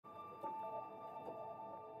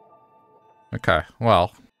Okay,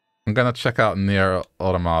 well, I'm gonna check out NieR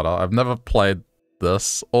Automata. I've never played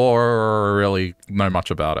this or really know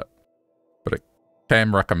much about it, but it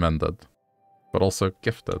came recommended, but also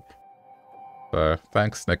gifted. So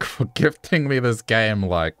thanks, Nick, for gifting me this game.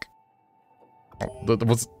 Like, it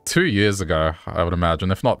was 2 years ago, I would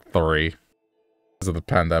imagine, if not 3, because of the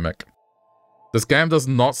pandemic. This game does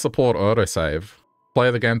not support autosave.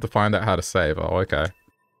 Play the game to find out how to save. Oh, okay.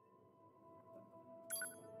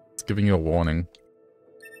 It's giving you a warning.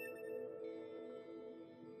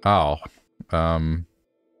 Oh.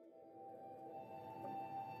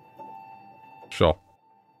 Sure.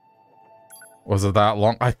 Was it that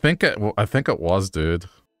long? I think it was, dude.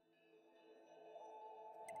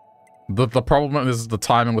 The problem is the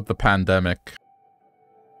timing with the pandemic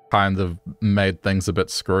kind of made things a bit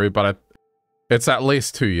screwy, but it's at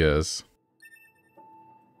least 2 years.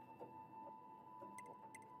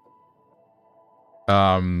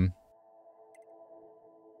 The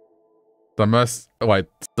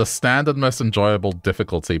standard most enjoyable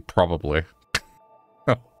difficulty, probably.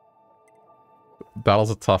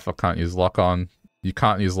 Battles are tough, I can't use lock on. You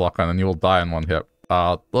can't use lock on and you will die in one hit.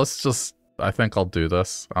 Let's just, I think I'll do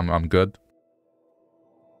this. I'm good.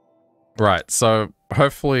 Right, so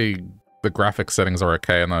hopefully the graphic settings are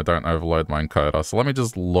okay and I don't overload my encoder. So let me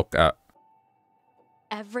just look at...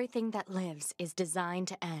 Everything that lives is designed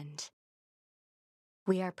to end.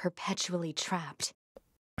 We are perpetually trapped.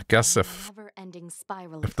 I guess if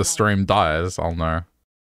the stream dies, I'll know.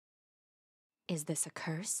 Is this a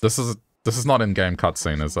curse? This is not in-game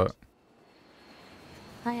cutscene, is it?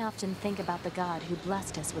 I often think about the god who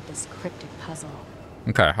blessed us with this cryptic puzzle.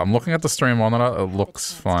 Okay, I'm looking at the stream monitor. It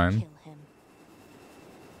looks fine.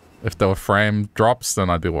 If there were frame drops, then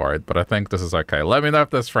I'd be worried, but I think this is okay. Let me know if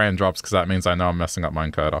there's frame drops, because that means I know I'm messing up my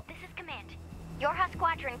encoder. This is Command. Yorha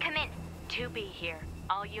Squadron, come in. 2B here.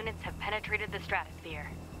 All units have penetrated the stratosphere.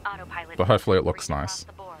 Autopilot. But hopefully it looks nice.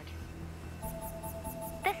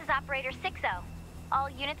 This is Operator 6-0. All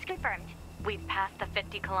units confirmed. We've passed the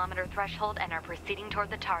 50-kilometer threshold and are proceeding toward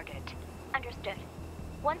the target. Understood.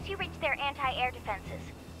 Once you reach their anti-air defenses,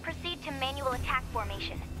 proceed to manual attack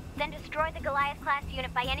formation. Then destroy the Goliath-class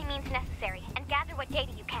unit by any means necessary, and gather what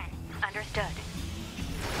data you can. Understood.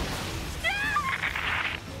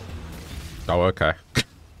 Oh, okay.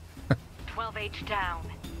 12H down.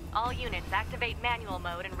 All units activate manual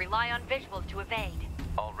mode and rely on visuals to evade.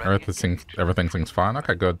 Everything seems fine.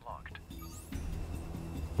 Okay, good.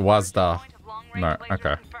 Was the... No,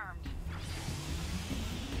 okay.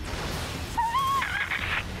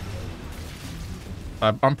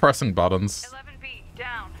 I'm pressing buttons. 11B,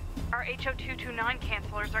 down. Our HO229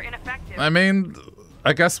 cancelers are ineffective. I mean,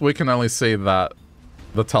 I guess we can only see that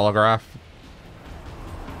the telegraph.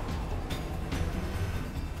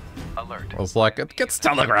 Alert. I was like, it gets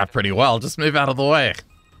telegraphed pretty well, just move out of the way.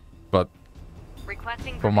 But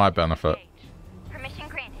for my benefit. Permission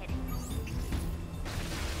granted.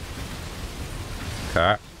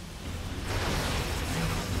 Okay.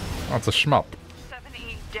 Oh, it's a shmup.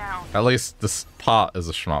 7E down. At least this part is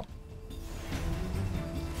a shmup.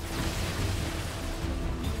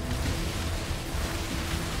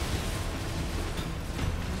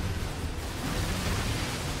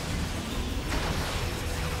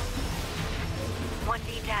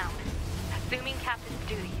 Down. Assuming captain's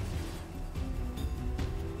duties.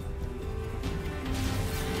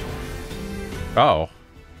 Oh.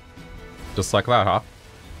 Just like that, huh?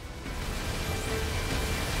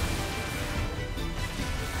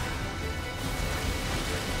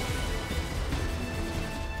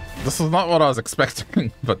 This is not what I was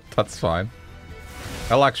expecting, but that's fine.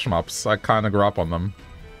 I like shmups. I kind of grew up on them.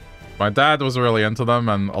 My dad was really into them,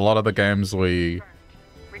 and a lot of the games we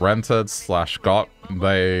rented / got,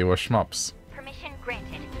 they were shmups. Permission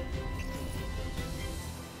granted.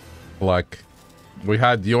 Like, we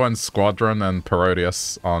had UN Squadron and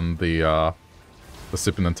Parodius on the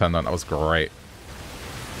Super Nintendo, and that was great.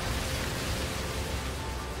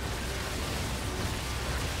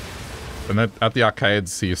 And at the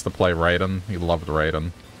arcades, he used to play Raiden. He loved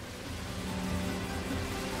Raiden.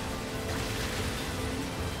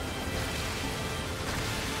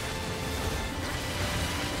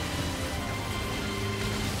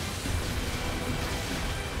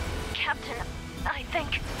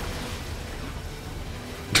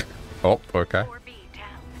 Oh, okay.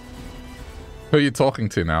 Who are you talking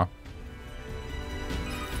to now?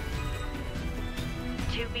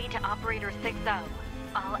 2B to Operator 6-0.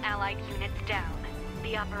 All allied units down.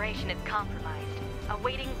 The operation is compromised.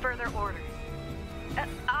 Awaiting further orders.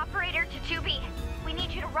 Operator to 2B. We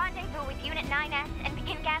need you to rendezvous with Unit 9S and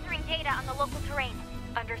begin gathering data on the local terrain.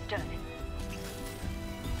 Understood.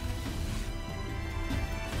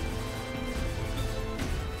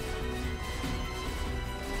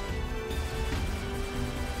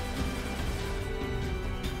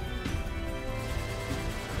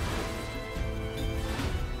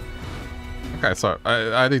 Okay, so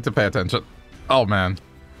I need to pay attention. Oh, man.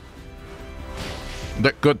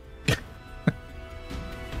 Good.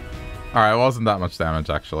 Alright, it wasn't that much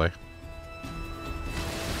damage, actually.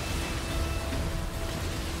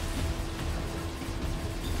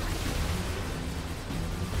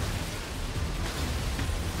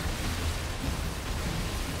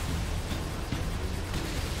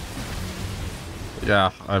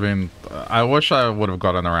 Yeah, I mean, I wish I would have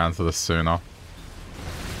gotten around to this sooner.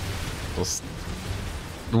 Just,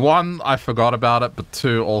 one, I forgot about it, but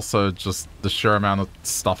two, also just the sheer amount of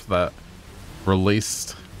stuff that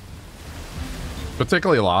released.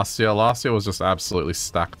 Particularly last year. Last year was just absolutely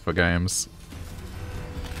stacked for games.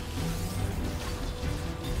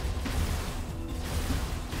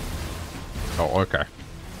 Oh, okay.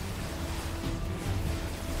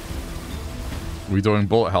 We doing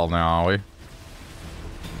bullet hell now, are we?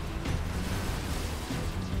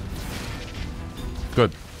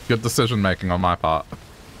 Good. Good decision making on my part.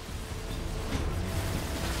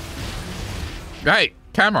 Hey,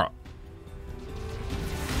 camera.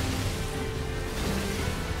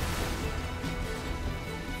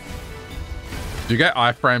 Do you get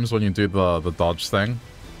iframes when you do the dodge thing?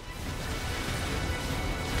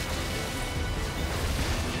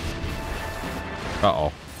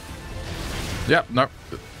 Uh-oh. Yep, nope.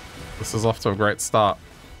 This is off to a great start.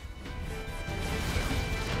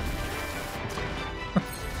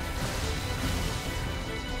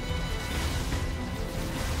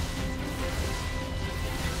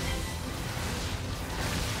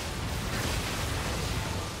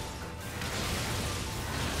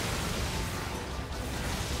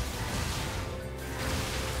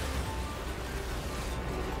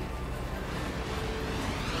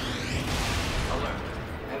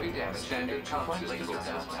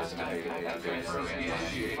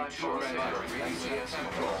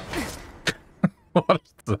 What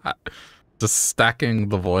is that? Just stacking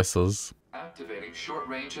the voices. Activating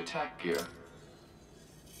short-range attack gear.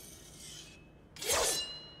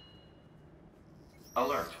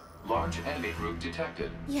 Alert. Large enemy group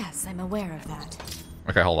detected. Yes, I'm aware of that.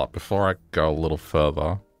 Okay, hold up. Before I go a little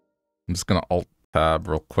further, I'm just gonna alt-tab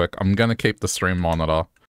real quick. I'm gonna keep the stream monitor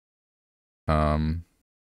on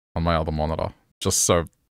my other monitor. Just so...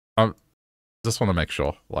 I just want to make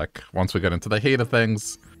sure, like, once we get into the heat of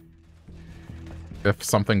things, if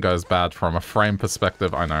something goes bad from a frame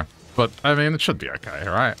perspective, I know. But, I mean, it should be okay,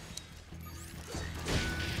 right?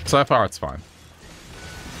 So far, it's fine.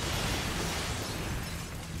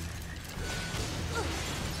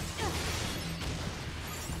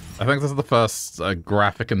 I think this is the first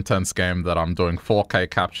graphic intense game that I'm doing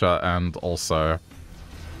 4K capture and also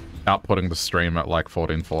outputting the stream at like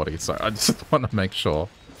 1440, so I just want to make sure.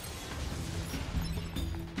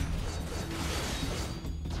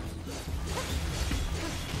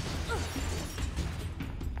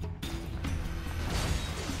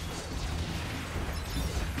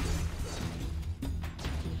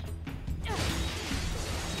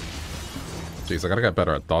 Jeez, I gotta get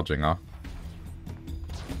better at dodging, huh?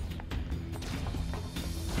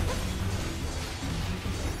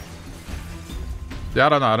 Yeah, I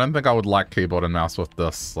don't know. I don't think I would like keyboard and mouse with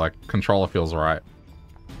this. Like, controller feels right.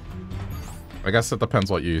 I guess it depends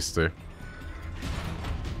what you're used to.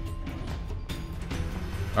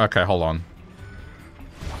 Okay, hold on.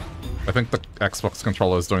 I think the Xbox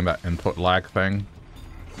controller is doing that input lag thing.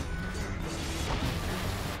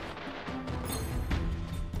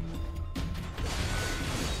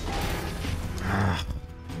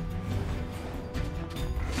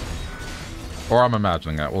 Or I'm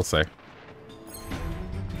imagining it. We'll see.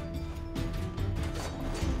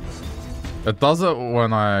 It does it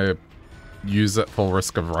when I use it for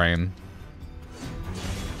Risk of Rain.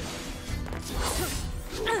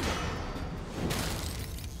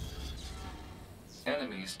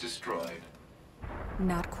 Enemies destroyed.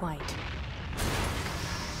 Not quite.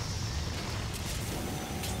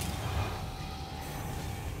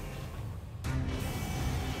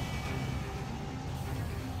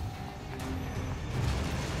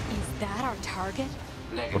 Is that our target?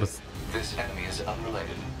 Negative. What is... This enemy is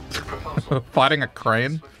unrelated. Fighting a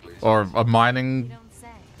crane? Or a mining...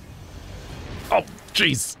 Oh,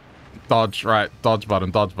 jeez! Dodge, right. Dodge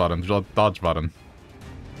button, dodge button, dodge button.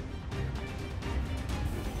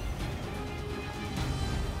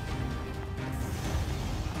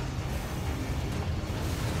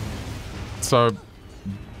 So...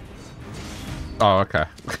 Oh, okay.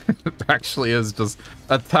 It actually is just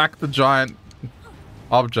attack the giant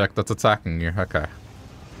object that's attacking you. Okay.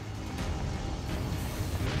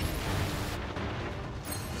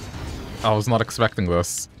 I was not expecting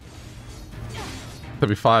this. To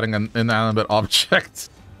be fighting an inanimate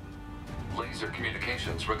object. Laser User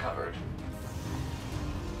communications recovered.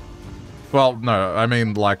 Well, no, I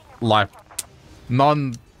mean like life,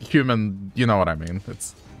 non-human. You know what I mean?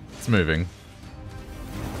 It's moving.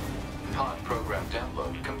 Pod program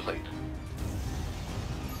download complete.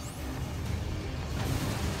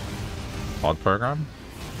 Pod program.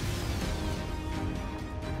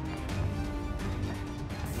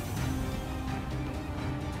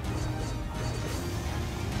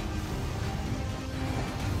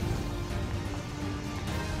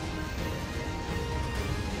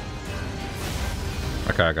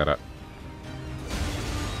 Okay, I got it.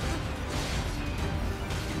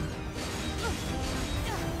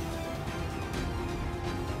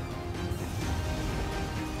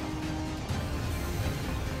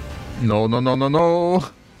 No, no, no, no, no.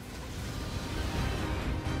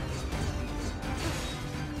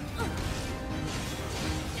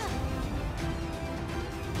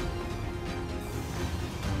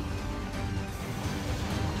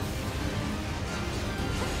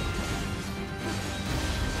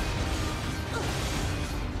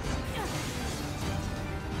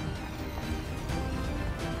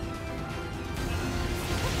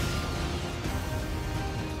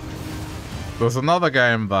 There's another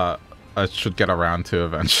game that I should get around to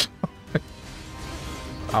eventually.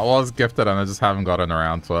 I was gifted and I just haven't gotten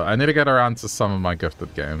around to it. I need to get around to some of my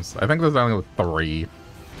gifted games. I think there's only 3.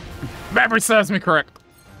 Memory serves me correct.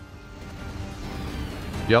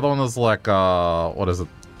 The other one is like, what is it?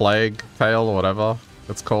 Plague Tale or whatever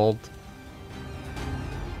it's called.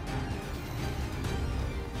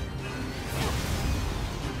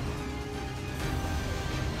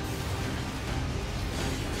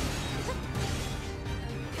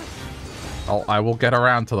 I will get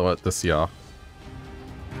around to it this year.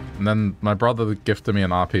 And then my brother gifted me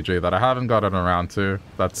an RPG that I haven't gotten around to.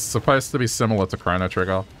 That's supposed to be similar to Chrono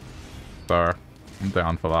Trigger. So, I'm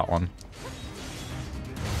down for that one.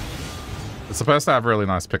 It's supposed to have really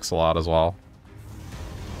nice pixel art as well.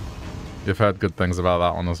 You've heard good things about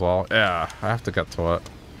that one as well. Yeah, I have to get to it.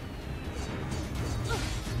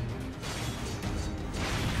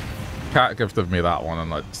 Cat gifted me that one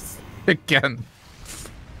and I just... Again...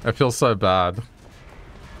 I feel so bad.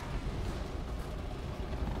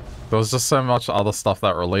 There was just so much other stuff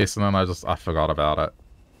that released and then I forgot about it.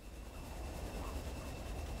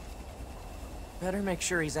 Better make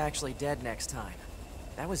sure he's actually dead next time.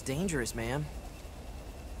 That was dangerous, man.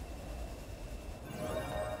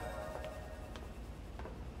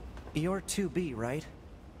 You're 2B, right?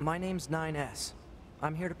 My name's 9S.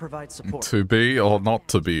 I'm here to provide support. To be or not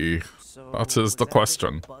to be? So, that is the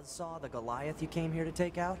question. Buzzsaw the Goliath you came here to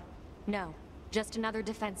take out? No, just another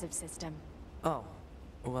defensive system. Oh,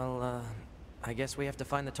 well, I guess we have to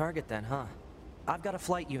find the target then, huh? I've got a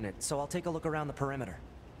flight unit, so I'll take a look around the perimeter.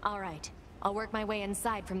 All right, I'll work my way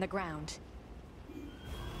inside from the ground.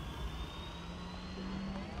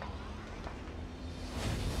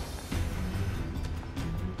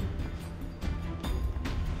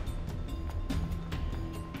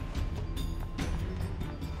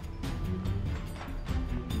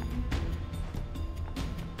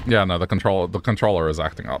 Yeah, no, the controller is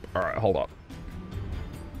acting up. Alright, hold up.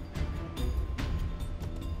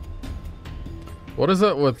 What is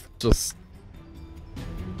it with just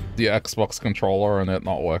the Xbox controller and it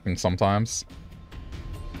not working sometimes?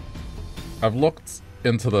 I've looked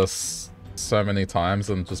into this so many times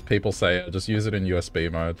and just people say just use it in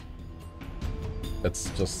USB mode. It's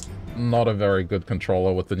just not a very good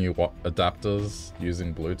controller with the new adapters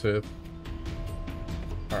using Bluetooth.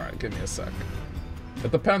 Alright, give me a sec.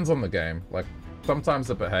 It depends on the game. Like, sometimes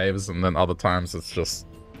it behaves, and then other times it's just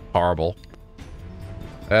horrible.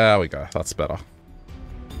 There we go. That's better.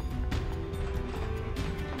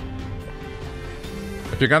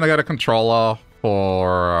 If you're gonna get a controller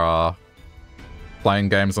for playing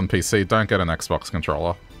games on PC, don't get an Xbox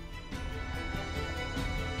controller.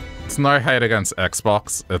 It's no hate against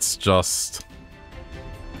Xbox. It's just...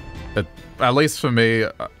 at least for me,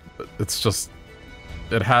 it's just...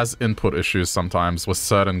 It has input issues sometimes with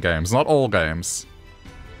certain games, not all games.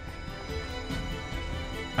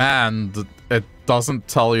 And it doesn't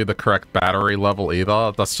tell you the correct battery level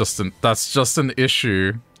either. That's just an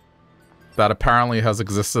issue that apparently has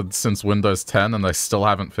existed since Windows 10 and they still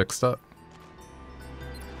haven't fixed it.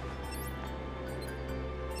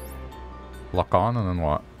 Lock on and then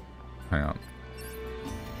what? Hang on.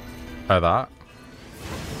 Oh, that?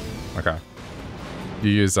 Okay. You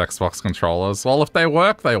use Xbox controllers. Well, if they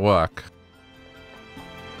work, they work.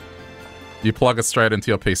 You plug it straight into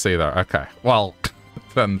your PC though. Okay. Well,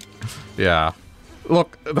 then, yeah.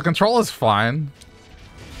 Look, the controller's fine.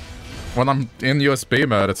 when I'm in USB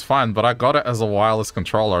mode, it's fine, but I got it as a wireless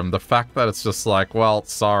controller, and the fact that it's just like, well,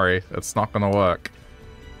 sorry, it's not gonna work.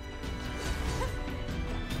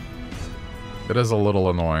 It is a little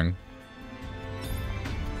annoying.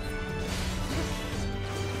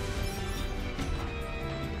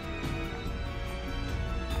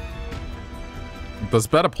 There's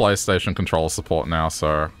better PlayStation controller support now,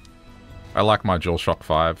 so I like my DualShock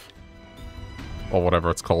 5. Or whatever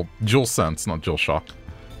it's called. DualSense, not DualShock.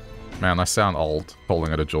 Man, I sound old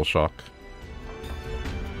calling it a DualShock.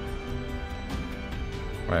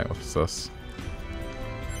 Wait, what's this?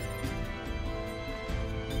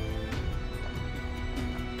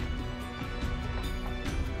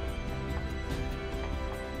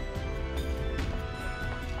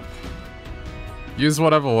 Use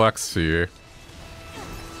whatever works for you.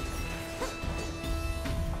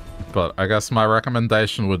 But I guess my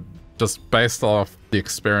recommendation would, just based off the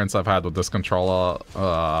experience I've had with this controller,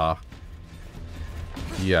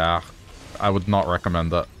 yeah, I would not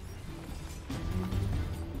recommend it.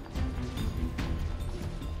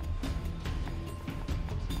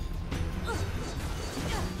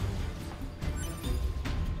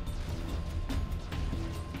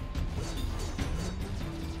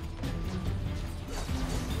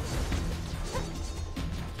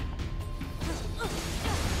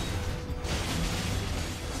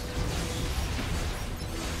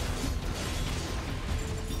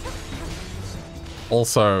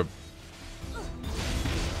 Also,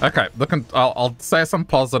 okay, I'll say some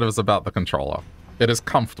positives about the controller. It is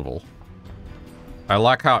comfortable. I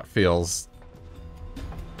like how it feels.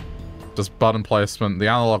 Just button placement. The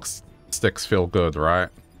analog sticks feel good, right?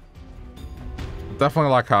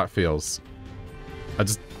 Definitely like how it feels.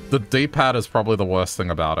 The D-pad is probably the worst thing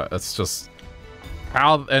about it. It's just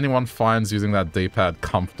how anyone finds using that D-pad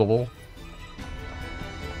comfortable.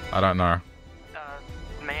 I don't know.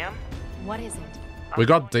 Ma'am? What is it? We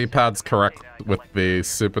got D-pads correct with the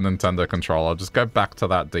Super Nintendo controller. Just go back to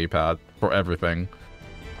that D-pad for everything.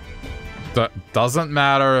 Doesn't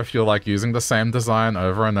matter if you're like using the same design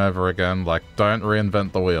over and over again. Like, don't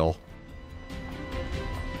reinvent the wheel.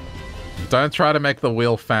 Don't try to make the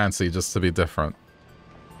wheel fancy just to be different.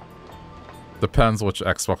 Depends which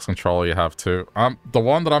Xbox controller you have too. The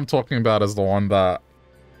one that I'm talking about is the one that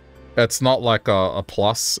it's not like a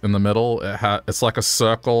plus in the middle. It's like a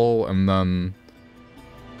circle, and then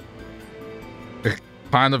it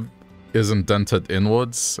kind of is indented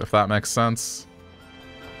inwards, if that makes sense.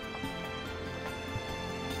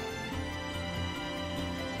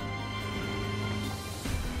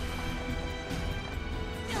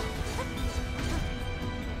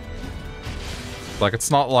 Like,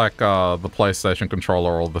 it's not like the PlayStation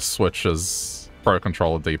controller or the Switch's Pro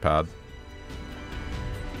Controller D-pad.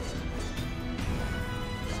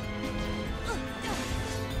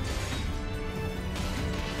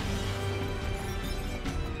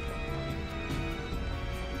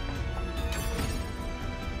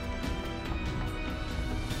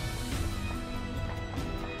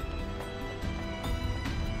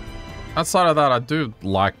 Outside of that, I do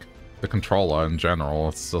like the controller in general.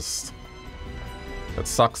 It's just... it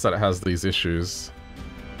sucks that it has these issues.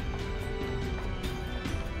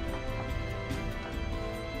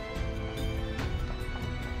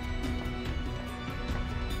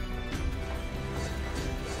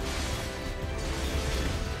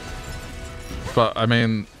 But, I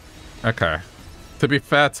mean, okay. To be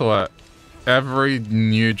fair to it, every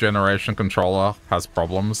new generation controller has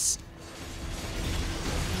problems.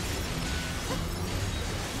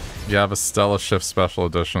 You have a Stellar Shift Special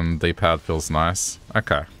Edition, D-pad feels nice.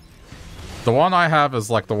 Okay. The one I have is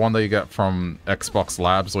like the one that you get from Xbox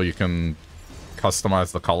Labs where you can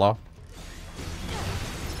customize the color.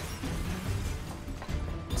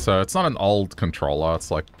 So it's not an old controller, it's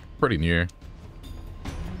like pretty new.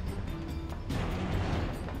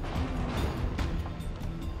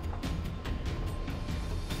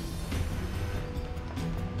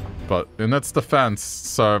 But in its defense,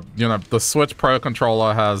 so, you know, the Switch Pro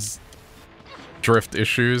controller has drift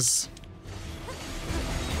issues.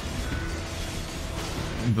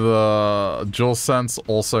 The DualSense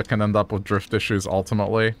also can end up with drift issues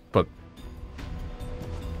ultimately, but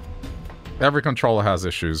every controller has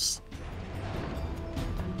issues.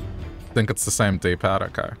 Think it's the same D-pad?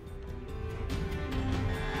 Okay.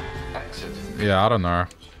 Exit. Yeah, I don't know.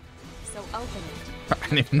 So open it. I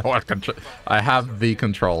don't even know what control. I have the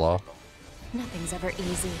controller. Nothing's ever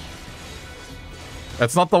easy.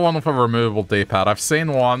 It's not the one with a removable D-pad. I've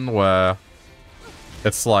seen one where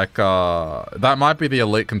it's like, that might be the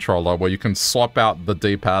Elite controller where you can swap out the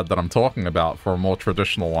D-pad that I'm talking about for a more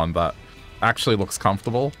traditional one that actually looks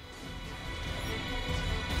comfortable.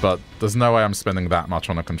 but there's no way I'm spending that much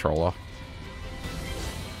on a controller.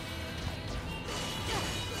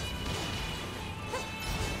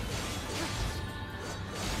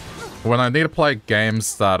 When I need to play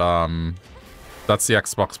games that, that's the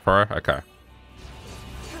Xbox Pro? Okay.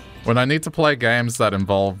 When I need to play games that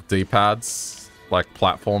involve D-pads, like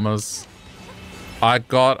platformers, I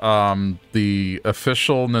got, the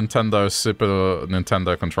official Nintendo Super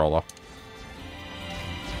Nintendo controller.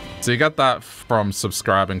 So you get that from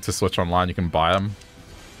subscribing to Switch Online, you can buy them.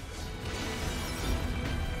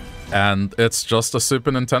 And it's just a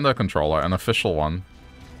Super Nintendo controller, an official one.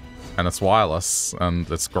 And it's wireless, and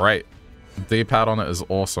it's great. D-pad on it is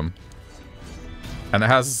awesome. And it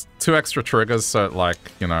has 2 extra triggers, so like,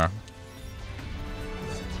 you know,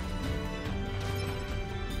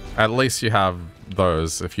 at least you have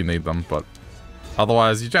those if you need them, but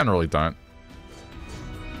otherwise you generally don't.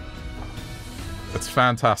 It's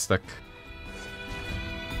fantastic.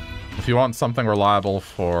 If you want something reliable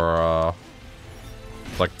for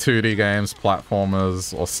like 2D games,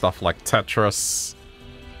 platformers, or stuff like Tetris,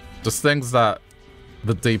 just things that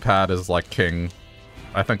the D-pad is like king,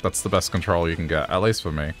 I think that's the best control you can get, at least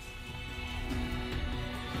for me.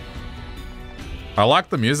 I like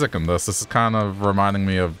the music in this. This is kind of reminding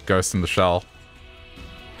me of Ghost in the Shell.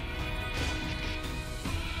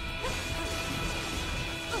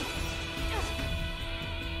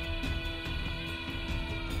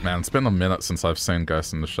 Man, it's been a minute since I've seen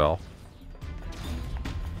Ghost in the Shell.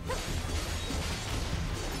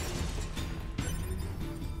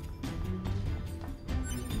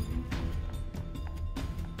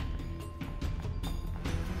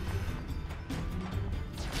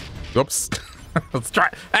 Oops. Let's try.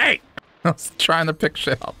 Hey! I was trying to pick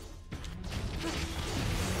shit up.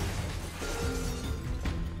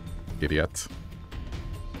 Idiot.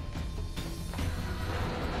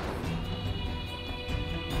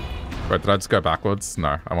 Wait, did I just go backwards?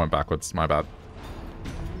 No, I went backwards. My bad.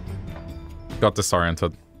 Got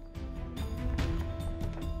disoriented.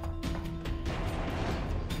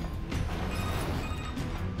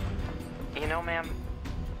 You know, ma'am,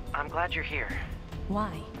 I'm glad you're here.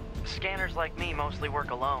 Why? Scanners like me mostly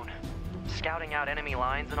work alone. Scouting out enemy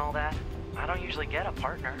lines and all that, I don't usually get a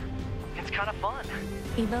partner. It's kind of fun.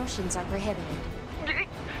 Emotions are prohibited.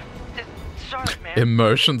 Sorry, man.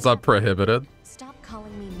 Emotions are prohibited? Stop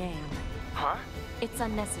calling me ma'am. Huh? It's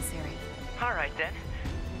unnecessary. All right, then.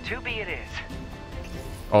 To be it is.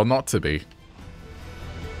 Oh, not to be.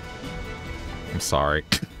 I'm sorry.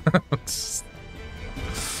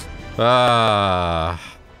 Ah...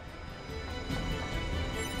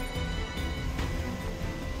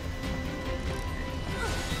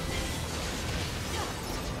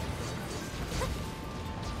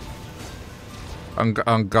 I'm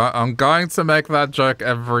going to make that joke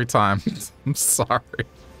every time. I'm sorry.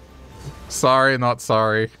 Sorry, not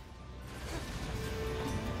sorry.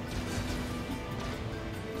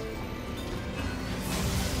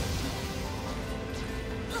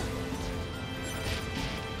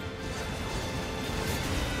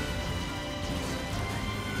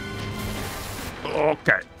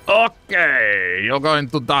 Okay, okay, you're going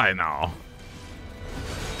to die now.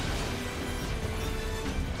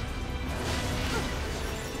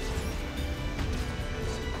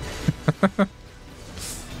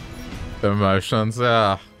 Emotions,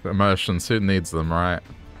 yeah. Emotions, who needs them, right?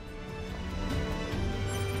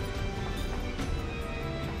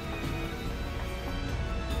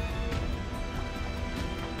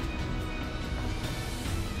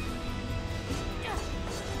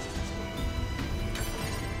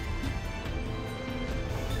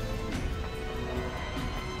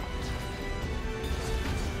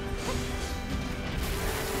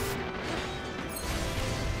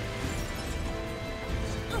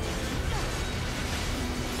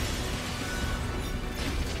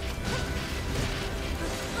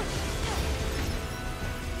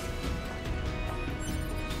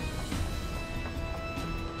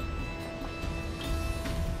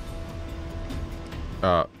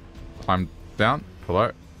 Climb down.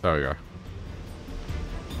 Hello? There we go.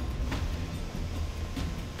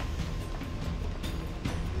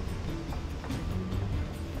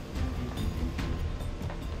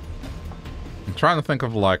 I'm trying to think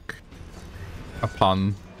of like a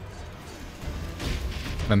pun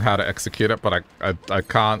and how to execute it, but I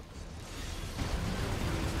can't.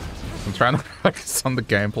 I'm trying to focus on the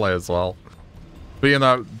gameplay as well. But you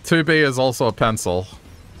know, 2B is also a pencil.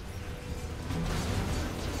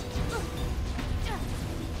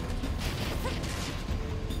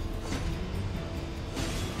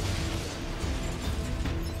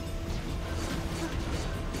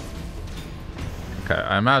 Okay,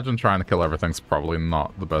 I imagine trying to kill everything's probably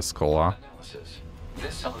not the best call, huh? Analysis.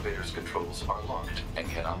 This elevator's controls are locked and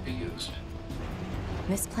cannot be used.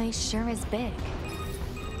 This place sure is big.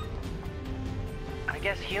 I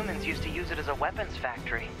guess humans used to use it as a weapons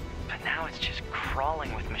factory, but now it's just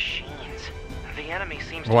crawling with machines. The enemy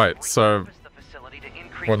seems to Wait, so repurpose the facility to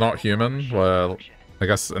increase we're not the human? overall We're, production. I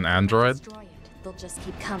guess, an android? Destroy it. They'll just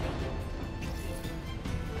keep coming.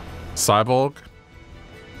 Cyborg?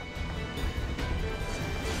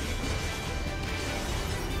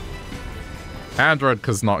 Android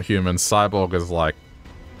because not human. Cyborg is like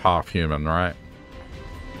half human, right?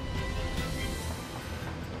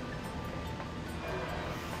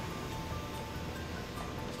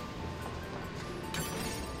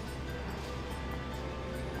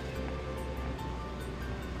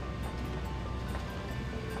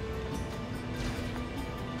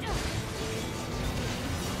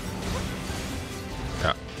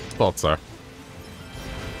 Yeah, thought so.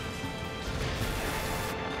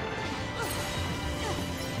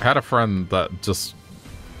 I had a friend that just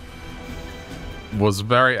was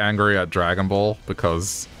very angry at Dragon Ball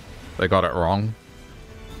because they got it wrong.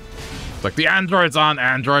 It's like, the androids aren't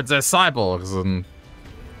androids, they're cyborgs, and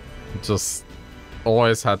just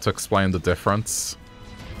always had to explain the difference.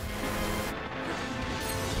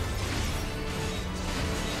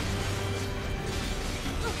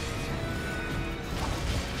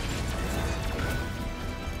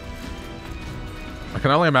 I can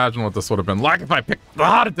only imagine what this would have been like if I picked the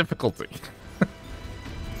harder difficulty.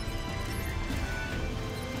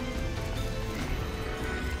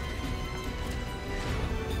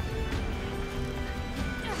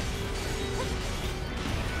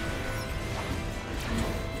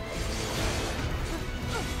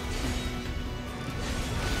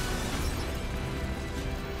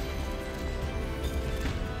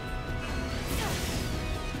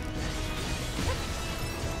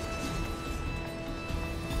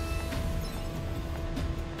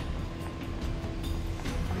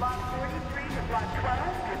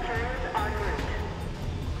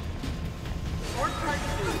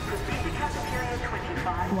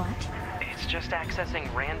 What? It's just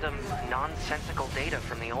accessing random, nonsensical data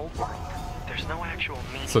from the old world. There's no actual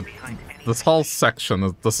meaning So behind any. this whole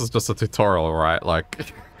section, this is just a tutorial, right?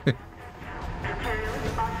 Like,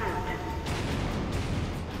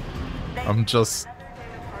 I'm just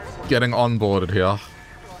getting onboarded here.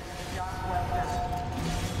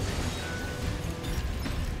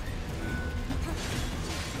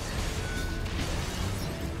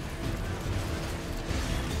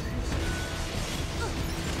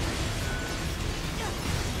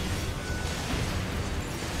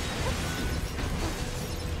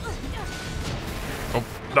 Oh,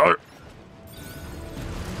 no!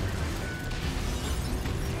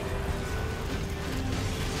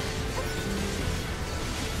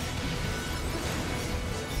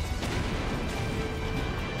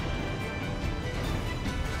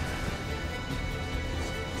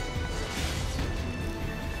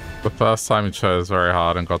 The first time he chose very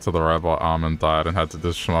hard and got to the robot arm and died and had to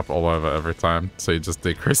dish him up all over every time, so he just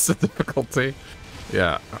decreased the difficulty.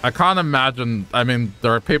 Yeah, I can't imagine. I mean,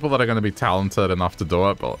 there are people that are going to be talented enough to do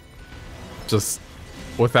it, but just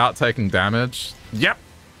without taking damage. Yep.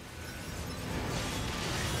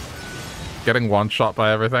 Getting one shot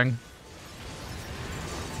by everything.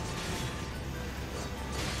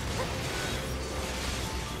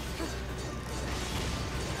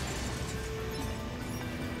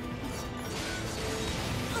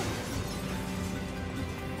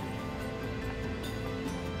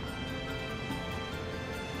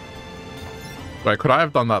 Wait, could I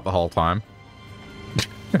have done that the whole time?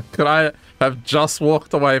 Could I have just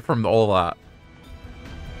walked away from all that?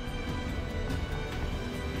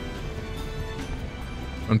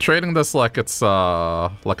 I'm treating this like it's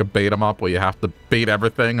like a beat 'em up where you have to beat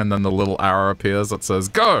everything and then the little arrow appears that says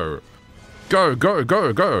go! Go, go,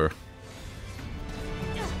 go, go!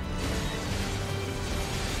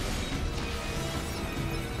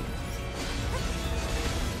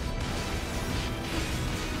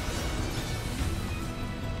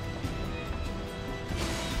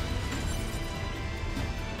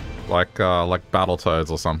 Like Battletoads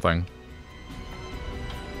or something.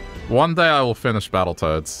 One day I will finish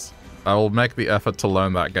Battletoads. I will make the effort to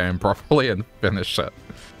learn that game properly and finish it.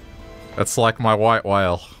 It's like my white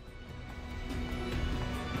whale.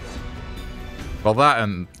 Well, that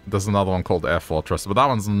and there's another one called Air Fortress, but that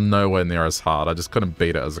one's nowhere near as hard. I just couldn't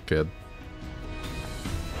beat it as a kid.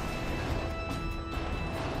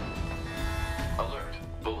 Alert.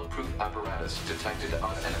 Bulletproof apparatus detected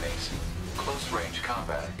on enemies. Close range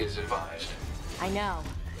combat is advised. I know.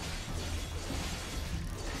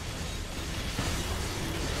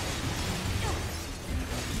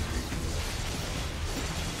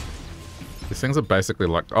 These things are basically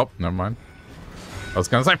like... Oh, never mind. I was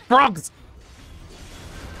gonna say frogs!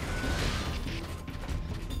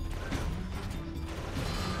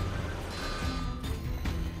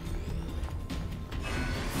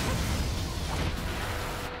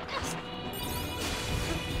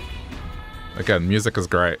 Again, music is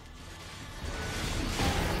great.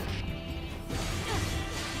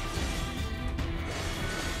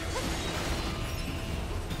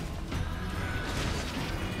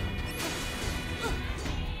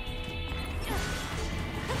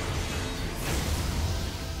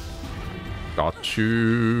 Got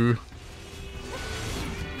you.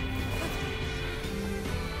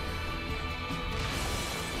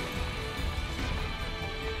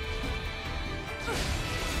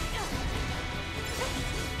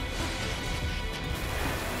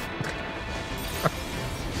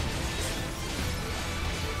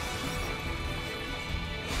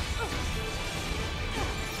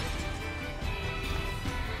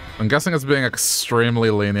 I'm guessing it's being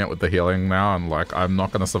extremely lenient with the healing now, and like, I'm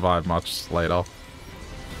not gonna survive much later.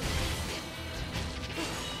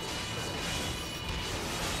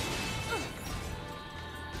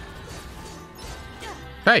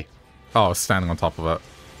 Hey! Oh, I was standing on top of it.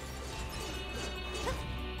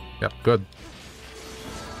 Yep, good.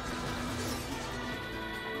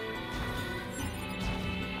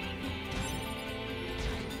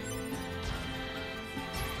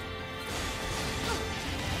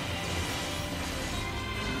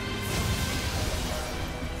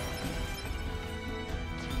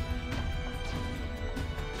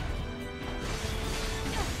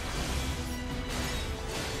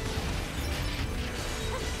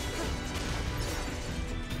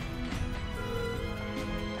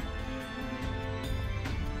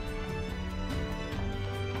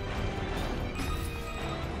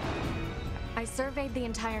 I surveyed the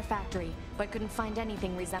entire factory, but couldn't find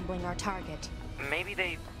anything resembling our target. Maybe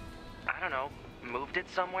they, I don't know, moved it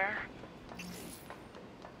somewhere?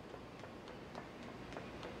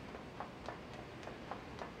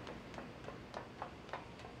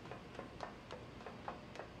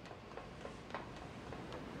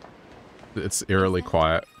 It's eerily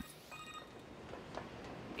quiet.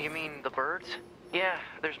 You mean the birds? Yeah,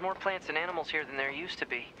 there's more plants and animals here than there used to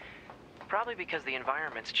be. Probably because the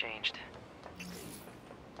environment's changed.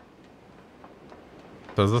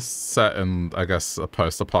 Does this set in, I guess, a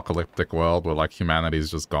post-apocalyptic world where, like,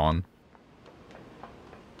 humanity's just gone?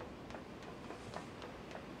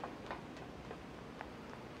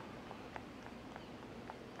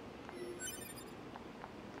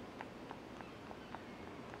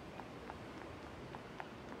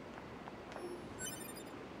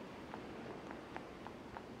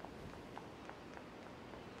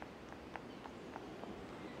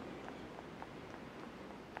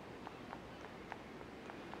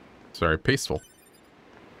 Very peaceful.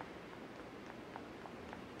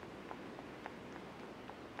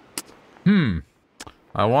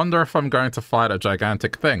 I wonder if I'm going to fight a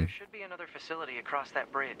gigantic thing. There should be another facility across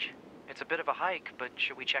that bridge. It's a bit of a hike, but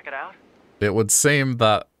should we check it out? It would seem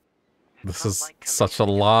that this is such a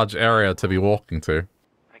large area to be walking to.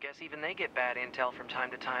 I guess even they get bad intel from time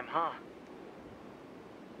to time, huh?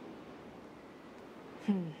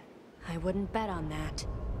 I wouldn't bet on that.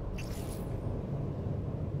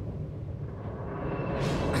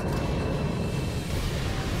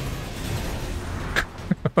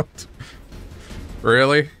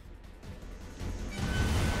 Really?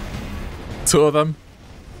 Two of them?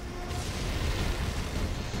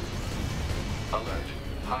 Alert.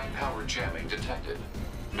 High-power jamming detected.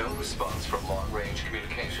 No response from long-range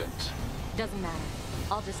communications. Doesn't matter.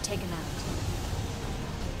 I'll just take him out.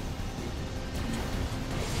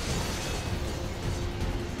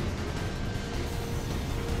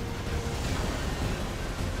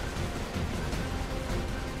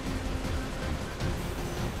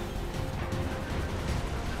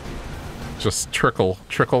 Just trickle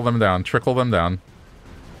them down, trickle them down.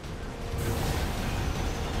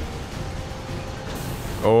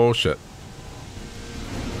 Oh shit.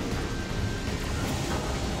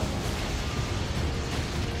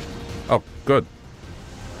 Oh, good.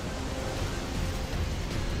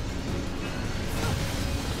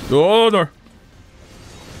 Oh no.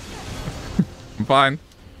 I'm fine.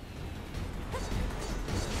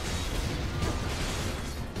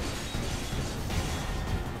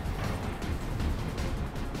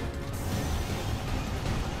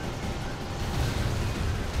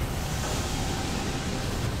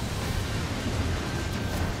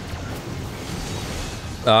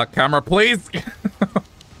 Camera, please.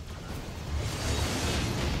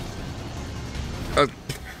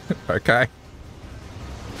 Okay.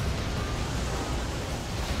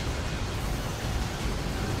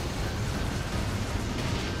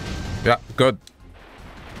 Yeah, good.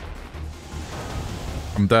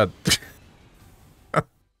 I'm dead.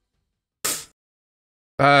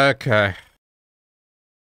 Okay.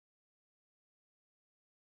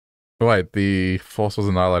 Wait, the force was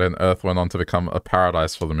annihilated and Earth went on to become a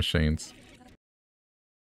paradise for the machines.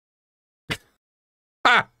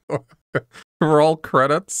 Ha! Roll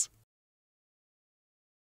credits?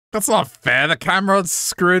 That's not fair. The camera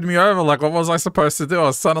screwed me over. Like, what was I supposed to do? I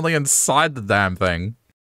was suddenly inside the damn thing.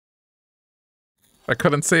 I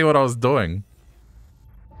couldn't see what I was doing.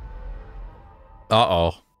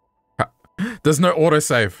 Uh-oh. There's no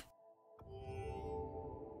autosave.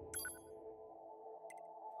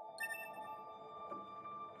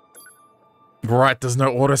 Right, there's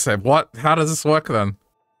no autosave. What? How does this work then?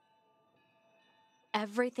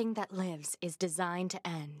 Everything that lives is designed to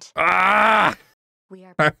end. Ah! We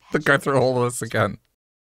are I have to go through all of this again.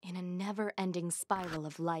 in a never-ending spiral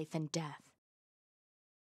of life and death.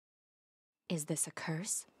 Is this a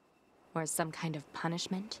curse? Or some kind of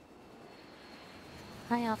punishment?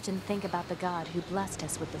 I often think about the god who blessed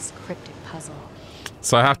us with this cryptic puzzle.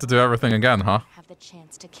 So I have to do everything again, huh? Have the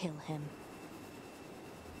chance to kill him.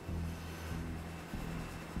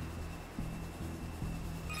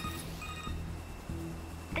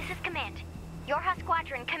 This is Command. Yorha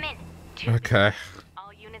Squadron, come in. Okay.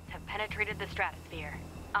 All units have penetrated the stratosphere.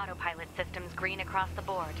 Autopilot systems green across the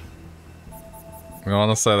board. I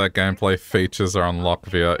want to say that gameplay features are unlocked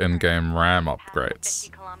via in-game RAM upgrades.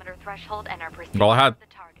 50-kilometer threshold and are Well, I the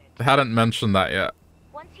target. hadn't mentioned that yet.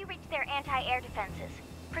 Once you reach their anti-air defenses,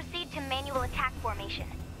 proceed to manual attack formation.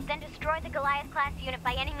 Then destroy the Goliath-class unit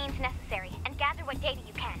by any means necessary, and gather what data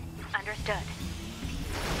you can. Understood.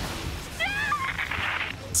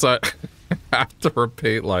 So, I have to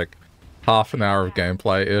repeat like half an hour of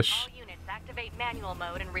gameplay-ish. All units activate manual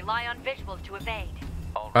mode and rely on visuals to evade.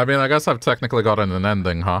 I mean, I guess I've technically gotten an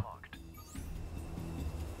ending, huh?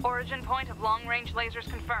 Origin point of long-range lasers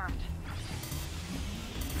confirmed.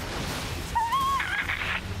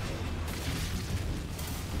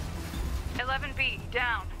 "11B,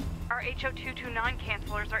 down. Our HO229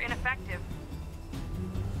 cancelers are ineffective.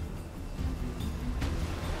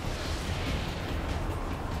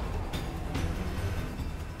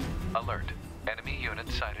 Alert. Enemy unit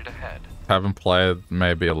sighted ahead. Haven't played,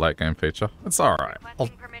 maybe a late game feature. It's alright.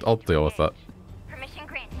 I'll deal with it. Permission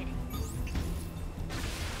granted.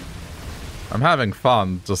 I'm having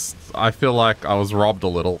fun, just I feel like I was robbed a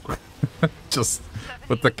little. Just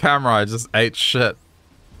with the camera, I just ate shit.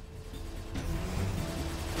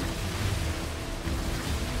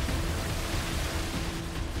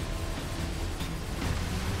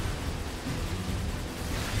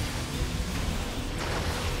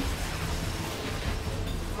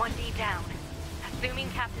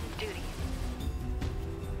 Captain's duties.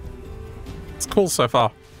 It's cool so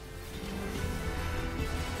far.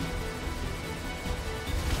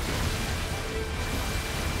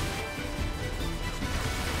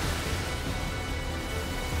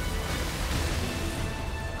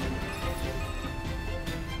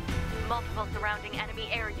 Multiple surrounding enemy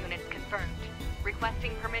air units confirmed.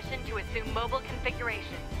 Requesting permission to assume mobile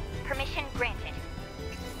configuration. Permission granted.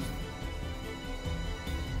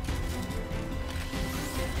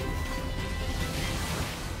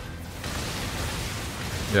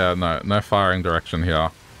 Yeah, no firing direction here.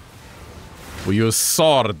 We use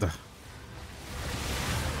sword.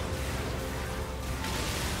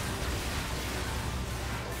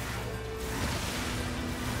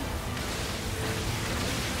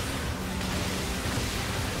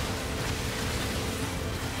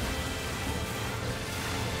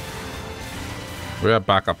 We have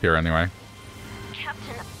backup here anyway.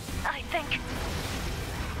 Captain, I think...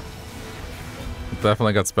 It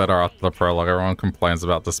definitely gets better after the prologue. Everyone complains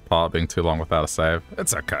about this part being too long without a save.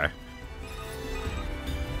 It's okay.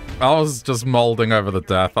 I was just molding over the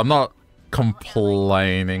death. I'm not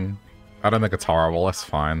complaining. I don't think it's horrible. It's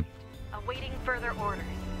fine. Awaiting further orders.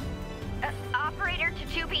 Operator to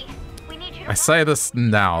 2B. We need you to... I say this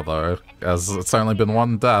now, though, as it's only been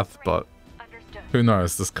one death, but who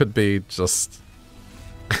knows? This could be just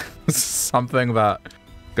something that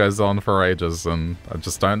goes on for ages, and I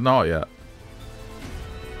just don't know it yet.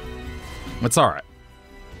 It's alright.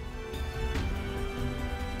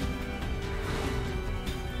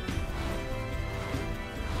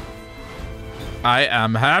 I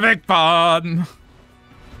am having fun!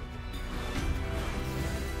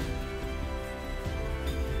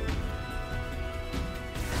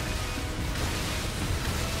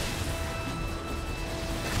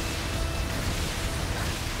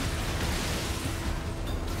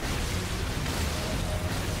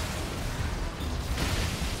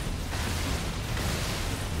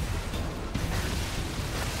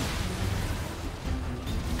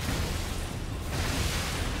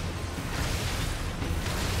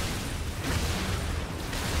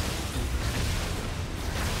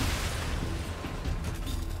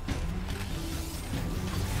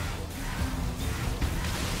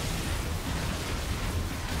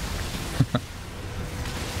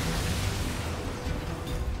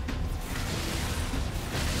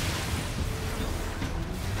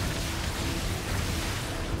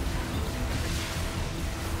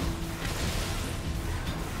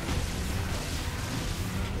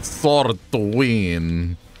 sword to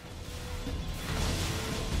win.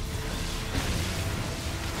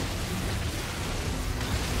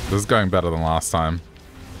 This is going better than last time.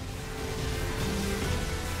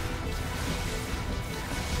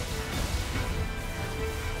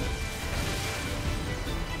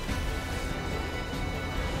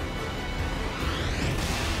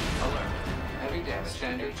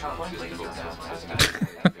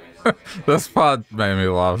 This part made me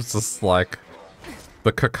laugh. It's just like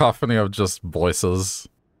the cacophony of just voices.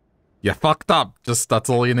 You fucked up. Just that's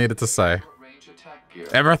all you needed to say.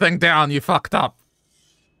 Everything down. You fucked up.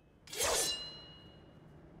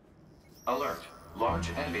 Alert.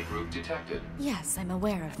 Large enemy group detected. Yes, I'm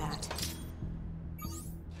aware of that.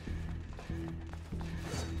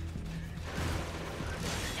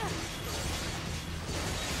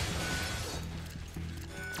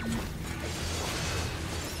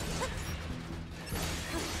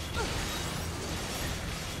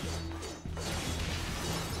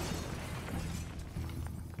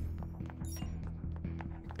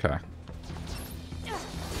 Okay.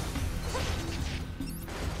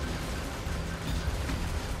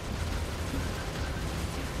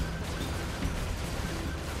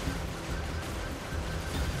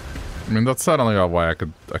 I mean, that's certainly a way I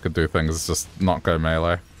could do things, just not go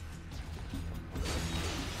melee.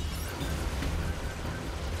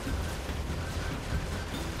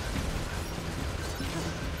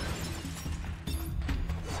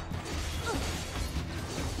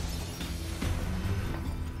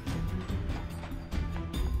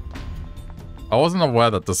 I wasn't aware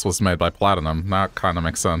that this was made by Platinum. That kind of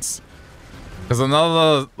makes sense. There's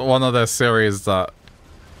another one of their series that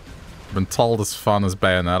I've been told is fun as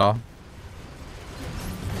Bayonetta.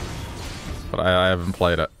 But I haven't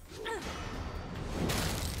played it.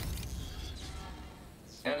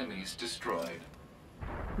 Enemies destroyed.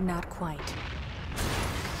 Not quite.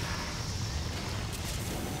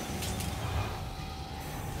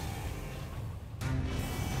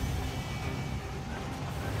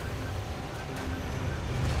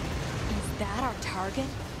 Is that our target?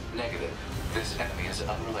 Negative. This enemy is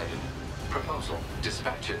unrelated. Proposal.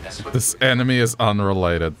 Dispatch it as swiftly. This enemy is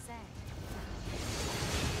unrelated.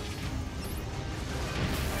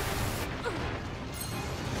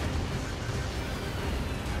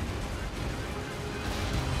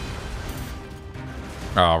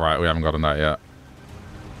 Oh, right, we haven't gotten that yet.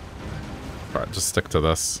 Right, just stick to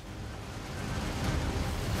this.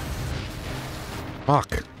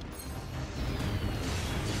 Fuck.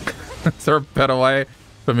 Is there a better way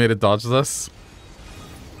for me to dodge this?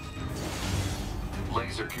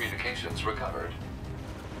 Laser communications recovered.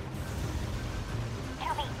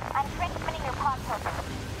 Toby, I'm transmitting your pod program.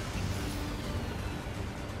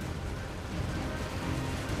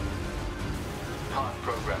 Pod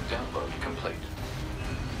program download complete.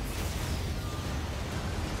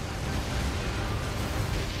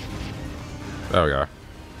 There we go.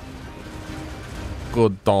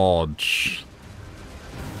 Good dodge.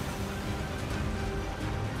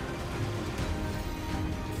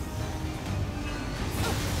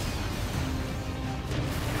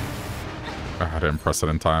 I didn't press it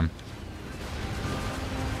in time.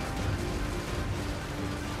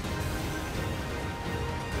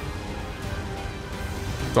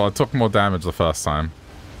 So I took more damage the first time.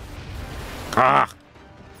 Ah!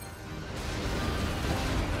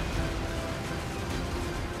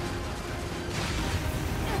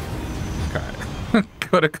 Okay.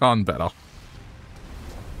 Could have gone better.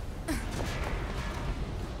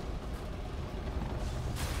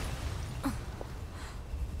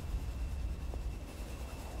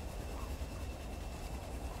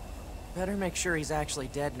 Better make sure he's actually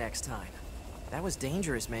dead next time. That was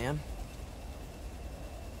dangerous, man.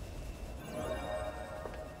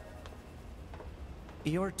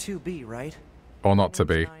 You're 2B, right? Or not to My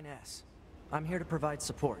be. name's 9S. I'm here to provide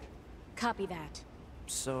support. Copy that.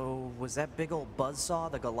 So, was that big old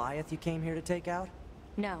buzzsaw the Goliath you came here to take out?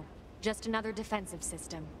 No, just another defensive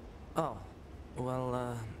system. Oh,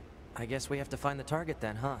 well, I guess we have to find the target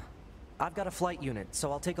then, huh? I've got a flight unit,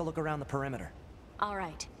 so I'll take a look around the perimeter. All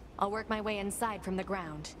right, I'll work my way inside from the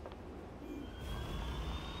ground.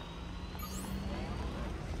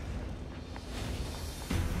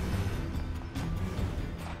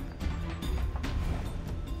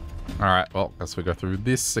 Alright, well, guess we go through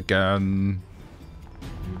this again.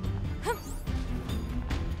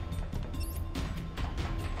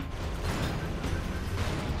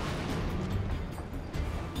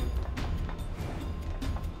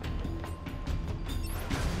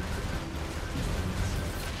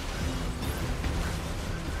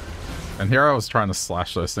 And here I was trying to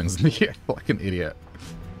slash those things in the air like an idiot.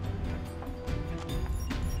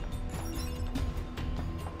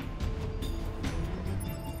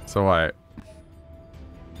 So wait.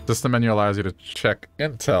 System menu allows you to check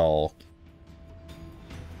intel.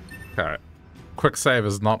 Okay. Quick save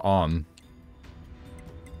is not on.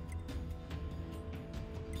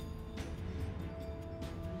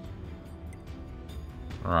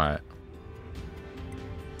 Right.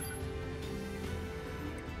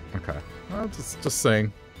 Okay. Well, just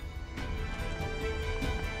saying.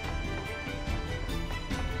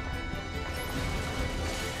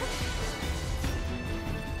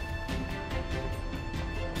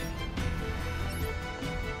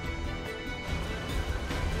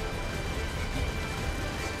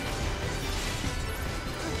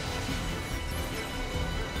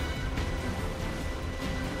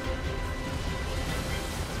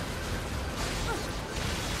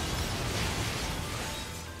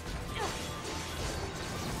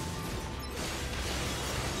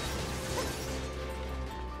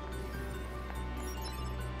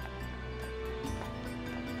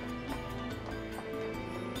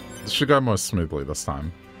 Should go more smoothly this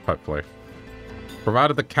time, hopefully.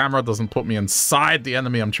 Provided the camera doesn't put me inside the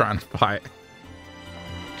enemy I'm trying to fight.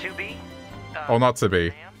 To be? Or not to be.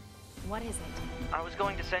 Ma'am? What is it? I was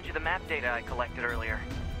going to send you the map data I collected earlier.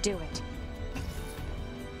 Do it.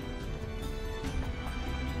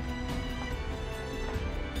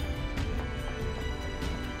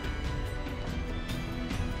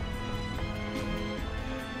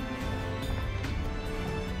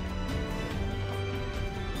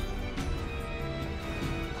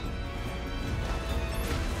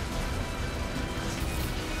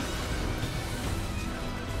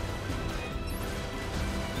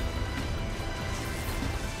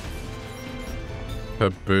 Her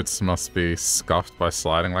boots must be scuffed by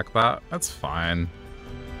sliding like that. That's fine.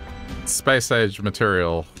 Space age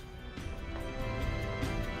material.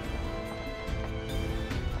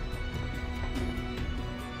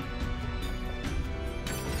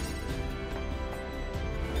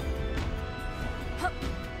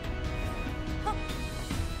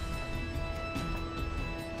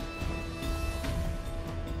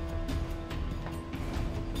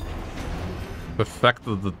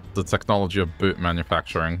 Perfected the technology of boot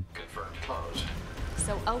manufacturing. Confirmed closed.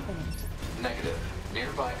 So open it. Negative.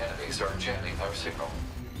 Nearby enemies are jamming our signal.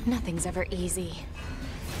 Nothing's ever easy.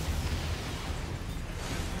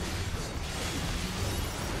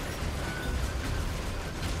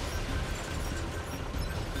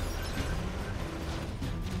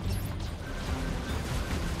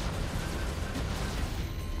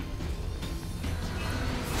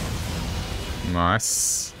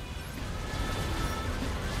 Nice.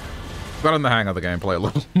 Gotten the hang of the gameplay a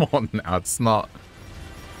little more now. It's not...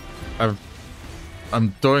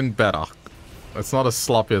 I'm doing better. It's not as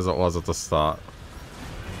sloppy as it was at the start.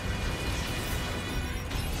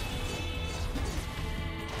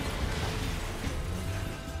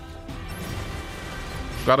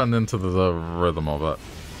 Gotten into the rhythm of it.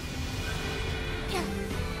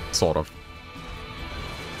 Sort of.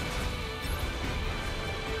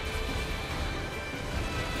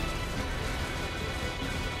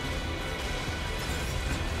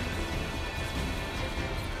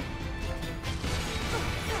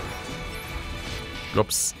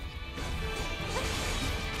 Oops.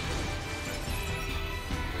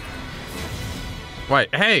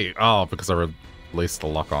 Wait, hey! Oh, because I released the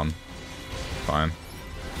lock on. Fine.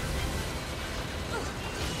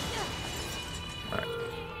 Right.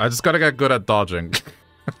 I just gotta get good at dodging.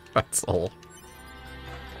 That's all.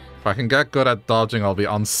 If I can get good at dodging, I'll be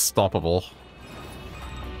unstoppable.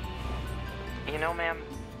 You know, ma'am,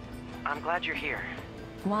 I'm glad you're here.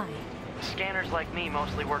 Why? Scanners like me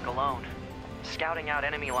mostly work alone. Scouting out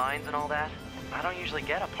enemy lines and all that. I don't usually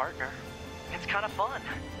get a partner. It's kind of fun.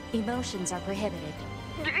 Emotions are prohibited.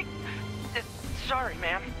 Sorry,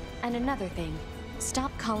 ma'am. And another thing,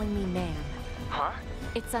 stop calling me ma'am. Huh?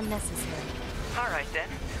 It's unnecessary. All right, then.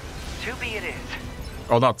 To be it is.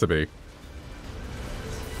 Oh, not to be.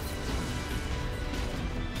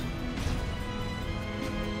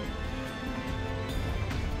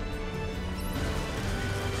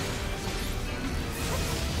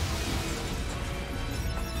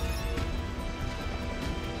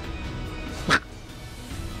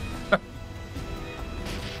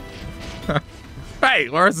 Hey,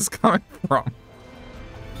 where is this coming from?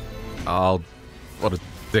 Oh, what a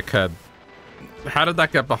dickhead. How did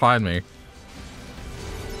that get behind me?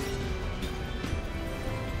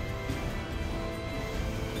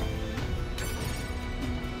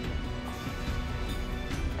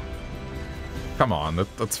 Come on,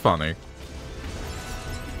 that's funny.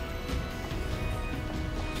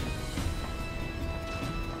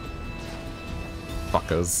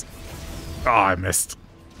 Fuckers. Oh, I missed.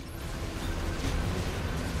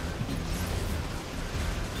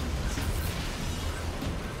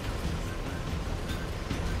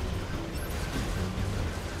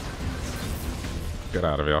 Get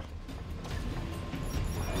out of here.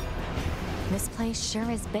 This place sure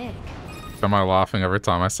is big. Am I laughing every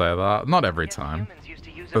time I say that? Not every time.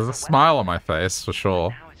 There's a smile on my face, for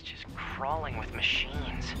sure. Now it's just crawling with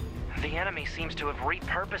machines. The enemy seems to have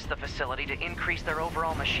repurposed the facility to increase their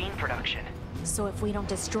overall machine production. So if we don't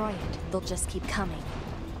destroy it, they'll just keep coming.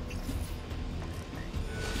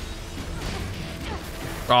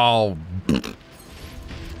 Oh.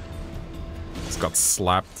 It's got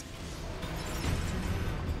slapped.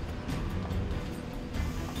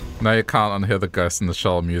 Now you can't unhear the Ghost in the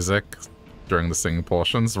Shell music during the singing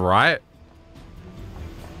portions, right?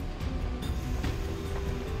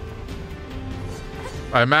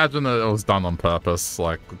 I imagine that it was done on purpose,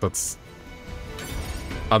 like, that's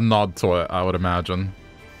a nod to it, I would imagine.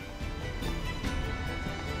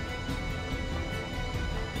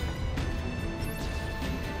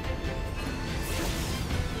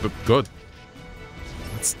 But good.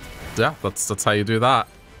 Yeah, that's how you do that.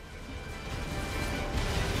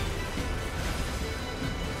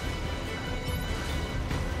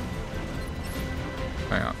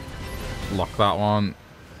 Hang on. Lock that one.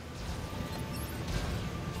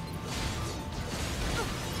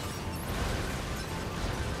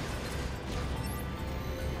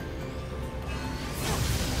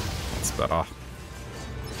 That's better.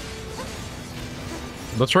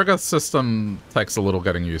 The trigger system takes a little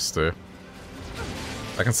getting used to.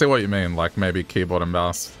 I can see what you mean, like maybe keyboard and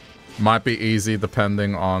mouse might be easy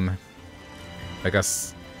depending on, I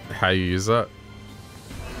guess, how you use it.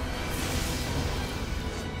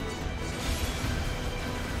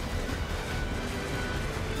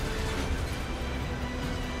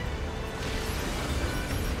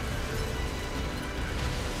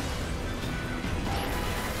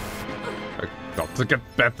 I got to get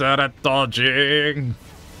better at dodging.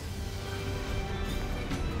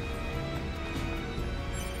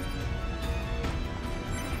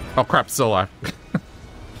 Oh crap, still alive.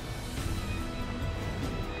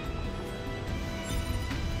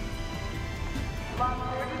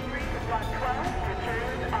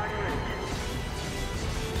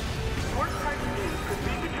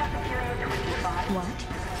 What?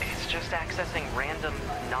 It's just accessing random,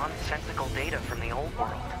 nonsensical data from the old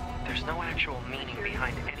world. There's no actual meaning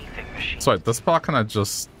behind anything machine. So this part can I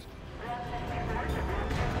just...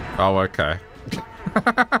 Oh, okay.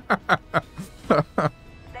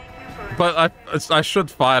 But I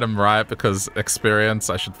should fight them, right? Because experience.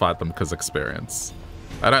 I should fight them because experience.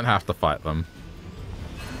 I don't have to fight them.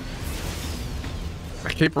 I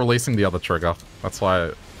keep releasing the other trigger. That's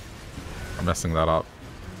why I'm messing that up.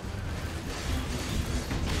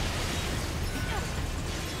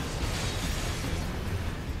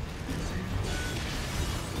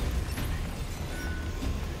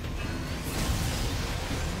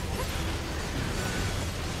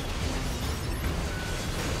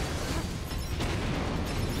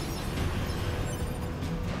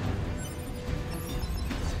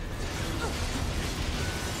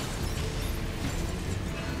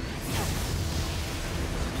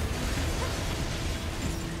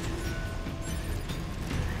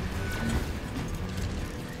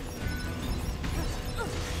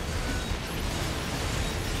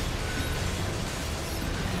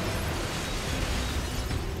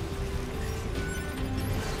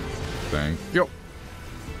 Thank you.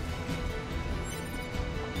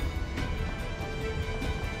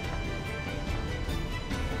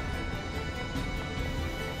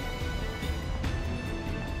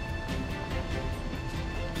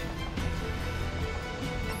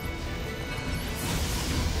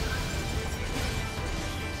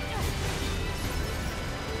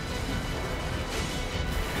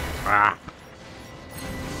 Ah.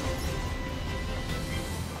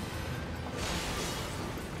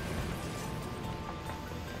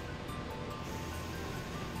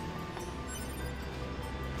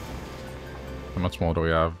 How much more do we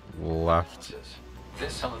have left?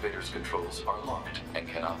 This elevator's controls are locked and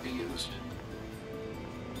cannot be used.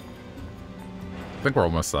 I think we're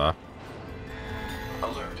almost there.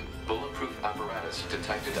 Alert. Bulletproof apparatus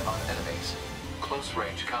detected on enemies. Close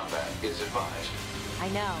range combat is advised. I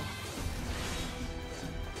know.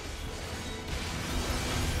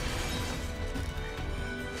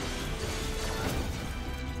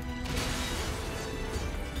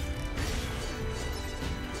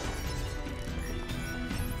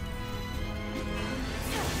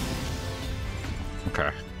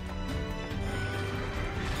 Okay.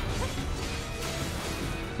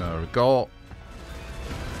 There we go.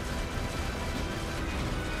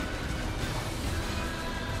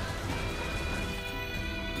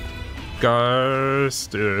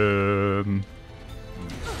 Ghost in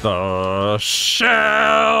the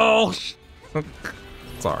shell.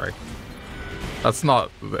 Sorry. That's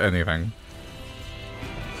not anything.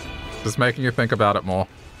 Just making you think about it more.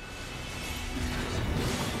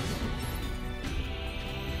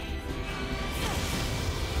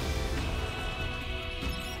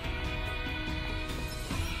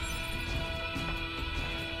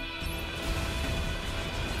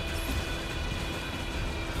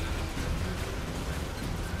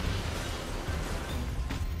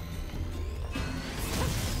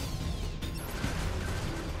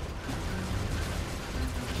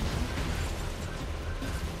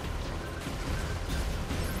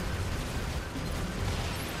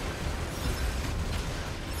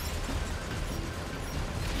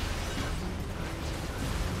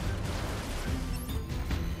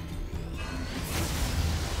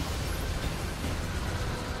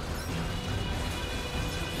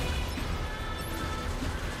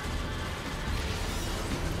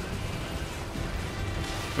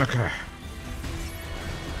 Okay.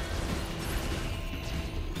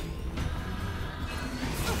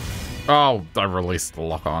 Oh, I released the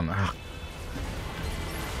lock on.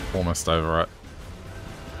 Almost over it.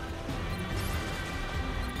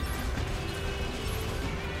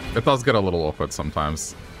 It does get a little awkward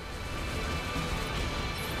sometimes.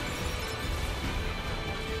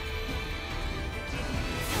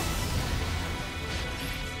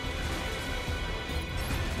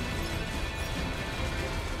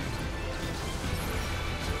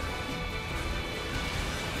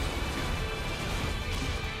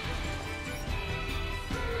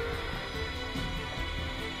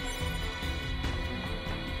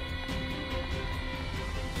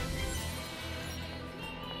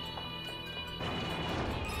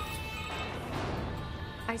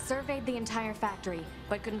 I surveyed the entire factory,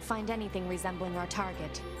 but couldn't find anything resembling our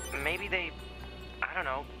target. Maybe they, I don't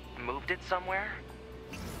know, moved it somewhere?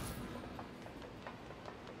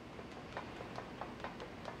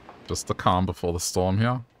 Just the calm before the storm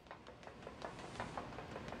here.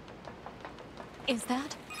 Is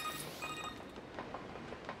that?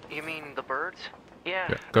 You mean the birds? Yeah,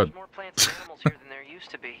 good. There's more plants and animals here than there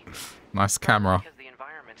used to be. Nice camera. Because the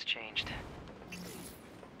environment's changed.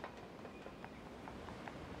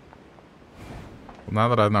 Now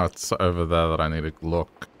that I know it's over there that I need to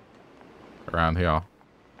look around here.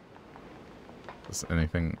 Is there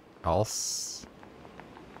anything else?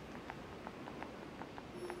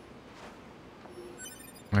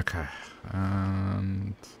 Okay,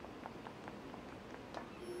 and...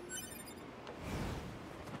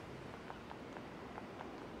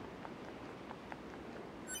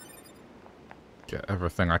 get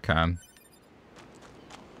everything I can.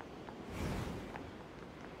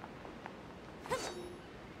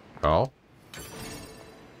 Oh.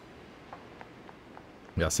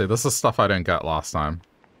 Yeah, see, this is stuff I didn't get last time.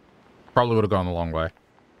 Probably would have gone a long way.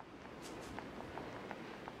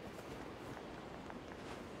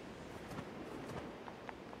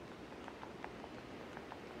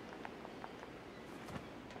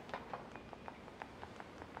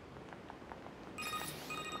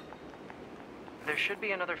 There should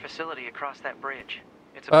be another facility across that bridge.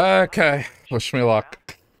 It's Okay, wish me luck.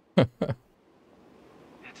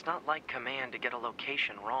 It's not like Command to get a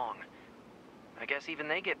location wrong. I guess even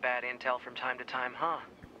they get bad intel from time to time, huh?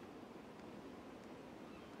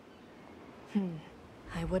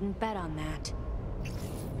 I wouldn't bet on that.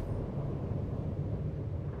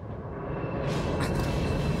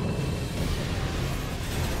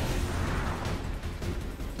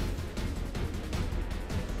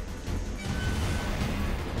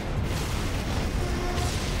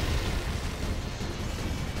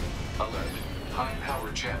 Alert.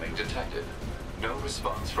 High-power jamming detected. No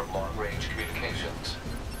response from long-range communications.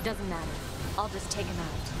 Doesn't matter. I'll just take him out.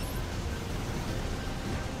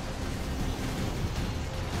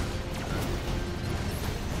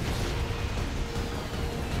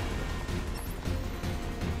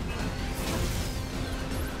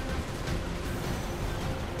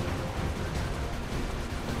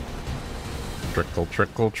 Trickle,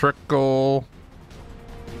 trickle, trickle.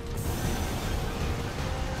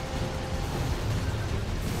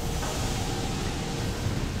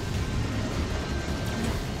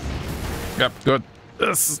 Yep, good.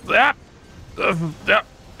 This is that. Yep.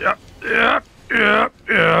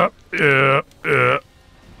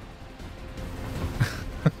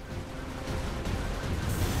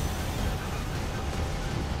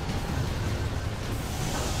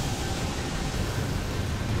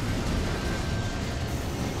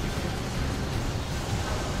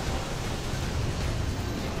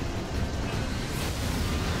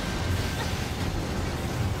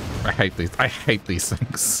 I hate these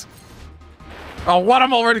things. Oh, what?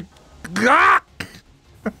 I'm already... Ah!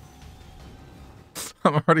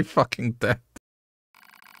 I'm already fucking dead.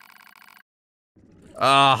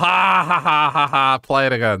 Ha ha ha ha ha. Play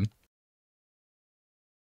it again.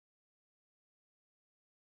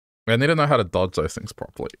 I need to know how to dodge those things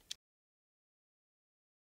properly.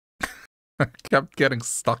 I kept getting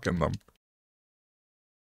stuck in them.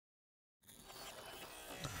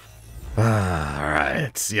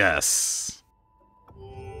 Alright, yes.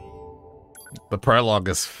 The prologue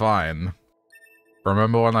is fine.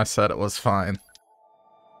 Remember when I said it was fine?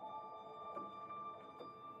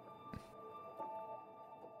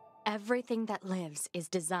 Everything that lives is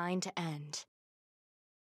designed to end.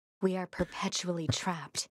 We are perpetually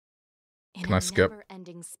trapped in Can I a skip?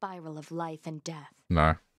 never-ending spiral of life and death.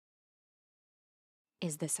 No.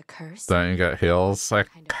 Is this a curse? Don't you get heals? I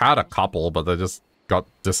had a couple, but they just got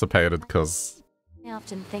dissipated because I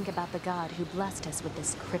often think about the god who blessed us with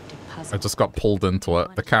this cryptic puzzle. I just got pulled into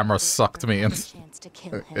it. The camera sucked me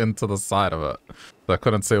into the side of it. So I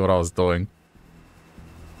couldn't see what I was doing.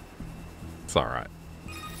 It's alright.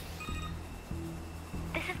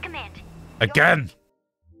 This is command. Again!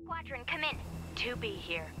 Squadron, come in. 2B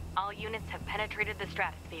here. All units have penetrated the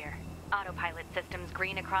stratosphere. Autopilot systems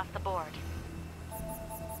green across the board.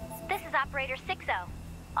 This is Operator 60.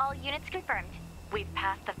 All units confirmed. We've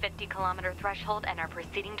passed the 50-kilometer threshold and are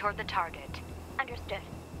proceeding toward the target. Understood.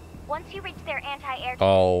 Once you reach their anti-air...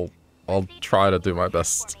 I'll try to do my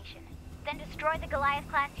best. Then destroy the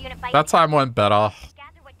Goliath-class unit by... That time went better.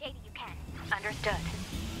 Gather what data you can. Understood.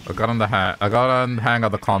 I got on the hang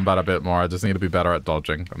of the combat a bit more. I just need to be better at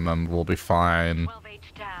dodging, and then we'll be fine. 12H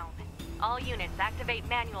down. All units activate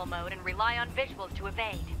manual mode and rely on visuals to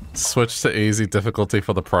evade. Switch to easy difficulty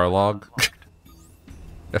for the prologue.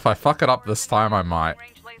 If I fuck it up this time, I might.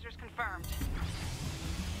 Range lasers confirmed.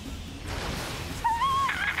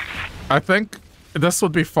 I think this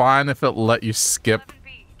would be fine if it let you skip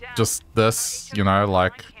just this, you know,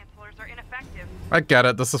 like... I get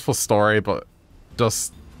it, this is for story, but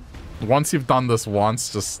just... Once you've done this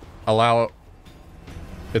once, just allow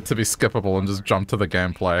it to be skippable and just jump to the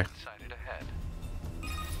gameplay.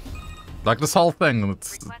 Like this whole thing,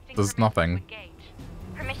 there's nothing.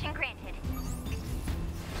 Permission granted.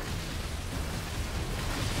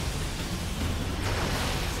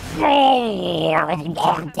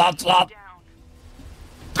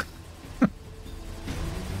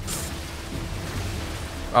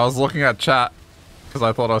 I was looking at chat because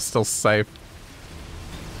I thought I was still safe.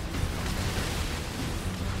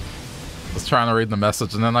 I was trying to read the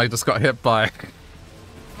message and then I just got hit by...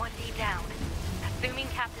 1D down. Assuming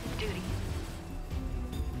captain's duty.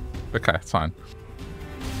 Okay, it's fine.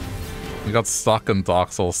 We got stuck in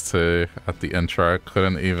Dark Souls 2 at the intro.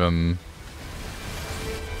 Couldn't even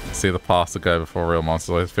see the path to go before real monsters.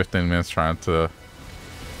 I was 15 minutes trying to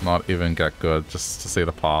not even get good just to see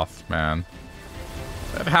the path, man.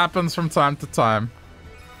 It happens from time to time.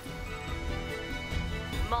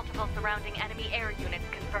 Multiple surrounding enemy air units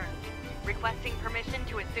confirmed. Requesting permission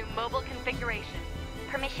to assume mobile configuration.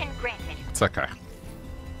 Permission granted. It's okay.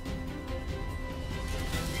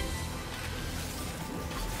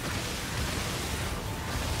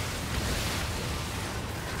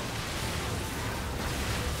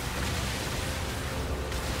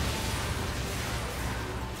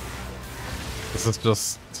 This is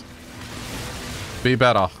just... be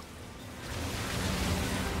better.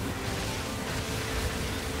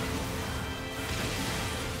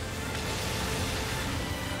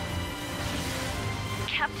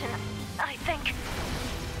 Captain, I think...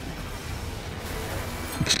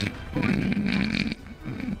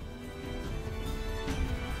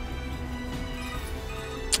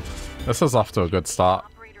 This is off to a good start.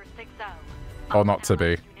 Operator 60. Or not to be.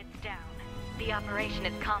 Units down. The operation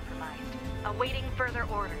is compromised. Awaiting further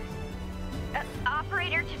orders.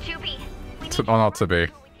 Operator to 2B. We need Or not to be.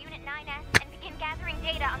 with Unit 9S and begin gathering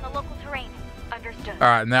data on the local terrain. Understood.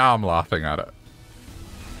 Alright, now I'm laughing at it.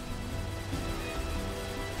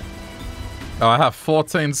 Oh, I have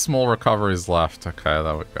 14 small recoveries left. Okay,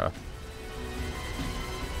 there we go.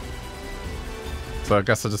 So I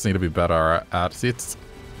guess I just need to be better at it.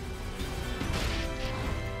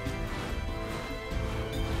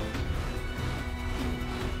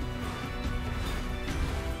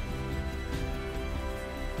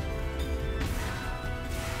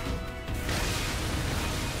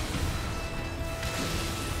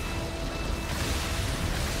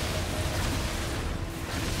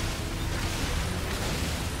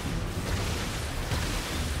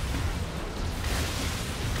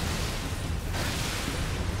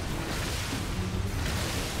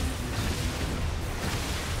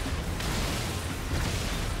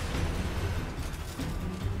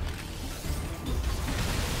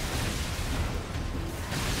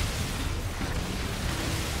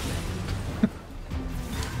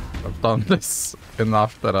 done this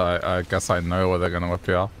enough that I guess I know where they're going to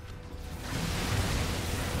appear.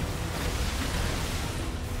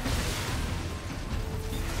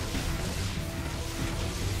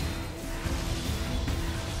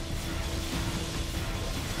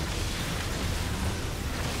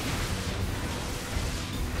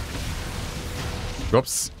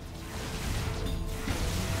 Whoops.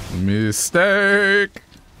 Mistake!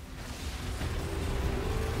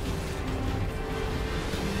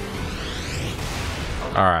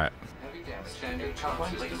 Alright.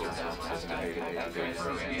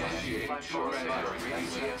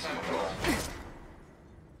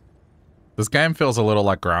 This game feels a little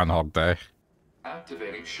like Groundhog Day.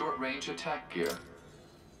 Activating short-range attack gear.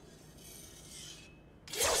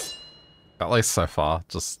 At least so far,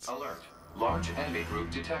 just... Alert. Large enemy group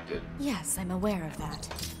detected. Yes, I'm aware of that.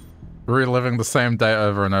 reliving the same day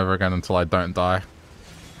over and over again until I don't die.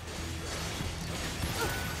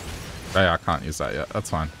 Oh yeah, I can't use that yet. That's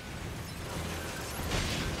fine.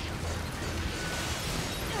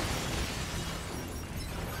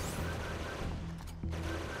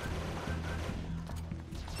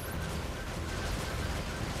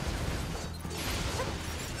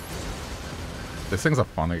 These things are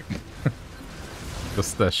funny.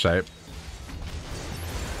 Just their shape.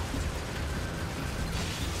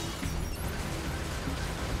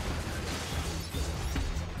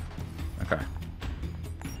 Okay.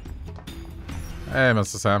 Hey,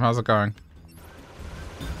 Mr. Sam, how's it going?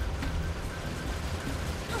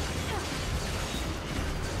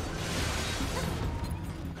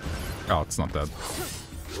 Oh, it's not dead.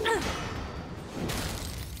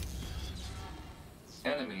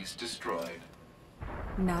 Enemies destroyed.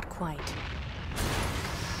 Not quite.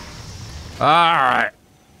 Alright.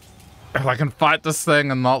 If I can fight this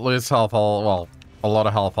thing and not lose health, well, a lot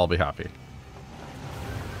of health, I'll be happy. Is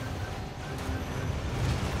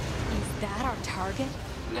that our target?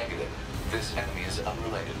 Negative. This enemy is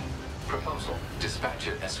unrelated. Proposal. Dispatch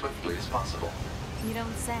it as swiftly as possible. You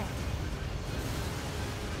don't say.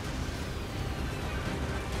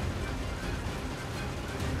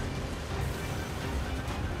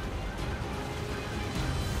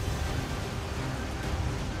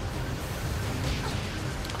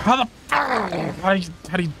 How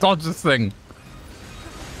do you dodge this thing?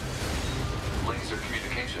 Laser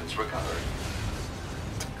communications recovered.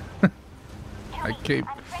 I keep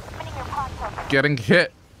getting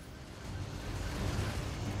hit.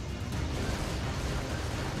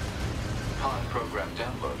 Pod program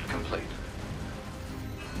download complete.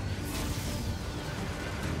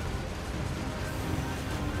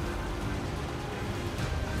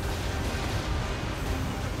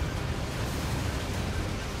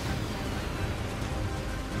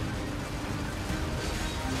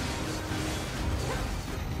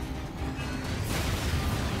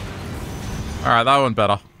 Alright, that went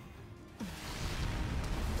better.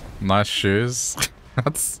 Nice shoes.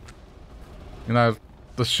 That's... You know,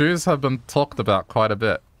 the shoes have been talked about quite a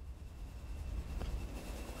bit.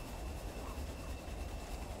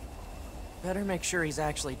 Better make sure he's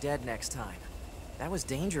actually dead next time. That was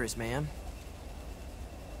dangerous, man.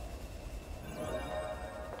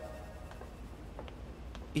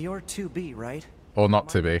 You're 2B, right? Or not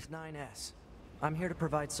to My be. name's 9S. I'm here to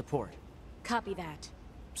provide support. Copy that.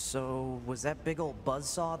 So, was that big old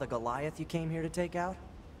buzzsaw the Goliath you came here to take out?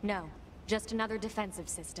 No, just another defensive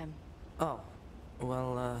system. Oh,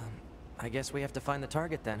 well, I guess we have to find the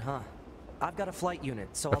target then, huh? I've got a flight unit,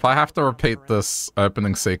 so If I have to repeat this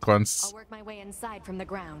opening sequence, I'll work my way inside from the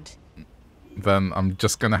ground. then I'm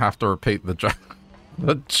just gonna have to repeat the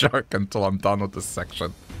joke until I'm done with this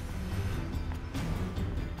section.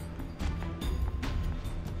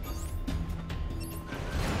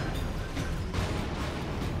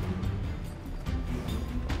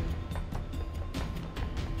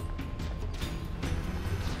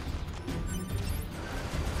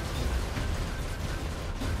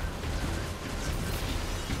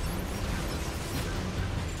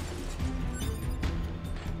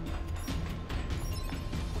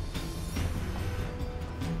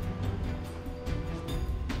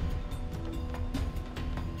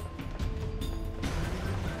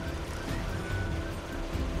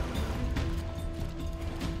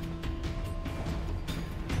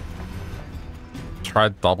 Try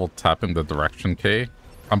double tapping the direction key.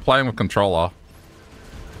 I'm playing with controller.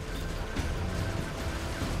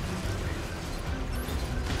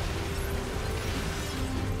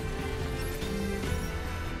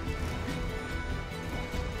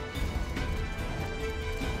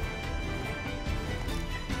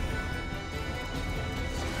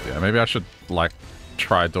 Yeah, maybe I should, like,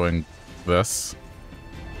 try doing this.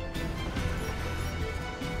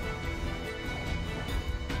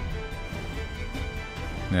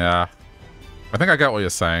 Yeah. I think I get what you're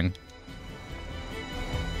saying.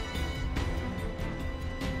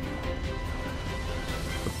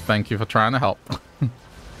 But thank you for trying to help.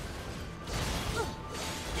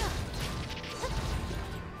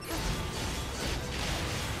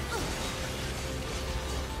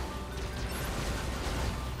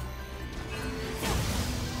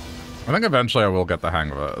 I think eventually I will get the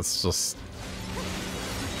hang of it. It's just...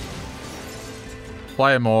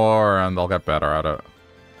 play more and I'll get better at it.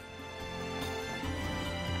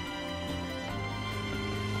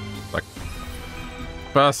 Like,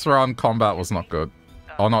 first round combat was not good.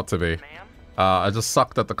 Or not to be. I just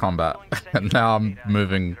sucked at the combat. And now I'm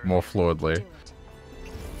moving more fluidly.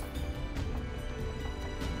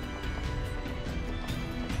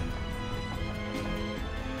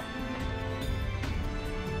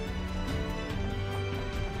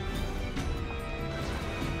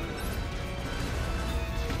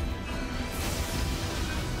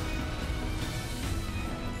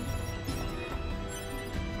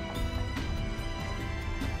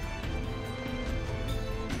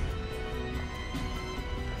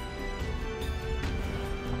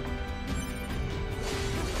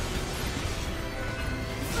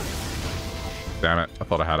 Damn it, I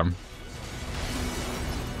thought I had him.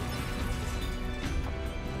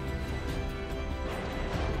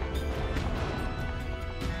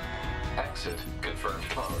 Exit confirmed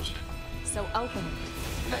closed. So open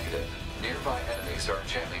it. Negative. Nearby enemies are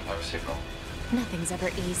jamming our signal. Nothing's ever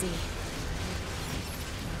easy.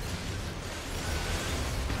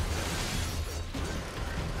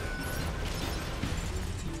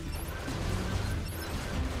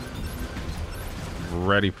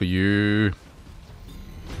 Ready for you.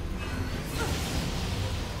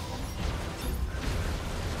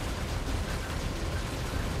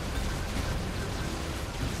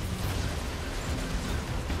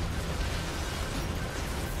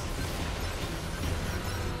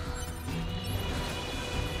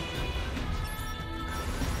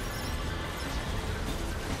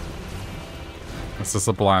 This is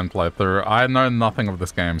a blind playthrough. I know nothing of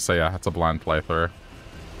this game, so yeah, it's a blind playthrough.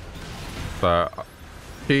 So,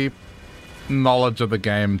 keep knowledge of the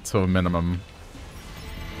game to a minimum.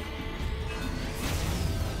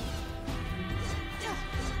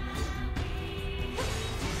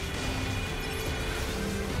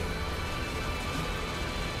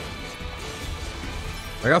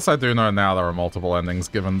 I guess I do know now there are multiple endings,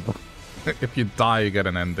 given if you die, you get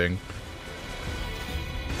an ending.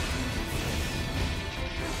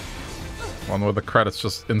 One where the credits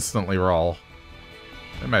just instantly roll.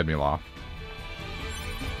 It made me laugh.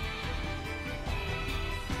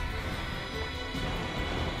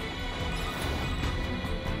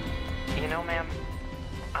 You know, ma'am,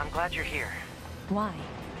 I'm glad you're here. Why?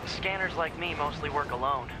 Scanners like me mostly work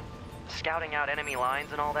alone. Scouting out enemy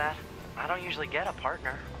lines and all that, I don't usually get a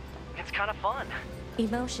partner. It's kind of fun.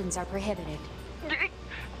 Emotions are prohibited.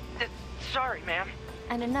 Sorry, ma'am.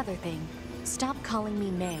 And another thing, stop calling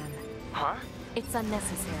me ma'am. Huh? It's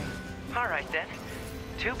unnecessary. All right, then.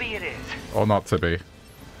 To be it is. Or not to be.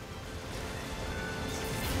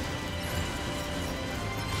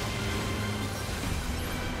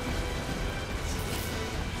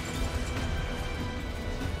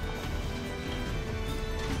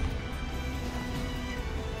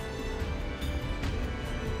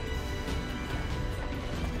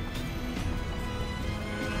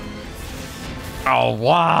 Oh,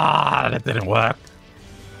 what? It didn't work.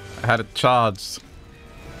 I had it charged.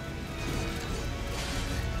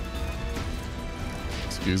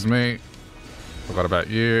 Excuse me. Forgot about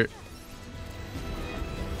you.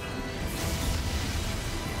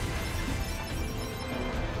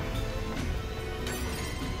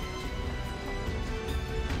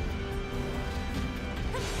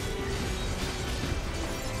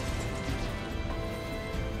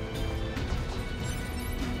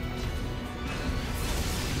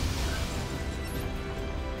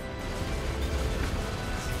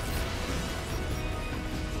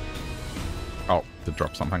 Oh, to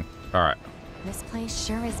drop something. Alright. This place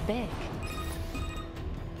sure is big.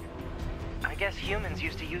 I guess humans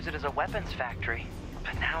used to use it as a weapons factory,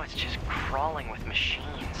 but now it's just crawling with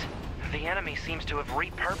machines. The enemy seems to have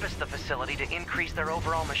repurposed the facility to increase their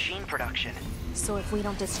overall machine production. So if we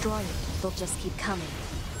don't destroy it, they'll just keep coming.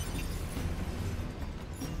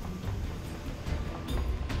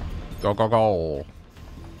 Go, go, go.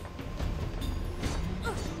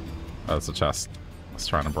 Oh, that's a chest. I was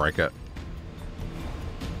trying to break it.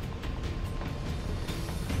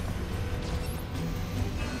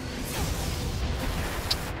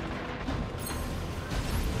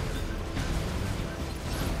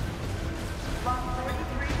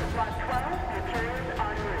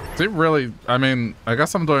 Do you really... I mean, I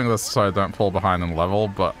guess I'm doing this so I don't fall behind in level,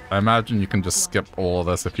 but I imagine you can just skip all of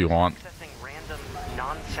this if you want. Accessing random,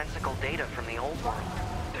 nonsensical data from the old world.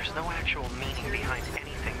 There's no actual meaning behind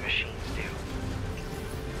anything machines do.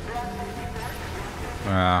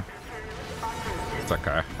 Yeah. It's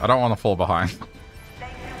okay. I don't want to fall behind.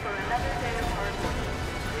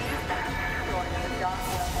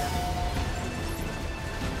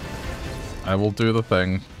 I will do the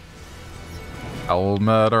thing. I will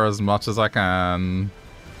murder as much as I can.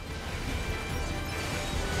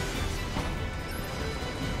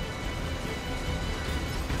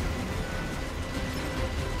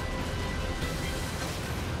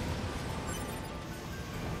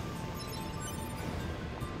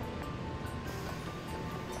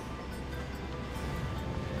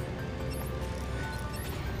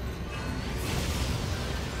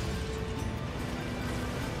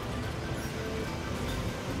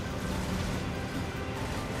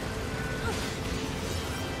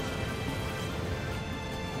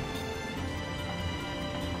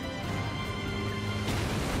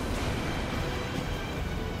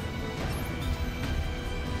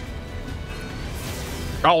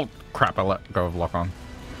 Oh, crap, I let go of lock on.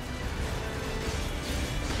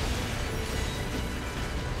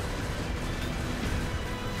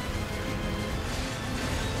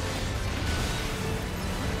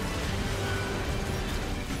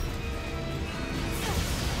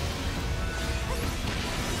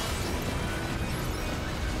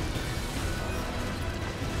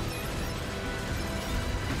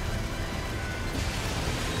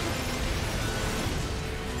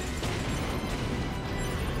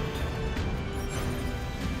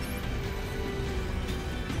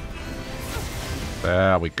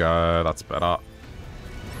 There we go, that's better.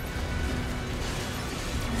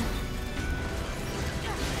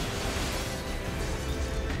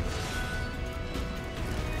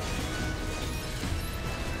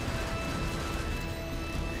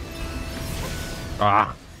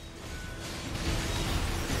 Ah.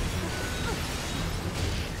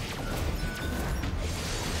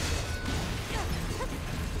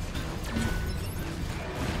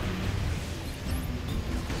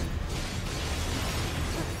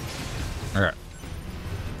 Okay.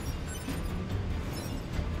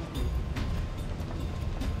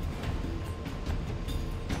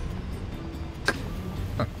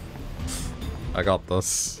 I got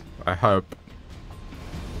this. I hope.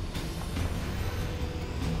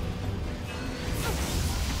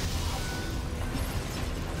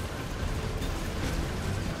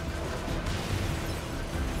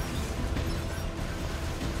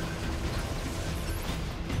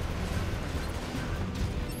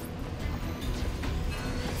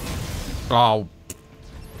 Oh.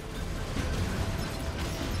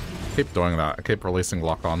 Keep doing that. I keep releasing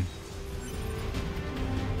lock on.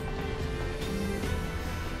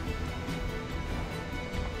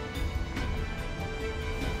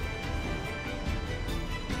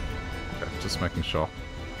 Okay, just making sure.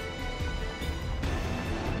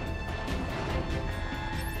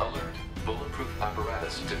 Alert. Bulletproof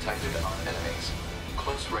apparatus detected on enemies.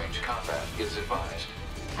 Close range combat is advised.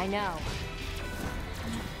 I know.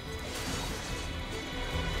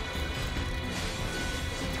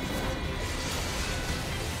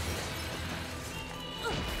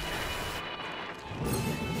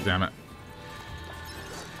 Damn it.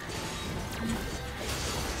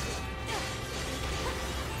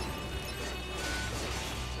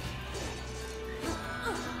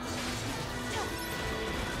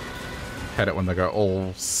 Hate it when they go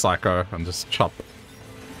all psycho and just chop.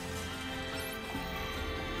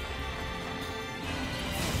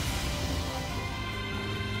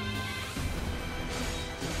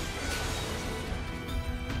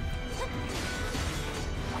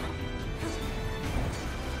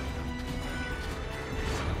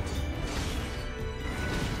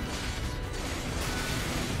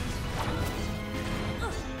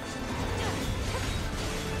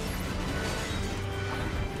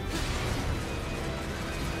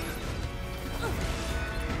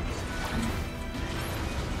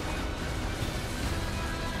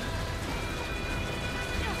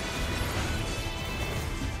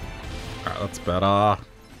 That's better.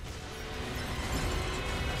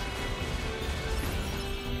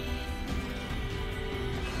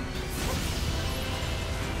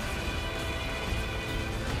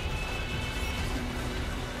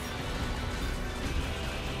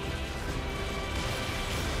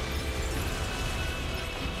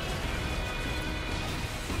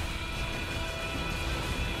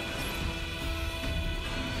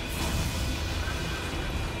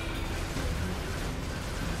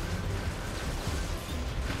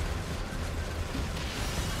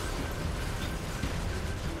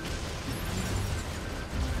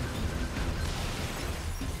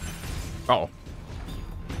 Oh.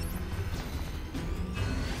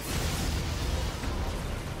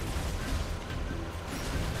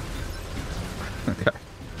 Okay.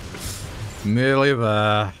 Nearly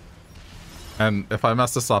there. And if I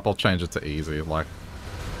mess this up, I'll change it to easy, like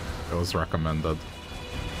it was recommended.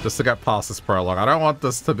 Just to get past this prologue. I don't want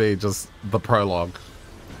this to be just the prologue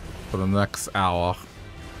for the next hour.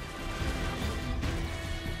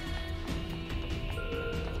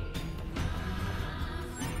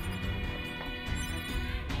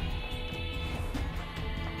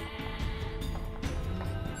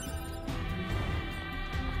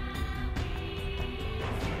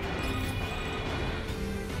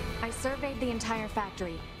 I surveyed the entire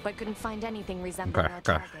factory, but couldn't find anything resembling our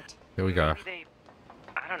Okay. target. Here we go. Maybe they,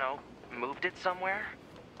 I don't know, moved it somewhere?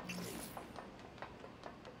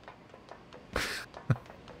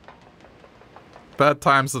 Third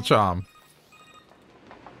time's the charm.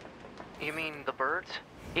 You mean the birds?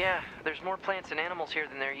 Yeah, there's more plants and animals here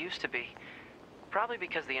than there used to be. Probably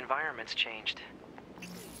because the environment's changed.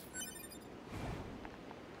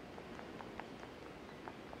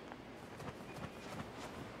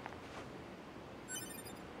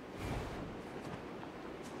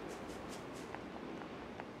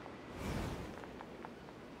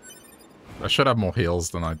 I should have more heals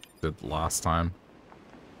than I did last time.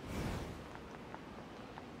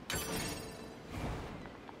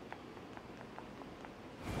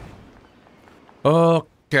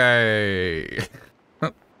 Okay.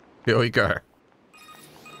 Here we go.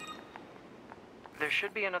 There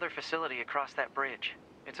should be another facility across that bridge.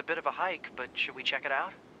 It's a bit of a hike, but should we check it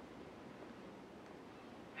out?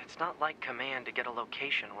 It's not like Command to get a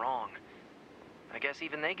location wrong. I guess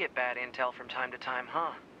even they get bad intel from time to time,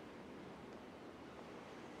 huh?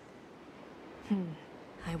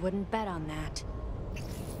 I wouldn't bet on that.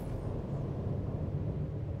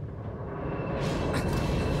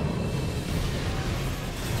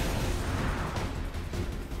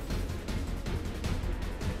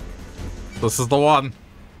 This is the one.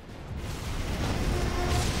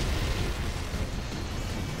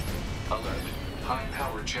 Alert.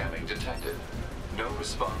 High-power jamming detected. No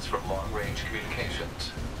response from long-range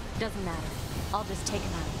communications. Doesn't matter. I'll just take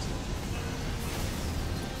him out.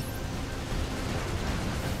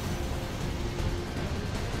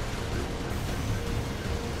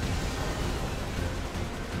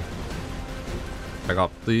 I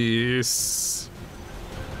got these.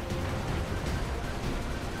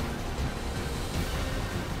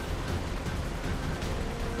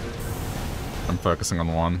 I'm focusing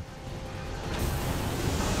on one.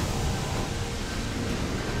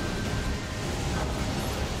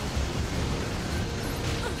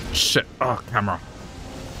 Shit. Oh, camera.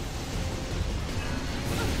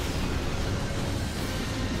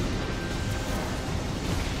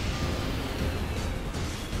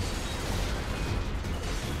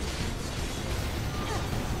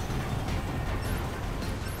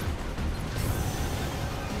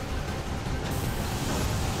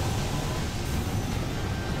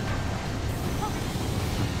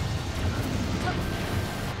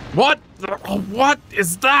 What? What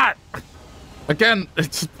is that? Again,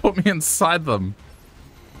 it just put me inside them.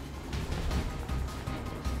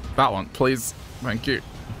 That one, please. Thank you.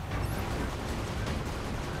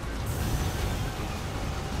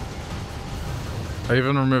 I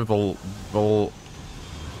even removed the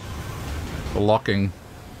locking.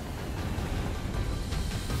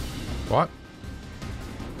 What?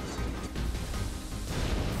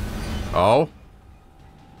 Oh?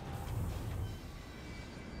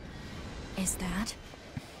 Is that?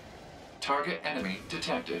 Target enemy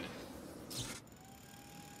detected.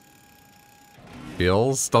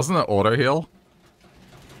 Heals? Doesn't it auto heal?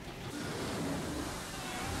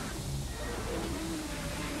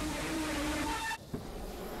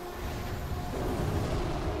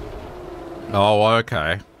 Oh,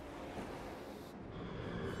 okay.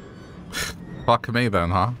 Fuck me then,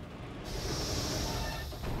 huh?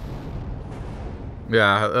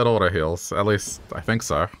 Yeah, it auto heals. At least I think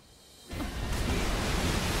so.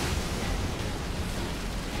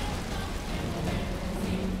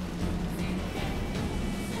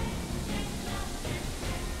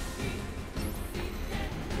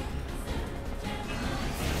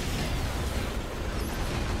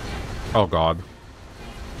 Oh god.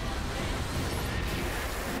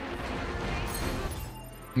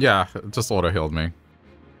 Yeah, it just auto-healed me.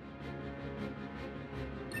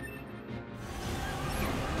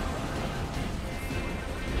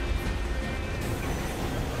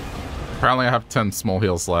 Apparently I have 10 small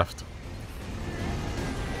heals left.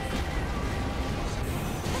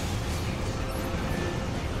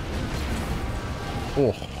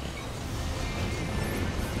 Oh.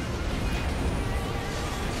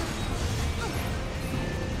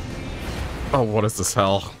 Oh, what is this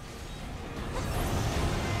hell?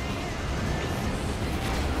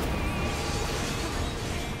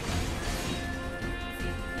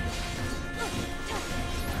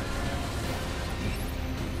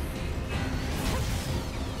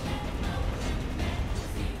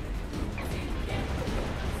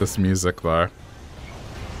 This music, though.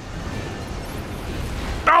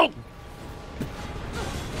 No!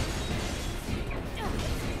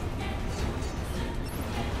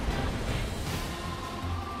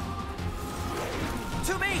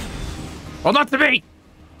 To me! Oh, not to me!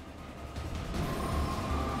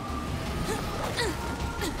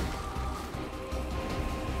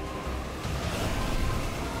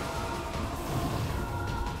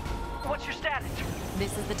 What's your status?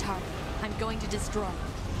 This is the target. I'm going to destroy it.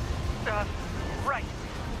 Right.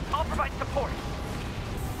 I'll provide support.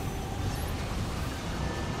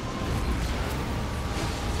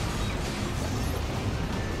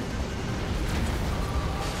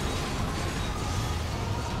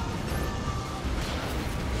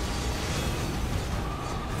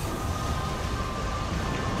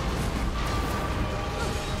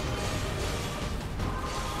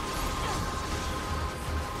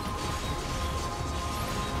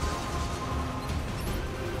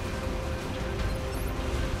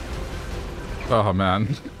 Oh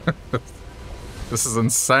man, this is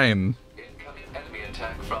insane. Incoming enemy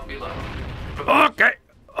attack from below. Okay,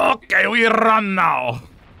 okay, we run now.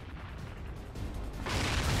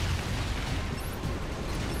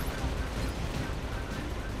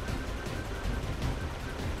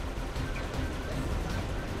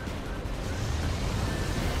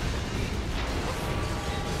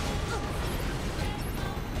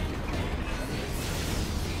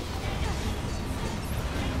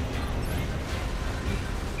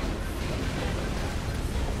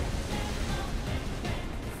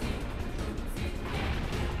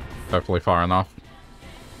 Hopefully far enough.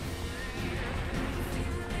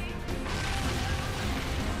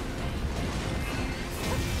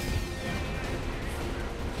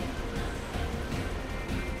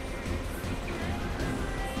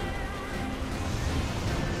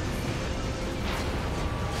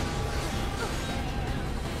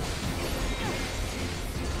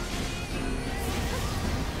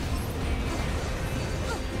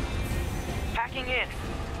 Packing in.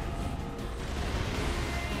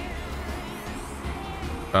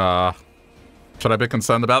 Should I be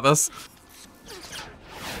concerned about this?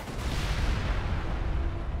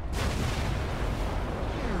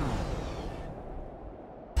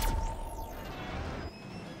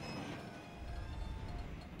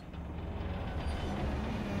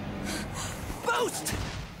 Boost!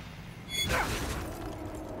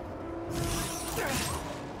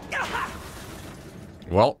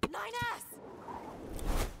 Well.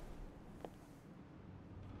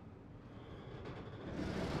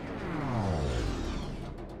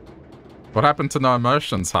 What happened to no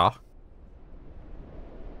emotions, huh?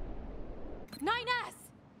 9S!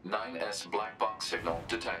 9S black box signal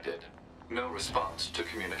detected. No response to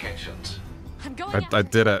communications. I'm going I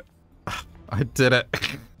did it. I did it.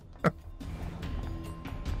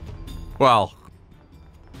 Well.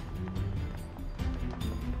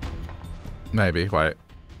 Maybe. Wait.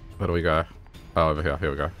 Where do we go? Oh, over here.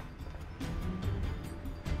 Here we go.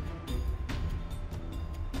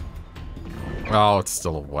 Oh, it's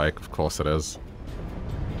still awake. Of course it is.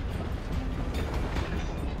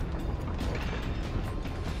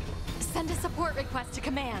 Send a support request to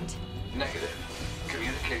command. Negative.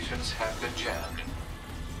 Communications have been jammed.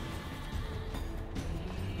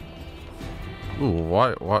 Ooh,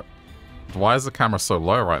 why is the camera so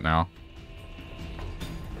low right now?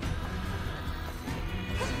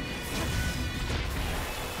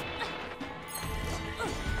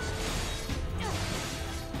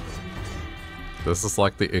 This is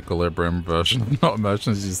like the equilibrium version of no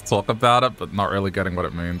emotions. You just talk about it, but not really getting what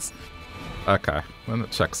it means. Okay, then it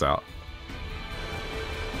checks out.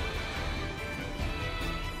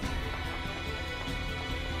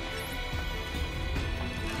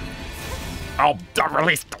 Oh, don't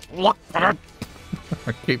release the lock button!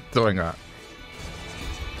 I keep doing that.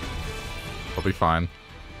 I'll be fine.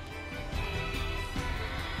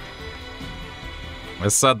 I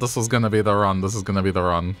said this was gonna be the run. This is gonna be the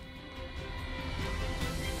run.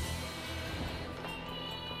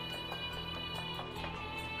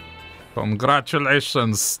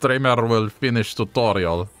 Congratulations, streamer will finish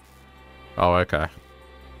tutorial. Oh, okay.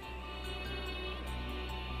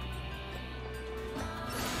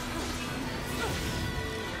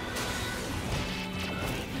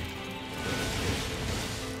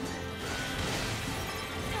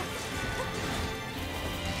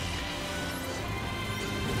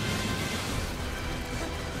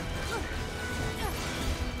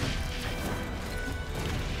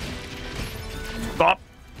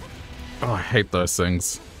 hate those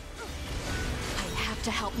things. I have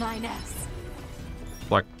to help 9S.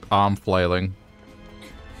 Like arm flailing.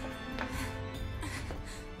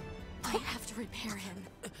 I have to repair him.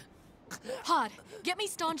 Pod, get me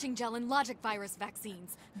staunching gel and logic virus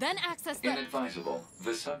vaccines. Then access the... Inadvisable.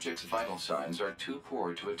 The subject's vital signs are too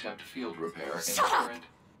poor to attempt field repair in Shut up! current...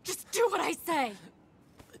 Just do what I say!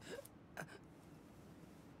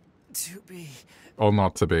 To be. Or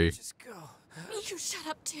not to be. Just go. You shut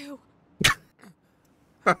up too.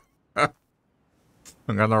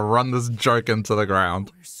 I'm gonna run this joke into the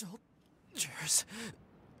ground. We're soldiers.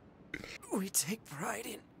 We take pride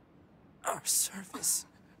in our service.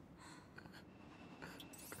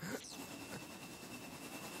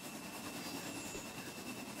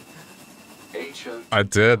 I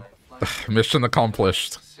did. Mission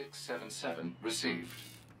accomplished. 677 received.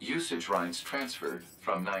 Usage rights transferred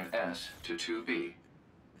from 9S to 2B.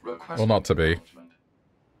 Request Well, not to be.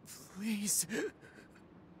 Please.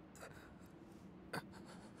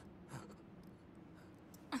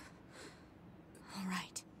 All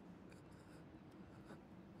right.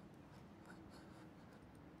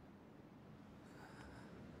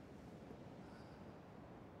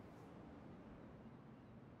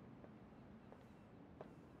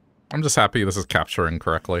 I'm just happy this is capturing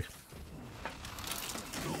correctly.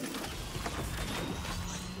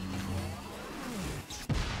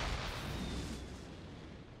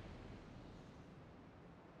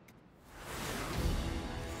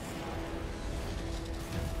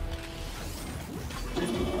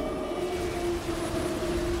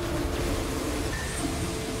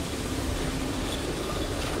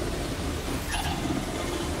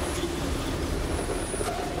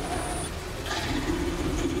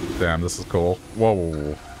 Damn, this is cool.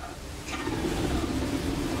 Whoa.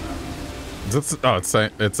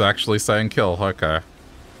 It's actually saying kill. Okay.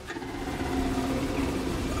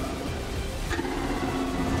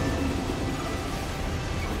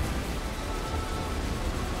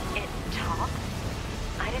 It talks?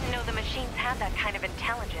 I didn't know the machines had that kind of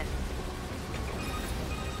intelligence.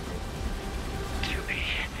 To be.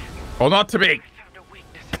 Or not to be. I found a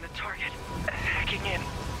weakness in the target. Hacking in.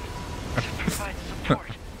 To provide support.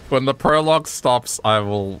 When the prologue stops, I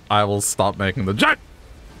will stop making the joke.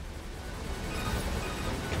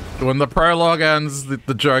 When the prologue ends,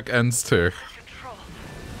 the joke ends too. Control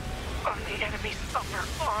on the enemy's upper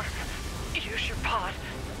arm. Use your pod.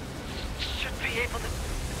 Should be able to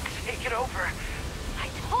take it over. I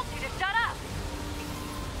told you to shut up!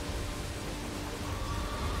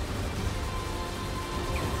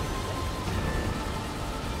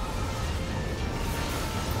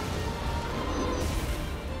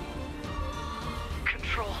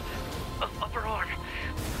 Control. Upper arm.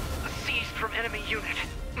 Seized from enemy unit.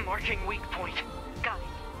 Marking weak point. Got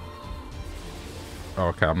it.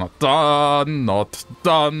 Okay, I'm not done. Not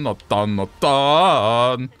done. Not done. Not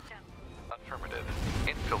done. Affirmative.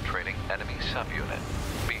 Infiltrating enemy subunit.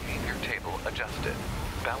 Behavior table adjusted.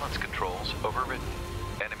 Balance controls overridden.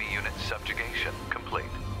 Enemy unit subjugation complete.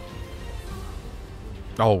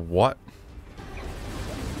 Oh, what?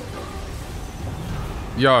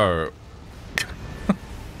 Yo.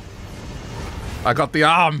 I got the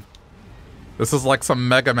arm. This is like some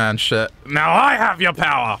Mega Man shit. Now I have your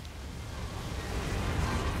power.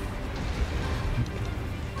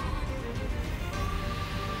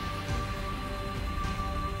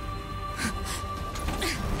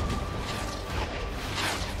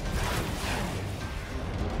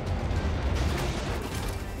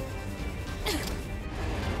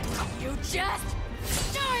 You just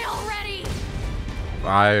die already!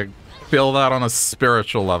 I feel that on a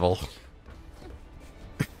spiritual level.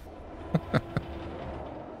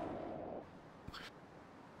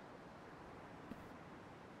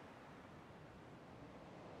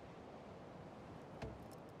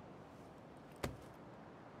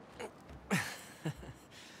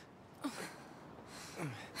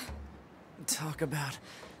 Talk about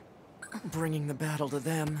bringing the battle to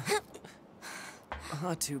them.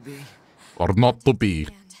 To be. Or not to be.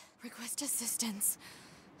 And request assistance.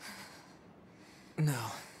 No.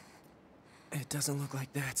 It doesn't look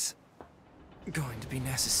like that's going to be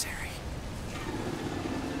necessary.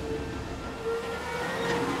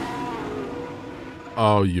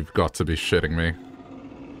 Oh, you've got to be shitting me.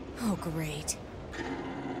 Oh, great.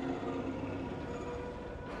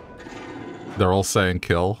 They're all saying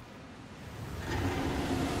kill.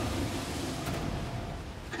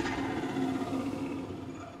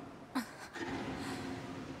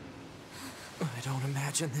 I don't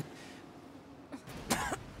imagine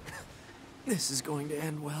that this is going to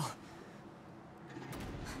end well.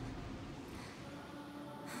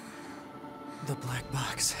 The black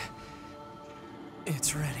box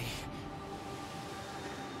It's ready.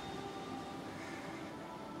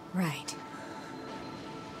 Right.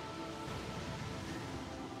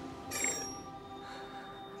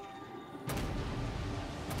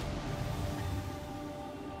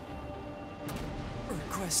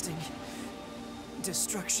 Requesting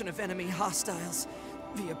destruction of enemy hostiles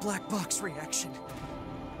via black box reaction.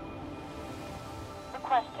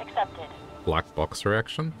 Request accepted. Black box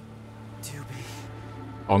reaction? To be.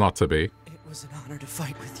 Or not to be. It was an honor to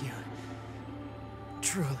fight with you.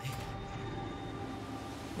 Truly.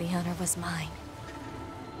 The honor was mine.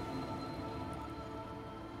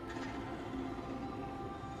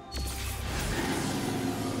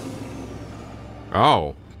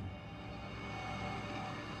 Oh.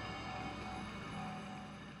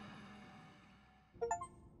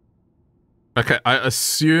 Okay, I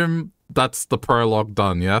assume that's the prologue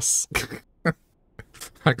done, yes?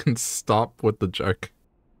 I can stop with the joke.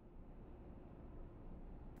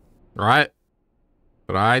 Right?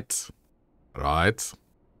 Right? Right?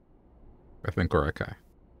 I think we're okay.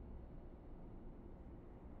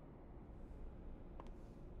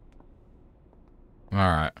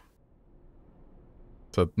 Alright.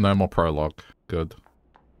 So, no more prologue. Good.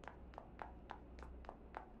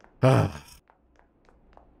 Alright,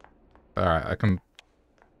 I can...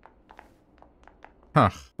 Huh,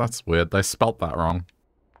 that's weird. They spelt that wrong.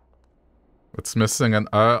 It's missing an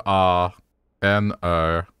O-R-N-O-T.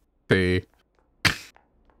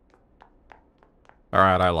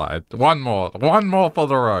 Alright, I lied. One more. One more for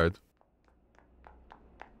the road.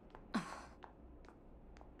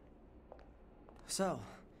 So,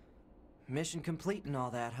 mission complete and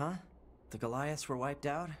all that, huh? The Goliaths were wiped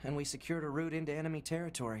out, and we secured a route into enemy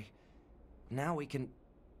territory. Now we can...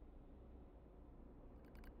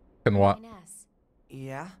 Can what? INS.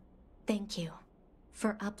 Yeah? Thank you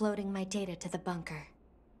for uploading my data to the bunker.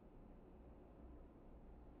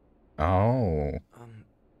 Oh.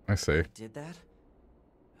 I see. I did that?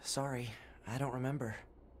 Sorry, I don't remember.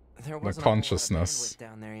 There wasn't The a whole lot of consciousness. bandwidth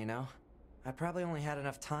down there, you know? I probably only had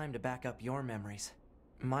enough time to back up your memories.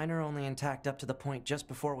 Mine are only intact up to the point just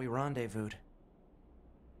before we rendezvoused.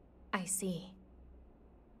 I see.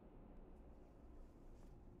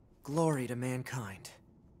 Glory to mankind.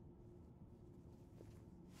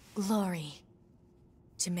 Glory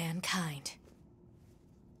to mankind.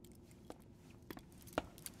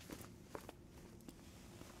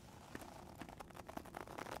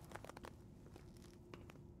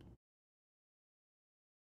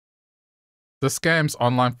 This game's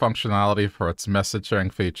online functionality for its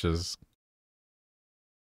messaging features,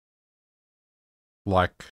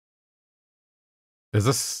 like, is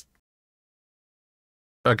this,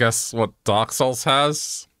 I guess, what Dark Souls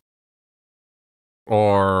has?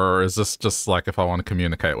 Or is this just like if I want to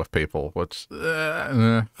communicate with people, which,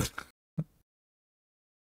 What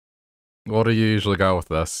do you usually go with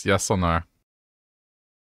this? Yes or no?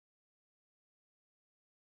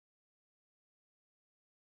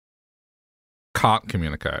 Can't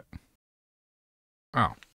communicate.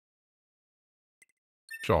 Oh.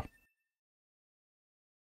 Sure.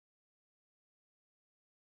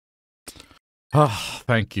 Ah,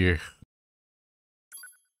 thank you.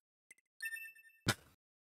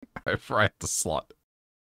 I've right the slot.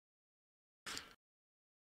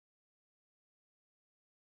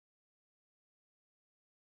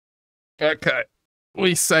 Okay.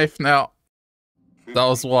 We safe now. That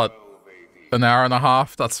was what? An hour and a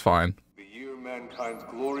half? That's fine. The year mankind's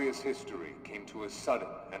glorious history came to a sudden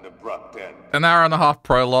and abrupt end. An hour and a half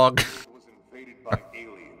prologue. It was invaded by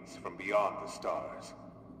aliens from beyond the stars.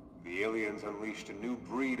 The aliens unleashed a new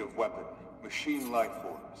breed of weapon, machine life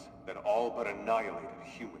forms, that all but annihilated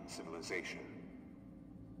human civilization.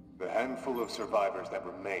 The handful of survivors that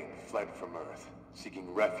remained fled from Earth,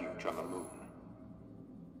 seeking refuge on the moon.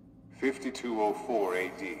 5204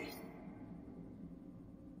 AD.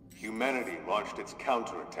 Humanity launched its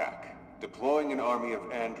counterattack, deploying an army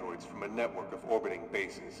of androids from a network of orbiting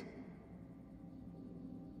bases.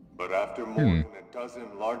 But after more than a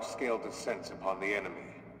dozen large-scale descents upon the enemy,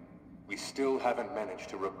 we still haven't managed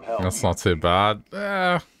to repel... That's not too bad.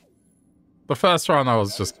 The first round I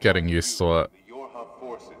was just getting used to it. The Yorha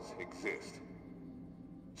forces exist.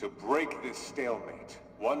 To break this stalemate,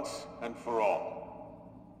 once and for all.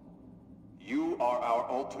 You are our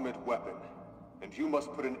ultimate weapon, and you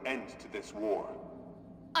must put an end to this war.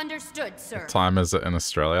 Understood, sir. What time is it in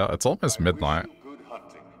Australia? It's almost midnight. Wish you good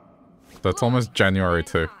hunting. So it's almost January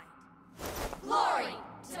too. Glory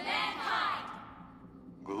to mankind.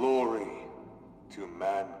 Glory to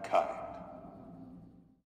mankind.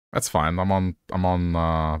 That's fine. I'm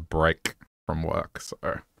on break from work, so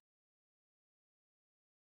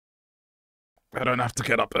I don't have to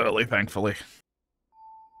get up early, thankfully.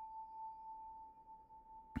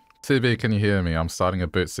 TB, can you hear me? I'm starting a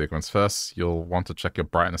boot sequence. First, you'll want to check your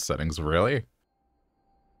brightness settings. Really?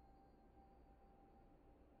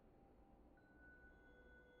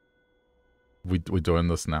 We doing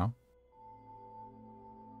this now?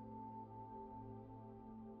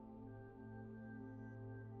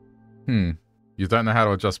 You don't know how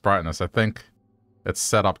to adjust brightness. I think it's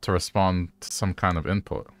set up to respond to some kind of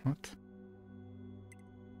input. What?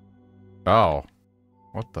 Oh.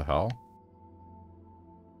 What the hell?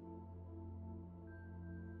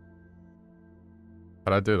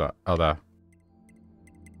 How'd I do that? Oh, there.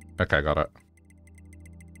 Okay, got it.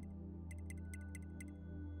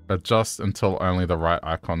 Adjust until only the right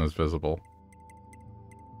icon is visible.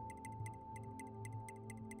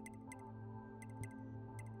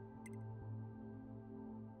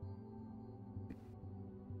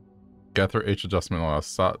 Go through each adjustment while I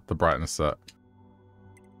start the brightness set.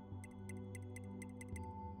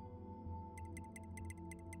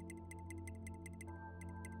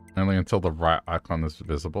 Only until the right icon is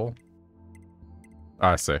visible.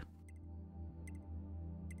 I see.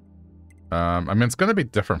 I mean, it's going to be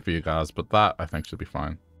different for you guys, but that, I think, should be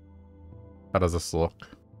fine. How does this look?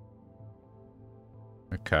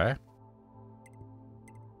 Okay.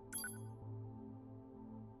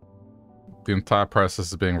 The entire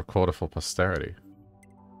process is being recorded for posterity.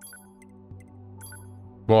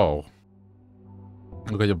 Whoa.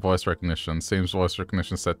 Look at your voice recognition. Seems voice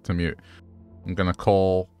recognition set to mute. I'm gonna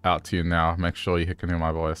call out to you now. Make sure you can hear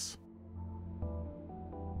my voice.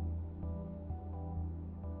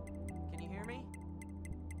 Can you hear me?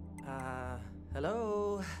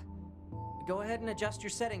 Hello? Go ahead and adjust your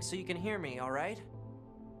settings so you can hear me, alright?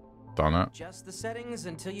 Done it. Adjust the settings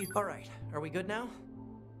until you... Alright, are we good now?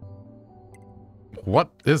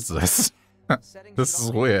 What is this? This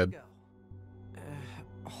is weird.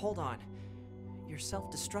 Hold on. Your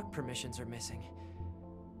self-destruct permissions are missing.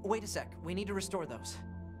 Wait a sec, we need to restore those.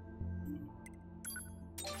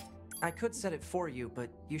 I could set it for you, but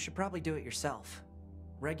you should probably do it yourself.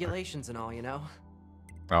 Regulations and all, you know?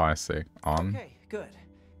 Oh, I see. On. Okay, good.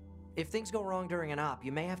 If things go wrong during an op,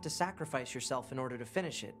 you may have to sacrifice yourself in order to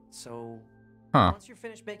finish it, so... Once you're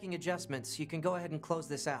finished making adjustments, you can go ahead and close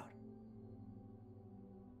this out.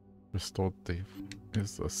 Restored thief.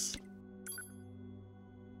 Is this?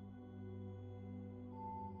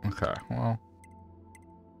 Okay, well.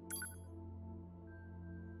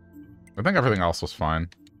 I think everything else was fine.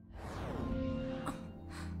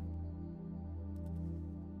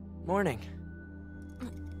 Morning.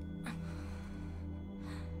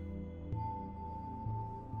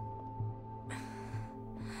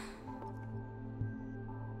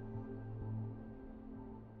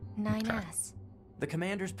 NieR. The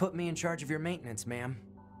commander's put me in charge of your maintenance, ma'am.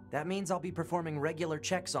 That means I'll be performing regular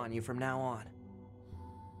checks on you from now on.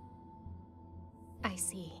 I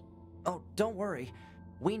see. Oh, don't worry.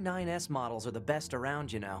 We 9S models are the best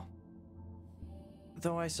around, you know.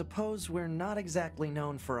 Though I suppose we're not exactly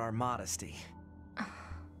known for our modesty.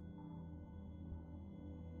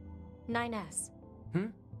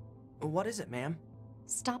 NieR. What is it, ma'am?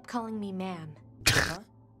 Stop calling me ma'am. Huh?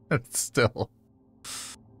 Still.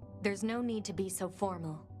 There's no need to be so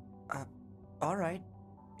formal. Alright.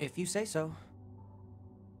 If you say so.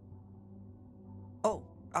 Oh,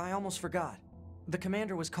 I almost forgot. The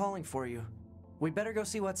commander was calling for you. We'd better go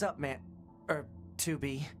see what's up, man.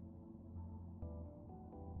 2B.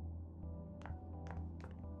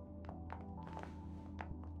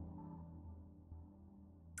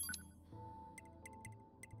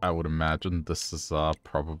 I would imagine this is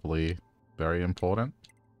probably very important.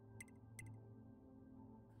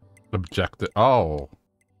 Objective. Oh.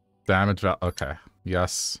 Damage val. Okay.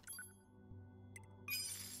 Yes.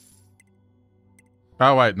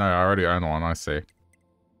 Oh, wait. No, I already own one. I see.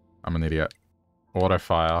 I'm an idiot. Auto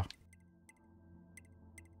fire.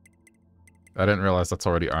 I didn't realize that's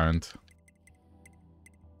already owned.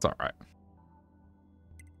 It's alright.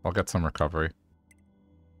 I'll get some recovery.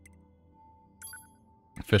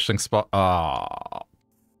 Fishing spot. Ah.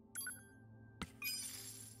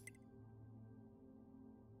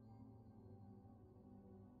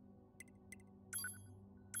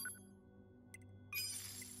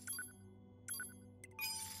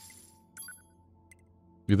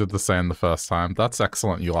 You did the same the first time. That's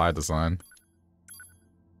excellent UI design.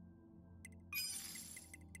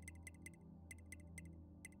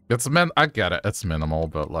 It's I get it. It's minimal,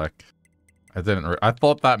 but like, I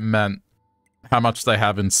thought that meant how much they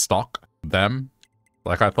have in stock. Them.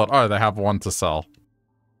 Like, I thought, oh, they have one to sell.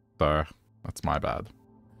 So, that's my bad.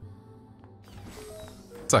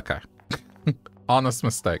 It's okay. Honest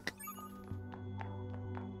mistake.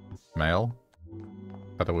 mail.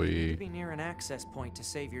 How do we... Be near an access point to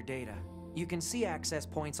save your data. You can see access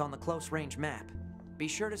points on the close range map. Be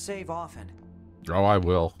sure to save often. Oh, I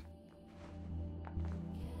will.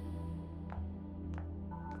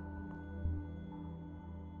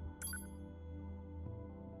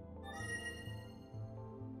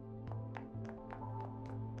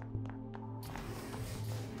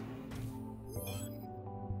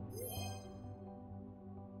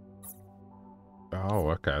 Oh,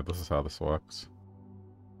 okay, this is how this works.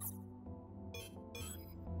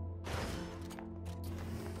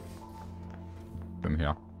 In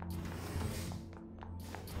here.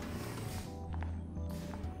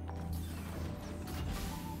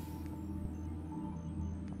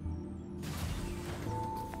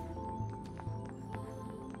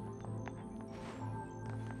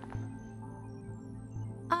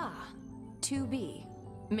 Ah, 2B.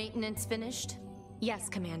 Maintenance finished? Yes,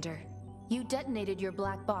 Commander. You detonated your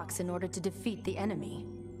black box in order to defeat the enemy.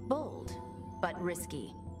 Bold, but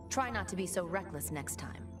risky. Try not to be so reckless next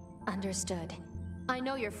time. Understood. I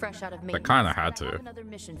know you're fresh out of maintenance. They kinda had to. I have another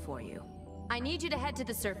mission for you. I need you to head to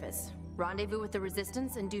the surface, rendezvous with the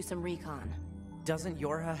Resistance, and do some recon. Doesn't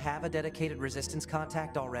Yorha have a dedicated Resistance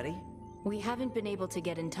contact already? We haven't been able to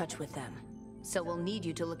get in touch with them, so we'll need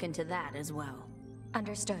you to look into that as well.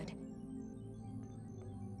 Understood.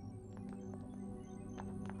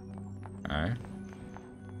 Okay.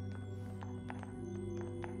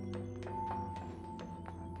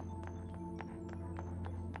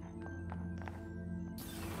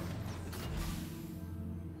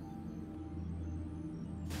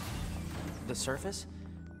 The surface?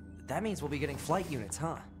 That means we'll be getting flight units,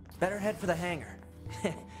 huh? Better head for the hangar.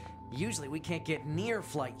 Usually we can't get near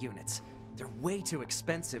flight units. They're way too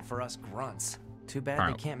expensive for us grunts. Too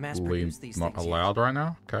bad they can't mass produce these not things allowed yet. right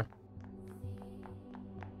now? Okay.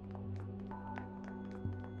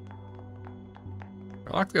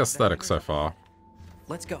 I like the aesthetic so far.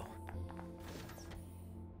 Let's go.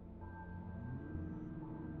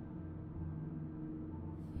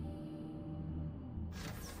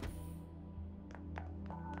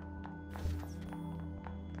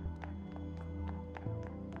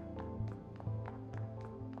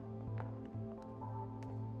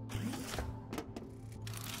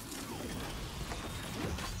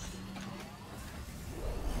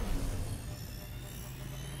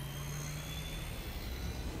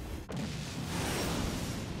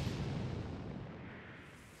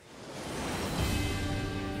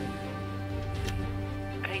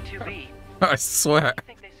 I swear.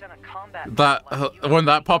 That when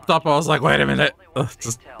that popped up, I was like, wait a minute.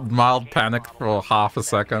 Just mild panic for half a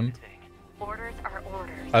second.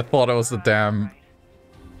 I thought it was the damn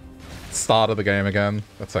start of the game again.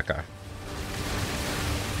 That's okay.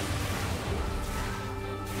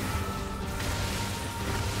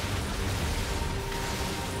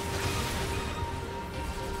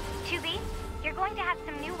 You're going to have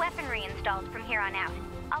some new weaponry installed from here on out.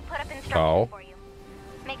 I'll put up instructions for you.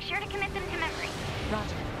 Make sure to commit them to memory.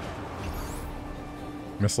 Roger.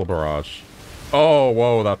 Missile barrage. Oh,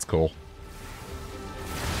 whoa, that's cool.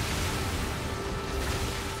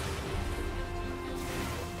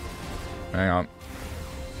 Hang on.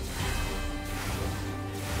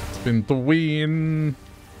 Spin the wheel.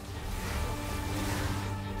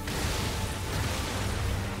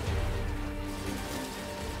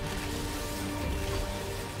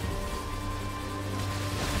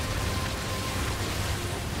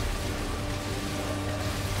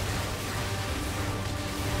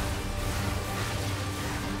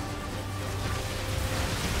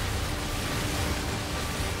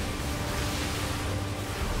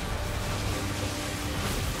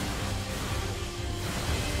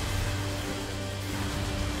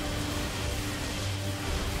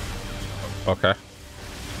 Okay.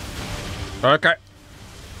 Okay.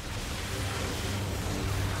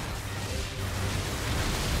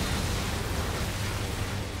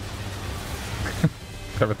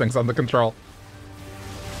 Everything's under control.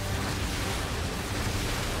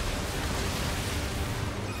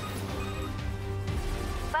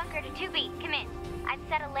 Bunker to 2B, come in. I've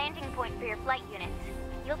set a landing point for your flight units.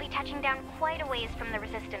 You'll be touching down quite a ways from the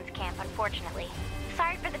Resistance camp, unfortunately.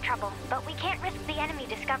 Sorry for the trouble, but we can't risk the enemy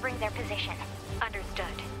discovering their position. Understood.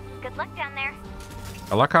 Good luck down there.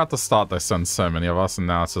 I like how at the start they send so many of us, and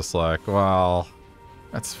now it's just like, well,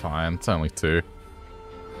 that's fine. It's only 2.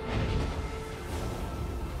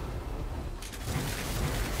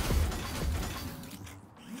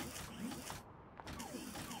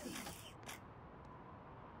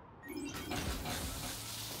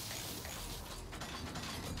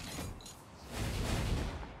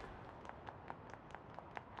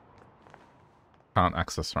 can't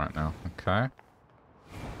access right now. Okay.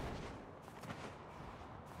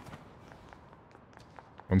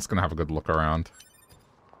 I'm just gonna have a good look around.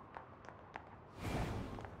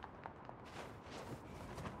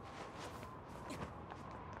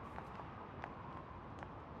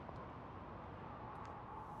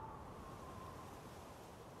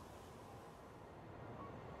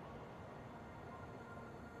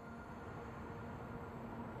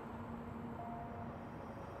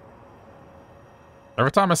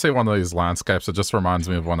 Every time I see one of these landscapes, it just reminds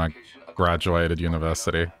me of when I graduated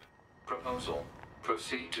university. Proposal.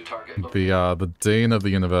 Proceed to target The dean of the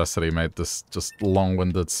university made this just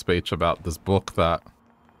long-winded speech about this book that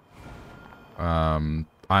I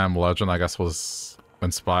Am Legend, I guess, was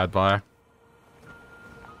inspired by.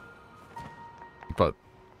 But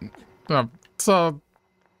it's a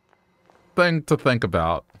thing to think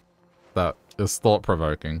about that is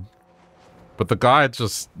thought-provoking. But the guy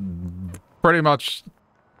just pretty much,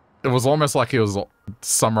 it was almost like he was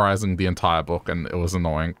summarizing the entire book, and it was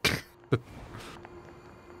annoying.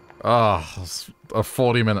 Ah, a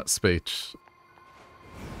 40-minute speech.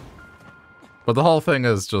 But the whole thing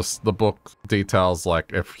is just the book details,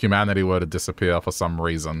 like, if humanity were to disappear for some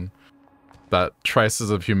reason, that traces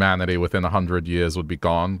of humanity within 100 years would be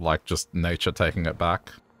gone, like just nature taking it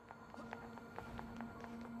back.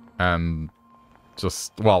 And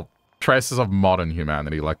just, well, traces of modern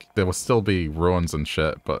humanity, like there will still be ruins and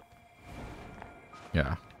shit, but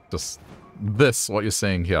yeah, just this, what you're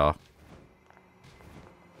seeing here,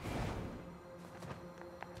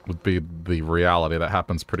 would be the reality that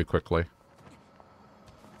happens pretty quickly.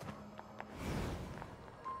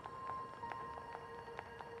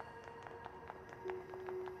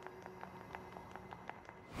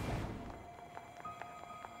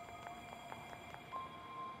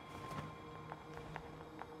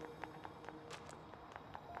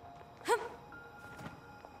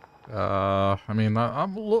 I mean,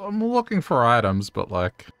 I'm looking for items, but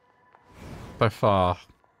like, so far,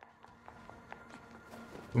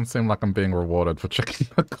 doesn't seem like I'm being rewarded for checking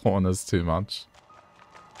the corners too much.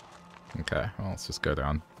 Okay, well, let's just go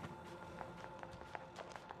down.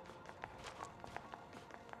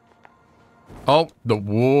 Oh, the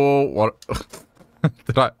whoa! What?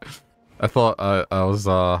 Did I thought I was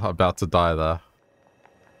about to die there.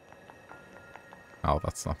 Oh,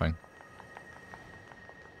 that's nothing.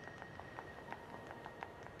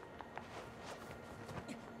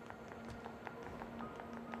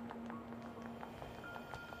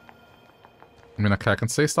 I mean, okay, I can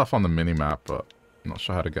see stuff on the mini-map, but I'm not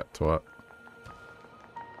sure how to get to it.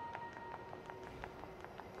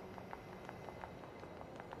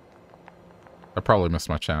 I probably missed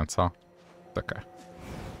my chance, huh? Okay.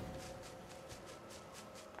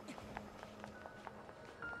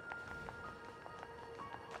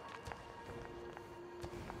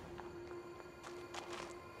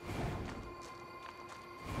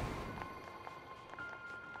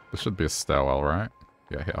 There should be a stairwell, right?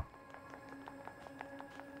 Yeah, here.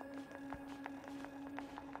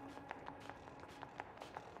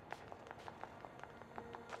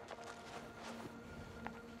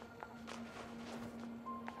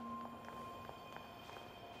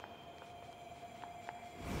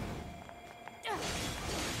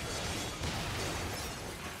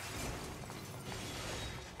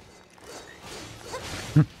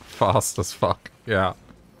 Fast as fuck. Yeah.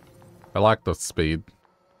 I like the speed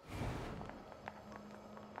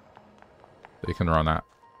that you can run at.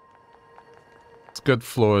 It's good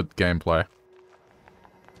fluid gameplay.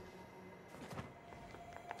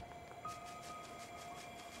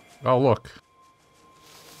 Oh, look.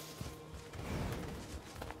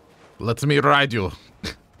 Let me ride you.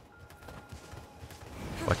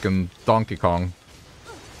 Like in Donkey Kong.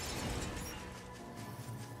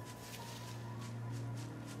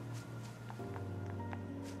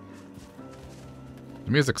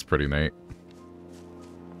 The music's pretty neat.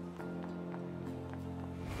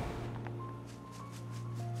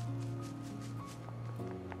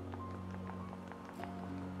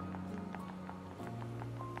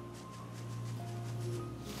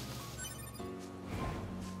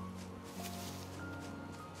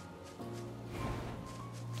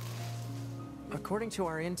 According to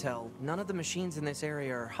our intel, none of the machines in this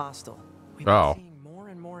area are hostile. We've been seeing more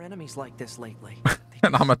and more enemies like this lately.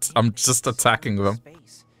 And I'm just attacking them.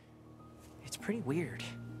 Space. It's pretty weird.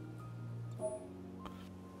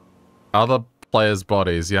 Other players'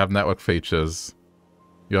 bodies. You have network features.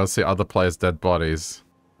 You also see other players' dead bodies.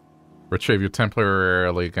 Retrieve your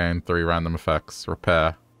temporarily gain 3 random effects.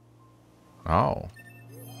 Repair. Oh.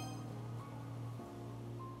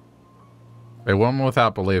 A woman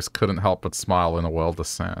without beliefs couldn't help but smile in a world of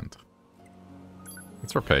sand.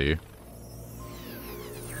 Let's repair you.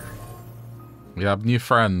 We have new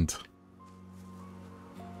friend.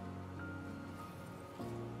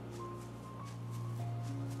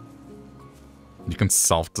 You can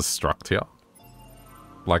self-destruct here.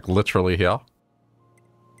 Like, literally here.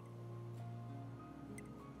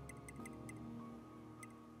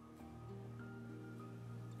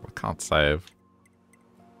 I can't save.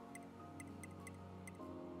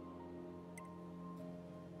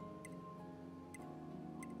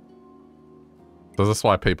 Is this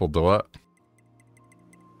why people do it?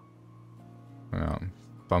 Yeah.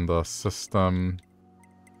 Thunder system.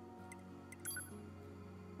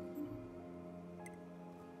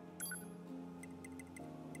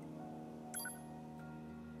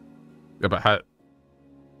 Yeah, but how...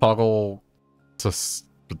 Toggle to...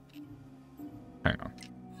 Hang on.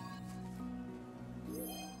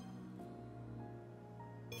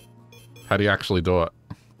 How do you actually do it?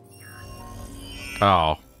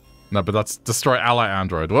 Oh. No, but that's destroy ally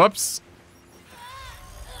android. Whoops!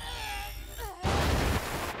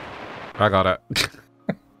 I got it.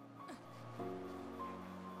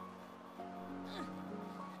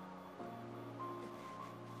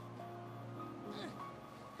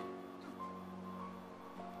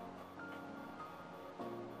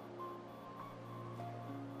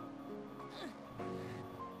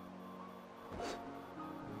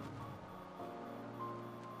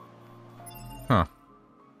 Huh.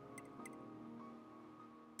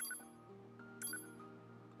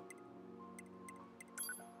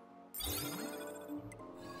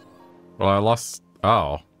 Well, I lost...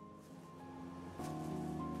 Oh.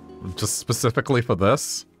 Just specifically for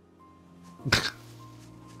this?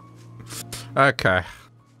 Okay.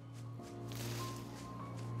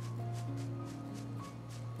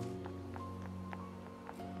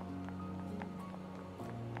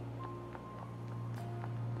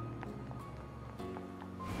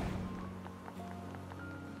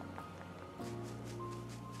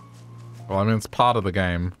 Well, I mean, it's part of the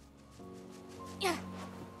game.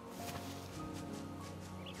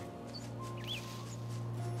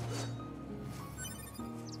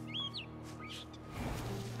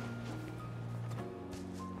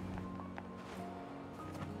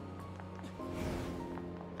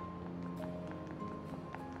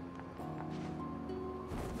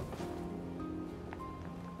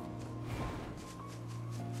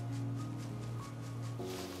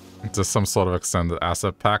 Is this some sort of extended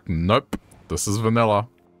asset pack? Nope. This is vanilla.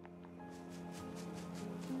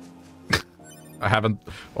 I haven't...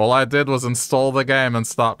 All I did was install the game and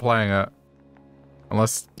start playing it.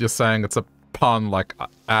 Unless you're saying it's a pun like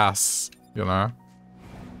ass, you know?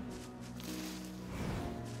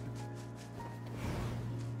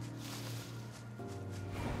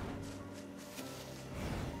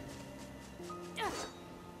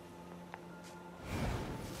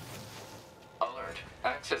 Alert.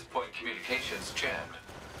 Access point communications jammed.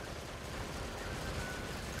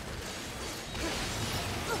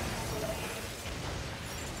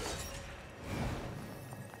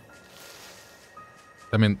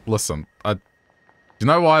 I mean, listen, you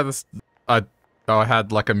know why this, I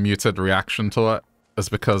had like a muted reaction to it? It's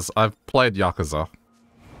because I've played Yakuza.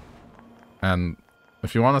 And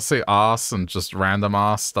if you want to see ass and just random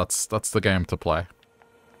ass, that's the game to play.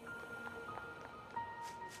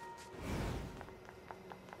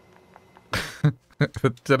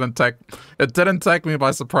 It didn't take me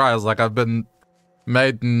by surprise, like I've been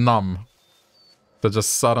made numb to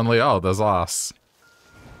just suddenly, oh, there's ass.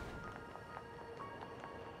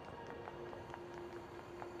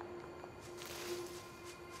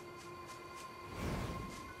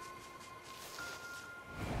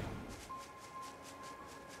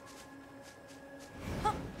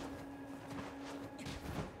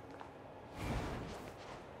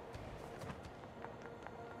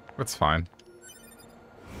 It's fine.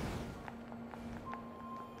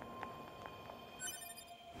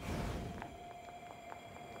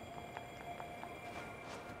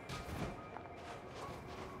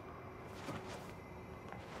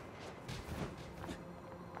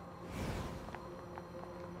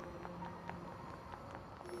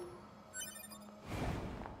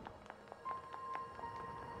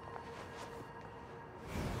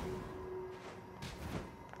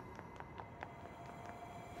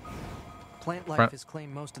 Plant life has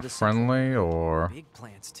claimed most of the friendly or big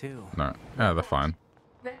plants too. No, yeah, they're fine.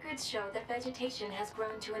 Records show that vegetation has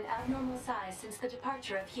grown to an abnormal size since the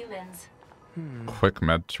departure of humans. Quick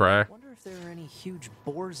med tray. I wonder if there are any huge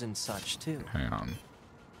boars and such too. Hang on.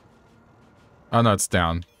 Oh no, it's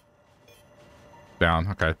down. Down.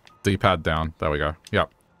 Okay, D-pad down. There we go.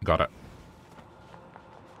 Yep, got it.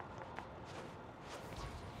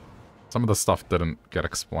 Some of the stuff didn't get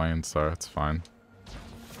explained, so it's fine.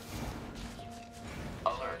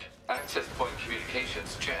 Alert. Access point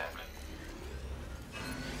communications jammed.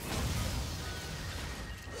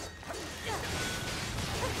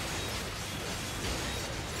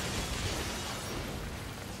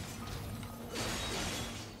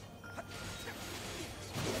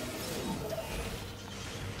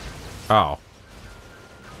 Oh.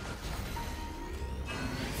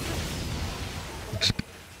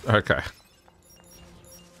 Okay.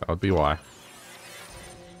 That would be why.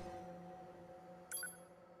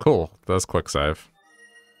 Cool. There's quick save.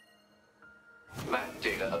 Map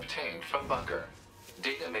data obtained from bunker.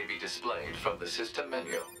 Data may be displayed from the system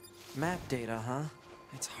menu. Map data, huh?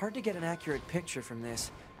 It's hard to get an accurate picture from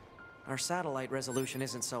this. Our satellite resolution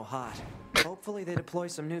isn't so hot. Hopefully they deploy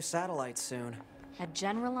some new satellites soon. A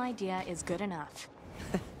general idea is good enough.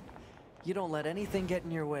 You don't let anything get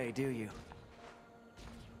in your way, do you?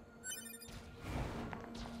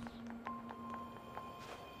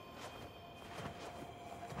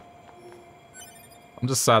 I'm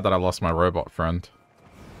just sad that I lost my robot friend.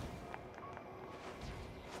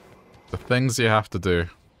 The things you have to do.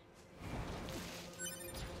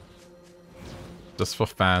 Just for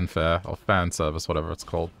fanfare, or fan service, whatever it's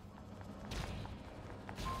called.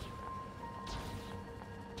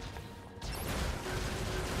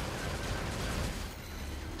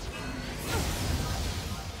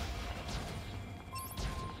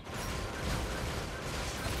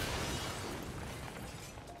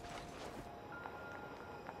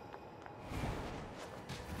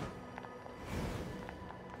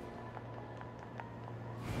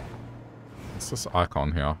 This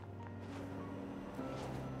icon here.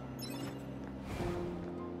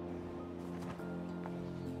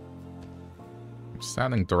 I'm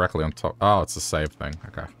standing directly on top. Oh, it's a save thing.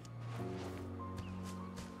 Okay.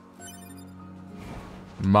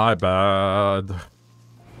 My bad.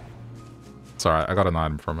 It's alright, I got an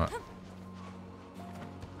item from it.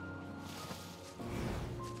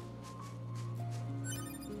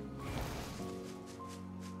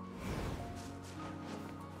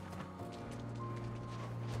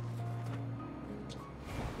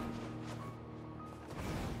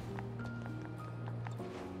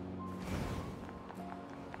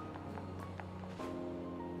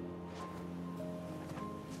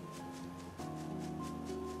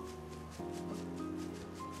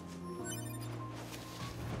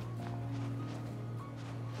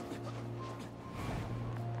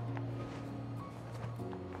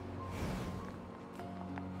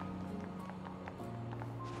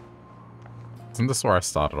 Isn't this where I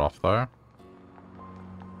started off, though?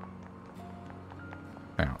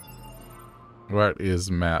 Hang on. Where is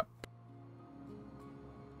map?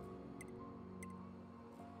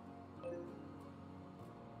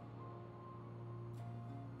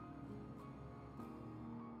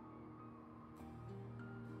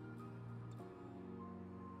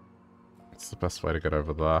 What's the best way to get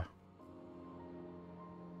over there?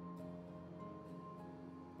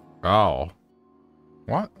 Oh.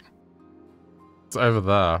 What? It's over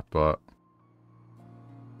there, but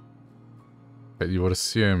you would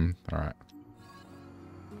assume... Alright.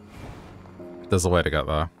 There's a way to get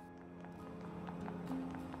there.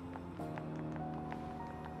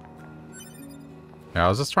 Yeah, I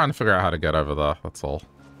was just trying to figure out how to get over there, that's all.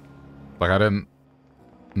 Like, I didn't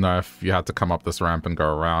know if you had to come up this ramp and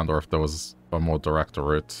go around, or if there was a more direct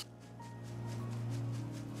route.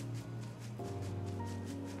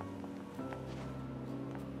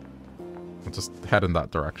 Just head in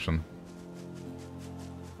that direction.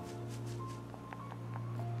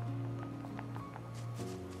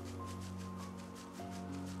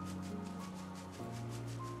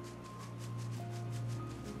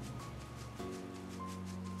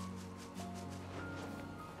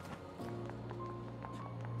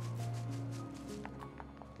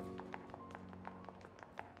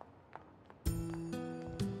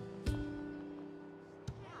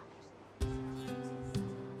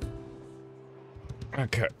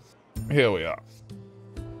 Okay, here we are.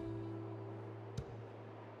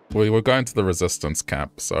 We were going to the resistance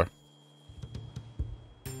camp, so...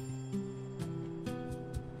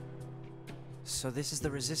 So this is the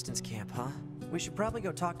resistance camp, huh? We should probably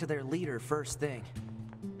go talk to their leader first thing.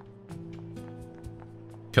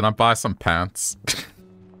 Can I buy some pants?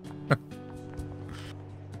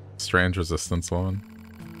 Strange resistance woman.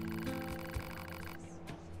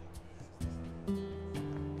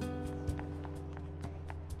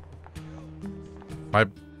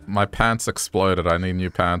 My pants exploded. I need new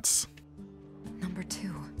pants. Number 2.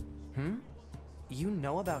 Hmm? You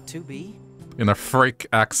know about 2B? In a freak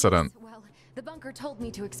accident. Well, the bunker told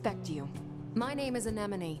me to expect you. My name is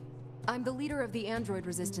Anemone. I'm the leader of the android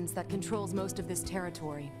resistance that controls most of this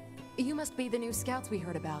territory. You must be the new scouts we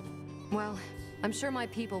heard about. Well, I'm sure my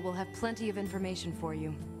people will have plenty of information for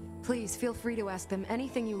you. Please feel free to ask them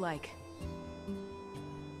anything you like.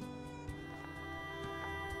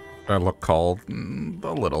 I look cold.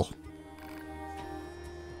 A little.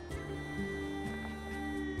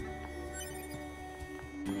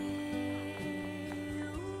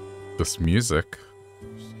 This music.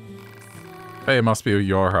 Hey, it must be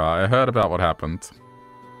Yorha. I heard about what happened.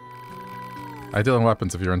 I deal in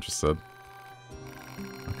weapons if you're interested.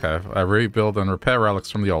 Okay, I rebuild and repair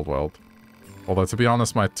relics from the old world. Although, to be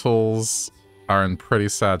honest, my tools are in pretty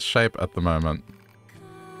sad shape at the moment.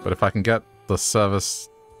 But if I can get the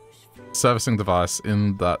servicing device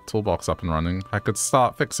in that toolbox up and running, I could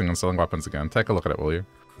start fixing and selling weapons again. Take a look at it, will you?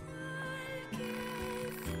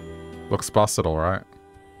 Looks busted, alright.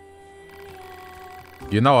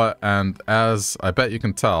 You know it, and as I bet you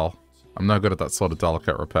can tell, I'm no good at that sort of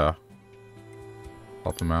delicate repair.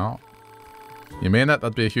 Help him out. You mean it?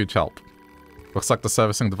 That'd be a huge help. Looks like the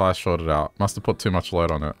servicing device shorted out. Must have put too much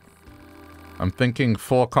load on it. I'm thinking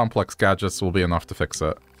 4 complex gadgets will be enough to fix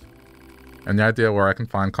it. Any idea where I can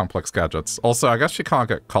find complex gadgets? Also, I guess she can't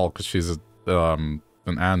get cold because she's an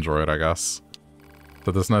android, I guess.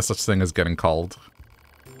 So there's no such thing as getting cold.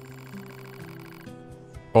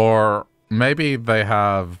 Or maybe they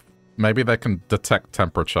have... Maybe they can detect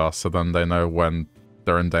temperature, so then they know when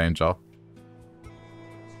they're in danger.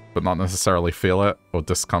 But not necessarily feel it, or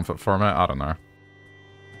discomfort from it, I don't know.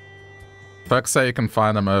 Folks say you can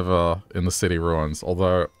find them over in the city ruins,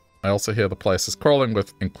 although I also hear the place is crawling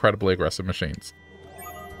with incredibly aggressive machines.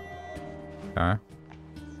 Okay.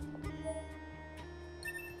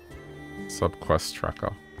 Subquest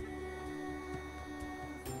tracker.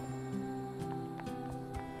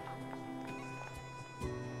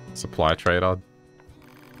 Supply trader.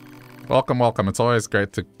 Welcome, welcome. It's always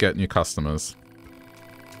great to get new customers.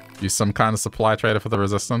 You some kind of supply trader for the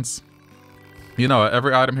Resistance? You know,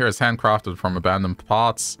 every item here is handcrafted from abandoned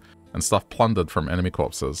parts and stuff plundered from enemy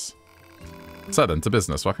corpses. So then, to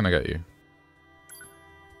business. What can I get you?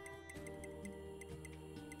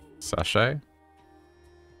 Sachet?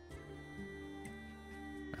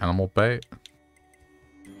 Animal bait?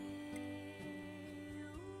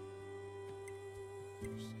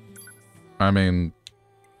 I mean,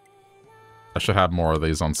 I should have more of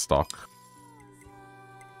these on stock.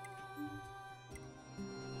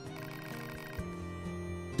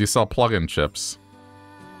 Do you sell plug-in chips?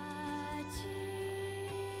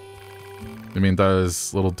 You mean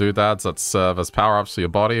those little doodads that serve as power-ups for your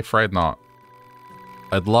body? Afraid not.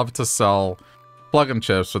 I'd love to sell plug-in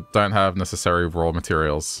chips but don't have necessary raw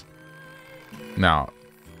materials. Now,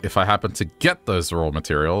 if I happen to get those raw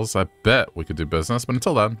materials, I bet we could do business, but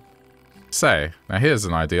until then... Say, now here's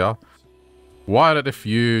an idea. Why not if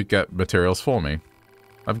you get materials for me?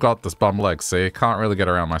 I've got this bum leg, see? Can't really get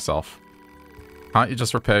around myself. Can't you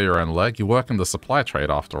just repair your own leg? You work in the supply trade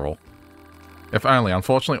after all. If only.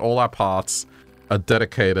 Unfortunately, all our parts are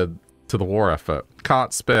dedicated to the war effort.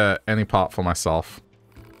 Can't spare any part for myself.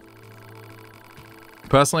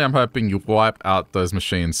 Personally, I'm hoping you wipe out those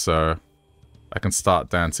machines so I can start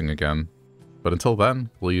dancing again. But until then,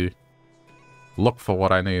 will you look for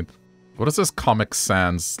what I need? What is this Comic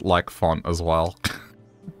Sans-like font as well?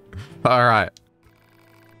 Alright.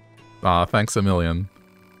 Ah, thanks a million.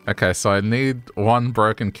 Okay, so I need 1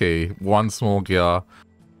 broken key, 1 small gear,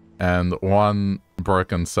 and 1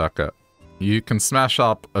 broken circuit. You can smash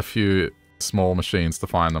up a few small machines to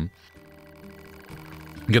find them.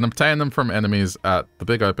 You can obtain them from enemies at the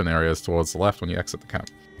big open areas towards the left when you exit the camp.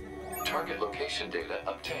 Target location data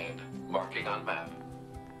obtained. Marking on map.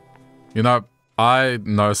 You know, I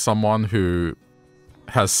know someone who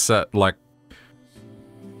has set, like...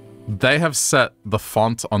 They have set the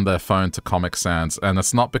font on their phone to Comic Sans, and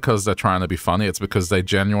it's not because they're trying to be funny, it's because they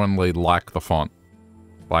genuinely like the font.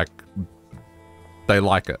 Like, they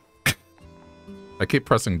like it. I keep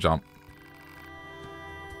pressing jump.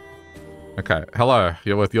 Okay, hello,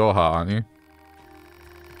 you're with Yorha, aren't you?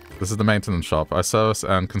 This is the maintenance shop. I service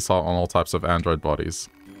and consult on all types of android bodies.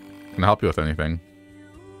 Can I help you with anything?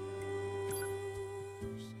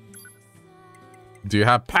 Do you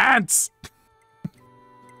have pants?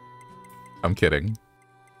 I'm kidding.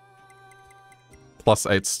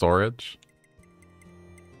 +8 storage.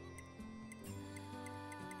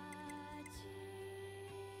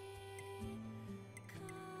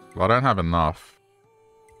 Well, I don't have enough.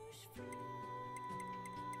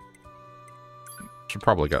 Should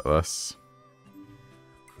probably get this.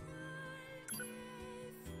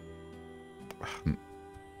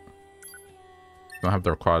 Don't have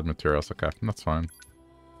the required materials. Okay, that's fine.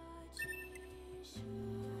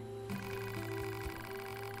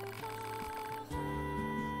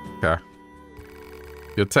 Okay.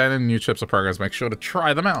 If you're obtaining new chips or programs, make sure to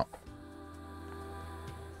try them out.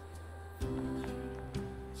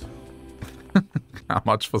 How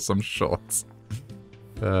much for some shorts?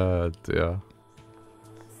 Dear.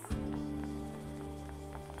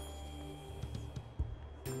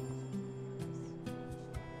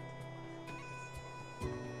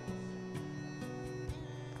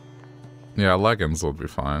 Yeah, leggings will be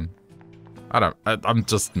fine. I'm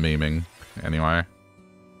just memeing anyway.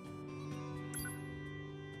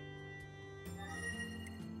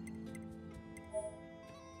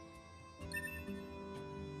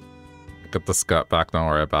 Get the skirt back, don't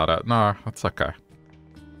worry about it. No, it's okay.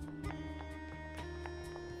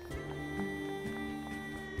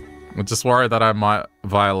 I'm just worried that I might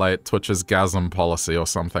violate Twitch's gasm policy or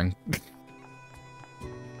something.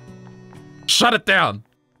 Shut it down!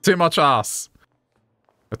 Too much ass.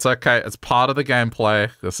 It's okay, it's part of the gameplay.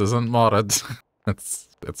 This isn't modded.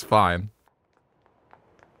 It's fine.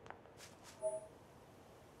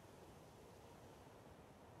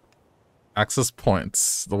 Access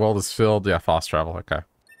points. The world is filled. Yeah, fast travel. Okay.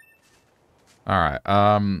 Alright.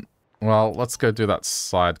 Well, let's go do that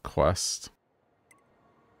side quest.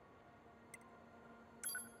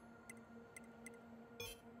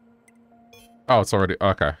 Oh, it's already...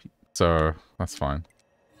 Okay. So, that's fine.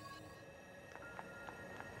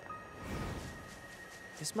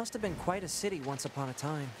 This must have been quite a city once upon a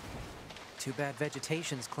time. Too bad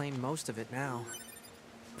vegetation's claimed most of it now.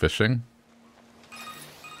 Fishing?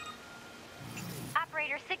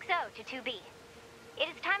 Operator 60 to 2B. It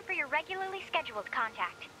is time for your regularly scheduled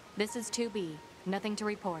contact. This is 2B. Nothing to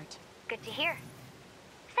report. Good to hear.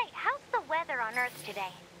 Say, how's the weather on Earth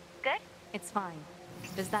today? Good? It's fine.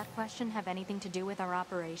 Does that question have anything to do with our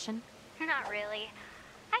operation? Not really.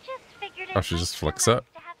 I just figured it Oh, she just flicks it?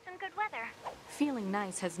 to have some good weather. Feeling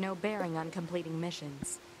nice has no bearing on completing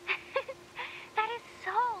missions. That is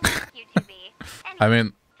so like you, 2B. I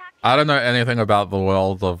mean, I don't know anything about the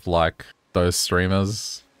world of, like, those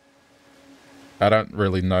streamers. I don't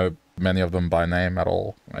really know many of them by name at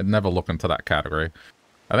all. I'd never look into that category.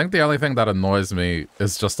 I think the only thing that annoys me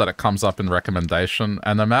is just that it comes up in recommendation,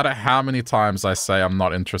 and no matter how many times I say I'm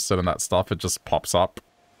not interested in that stuff, it just pops up.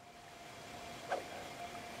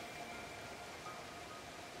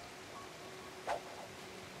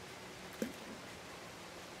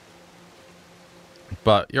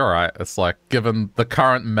 But you're right, it's like, given the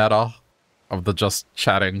current meta of the just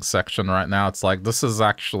chatting section right now, it's like, this is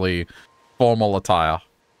actually formal attire.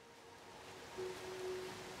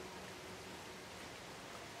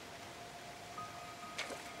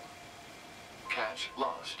 Catch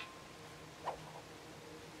lost.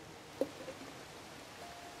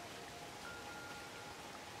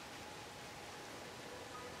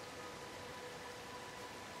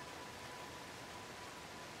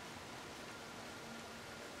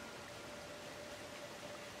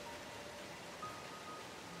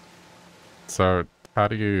 So, how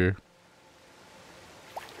do you...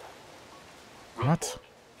 What?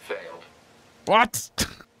 Failed. What?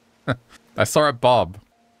 I saw it bob.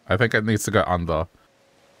 I think it needs to go under.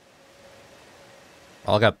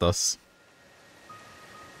 I'll get this.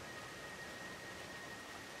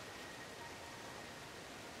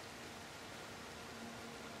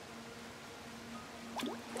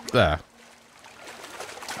 There.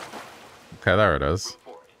 Okay, there it is.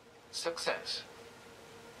 Success.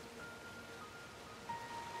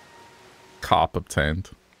 Carp obtained.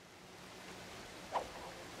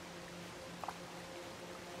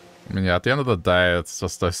 I mean, yeah, at the end of the day, it's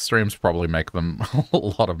just those streams probably make them a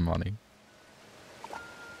lot of money.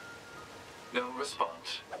 No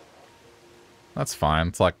response. That's fine.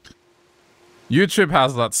 It's like... YouTube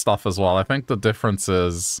has that stuff as well. I think the difference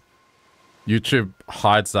is... YouTube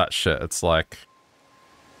hides that shit. It's like...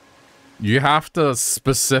 You have to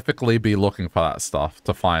specifically be looking for that stuff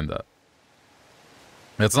to find it.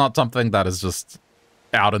 It's not something that is just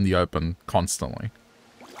out in the open constantly.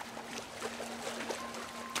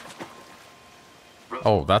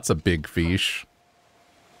 Oh, that's a big fish.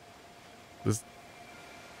 This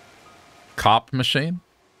carp machine?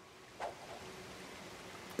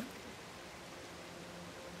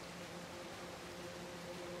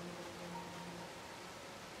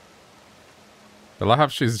 I love how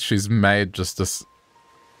she's made just this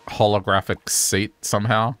holographic seat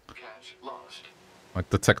somehow. Catch lost. Like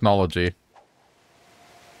the technology.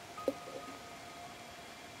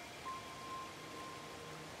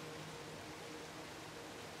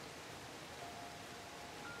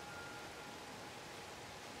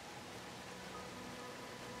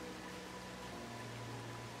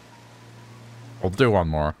 I'll do one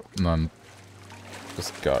more and then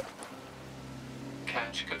just go.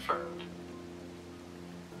 Catch confirmed.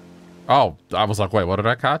 Oh, I was like, wait, what did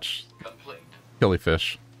I catch? Complete.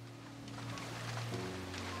 Killifish.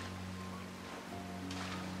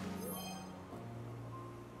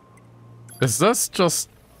 Is this just...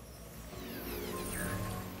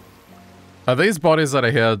 Are these bodies that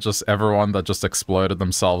are here just everyone that just exploded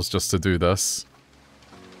themselves just to do this?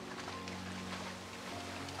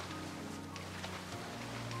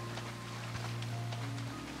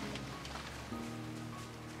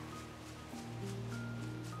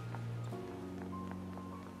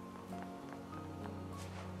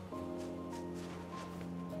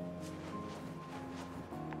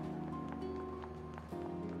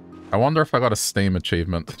 I wonder if I got a Steam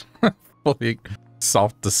achievement for the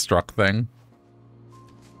self-destruct thing.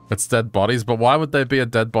 It's dead bodies, but why would there be a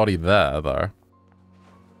dead body there, though?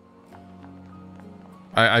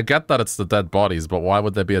 I get that it's the dead bodies, but why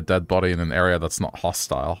would there be a dead body in an area that's not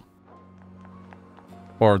hostile?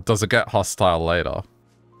 Or does it get hostile later?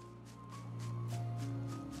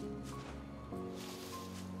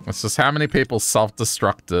 It's just how many people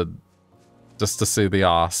self-destructed just to see the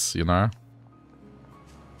ass, you know?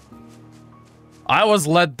 I was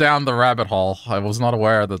led down the rabbit hole. I was not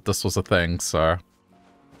aware that this was a thing, so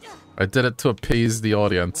I did it to appease the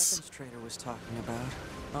audience.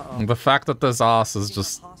 The fact that there's ass is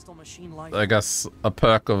just, I guess, a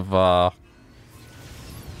perk of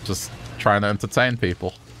just trying to entertain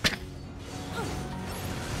people.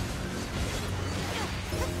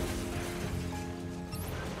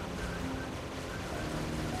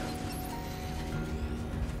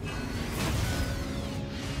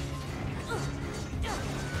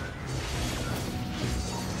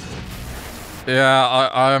 Yeah,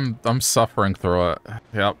 I'm suffering through it.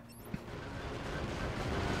 Yep.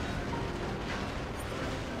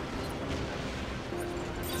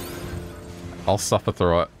 I'll suffer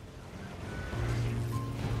through it.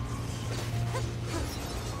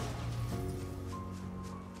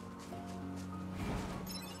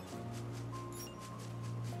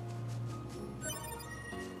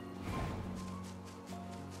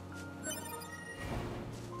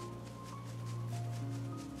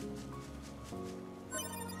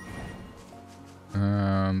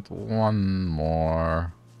 And one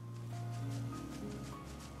more.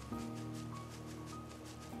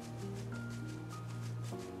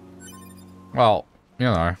 Well, you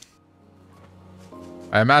know.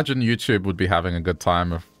 I imagine YouTube would be having a good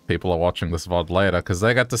time if people are watching this VOD later, because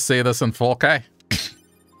they get to see this in 4K.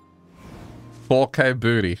 4K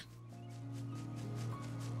booty.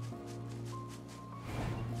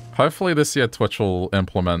 Hopefully this year Twitch will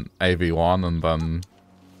implement AV1 and then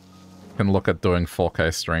can look at doing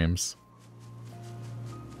 4K streams.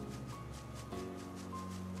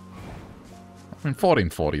 I mean,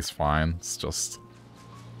 1440 is fine. It's just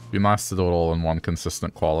be nice to do it all in one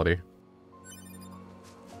consistent quality.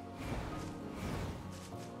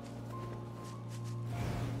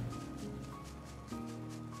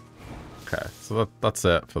 Okay, so that's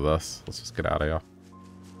it for this. Let's just get out of here.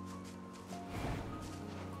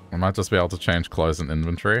 I might just be able to change clothes in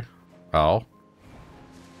inventory. Oh.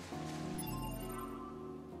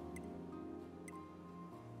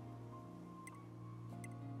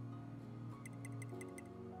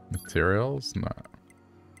 Materials? No.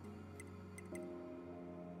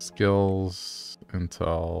 Skills,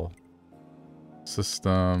 intel,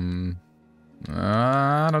 system.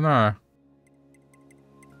 I don't know.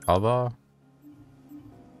 Other?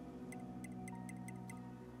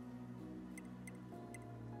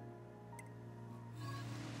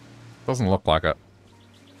 Doesn't look like it.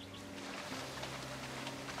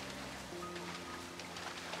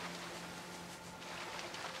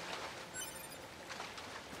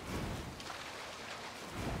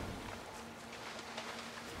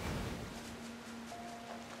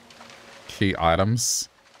 Key items.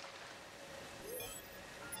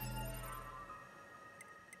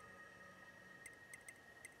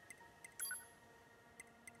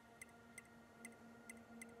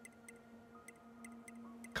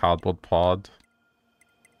 Cardboard pod.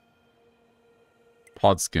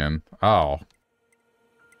 Pod skin. Oh.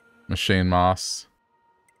 Machine mass.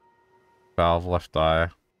 Valve left eye.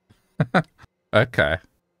 Okay.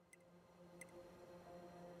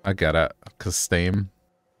 I get it. 'Cause Steam.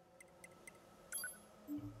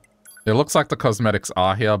 It looks like the cosmetics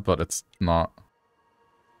are here, but it's not.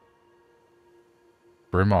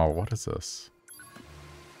 Brimar, what is this?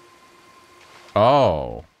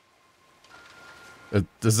 Oh.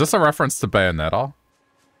 Is this a reference to Bayonetta?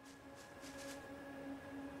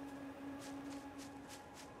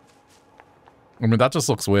 I mean, that just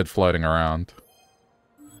looks weird floating around.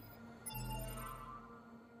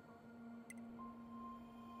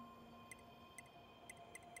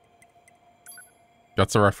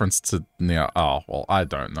 That's a reference to NieR. Oh, well, I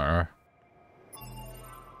don't know.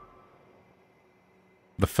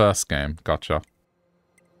 The first game. Gotcha.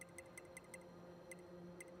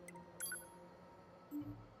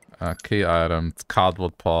 Key items.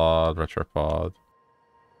 Cardboard pod. Retropod.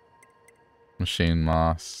 Machine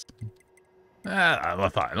mask. We're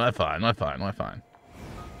fine. We're fine. We're fine. We're fine.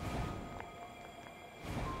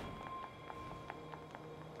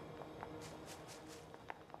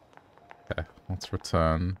 Okay, let's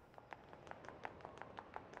return.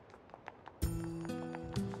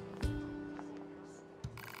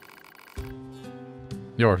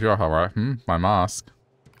 You're alright. My mask.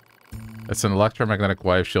 It's an electromagnetic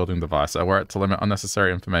wave shielding device. I wear it to limit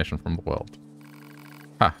unnecessary information from the world.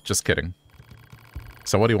 Ha, just kidding.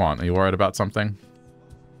 So what do you want? Are you worried about something?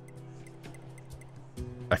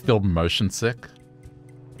 I feel motion sick.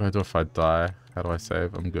 What do I do if I die? How do I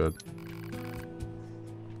save? I'm good.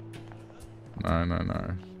 No, no,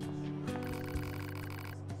 no.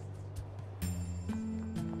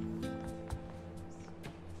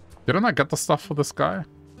 Didn't I get the stuff for this guy?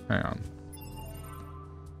 Hang on.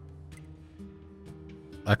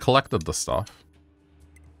 I collected the stuff.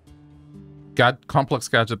 Complex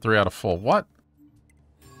Gadget 3 out of 4. What?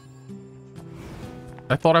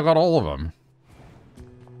 I thought I got all of them.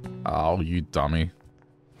 Oh, you dummy.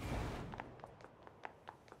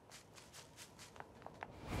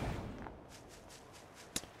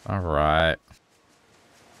 Alright.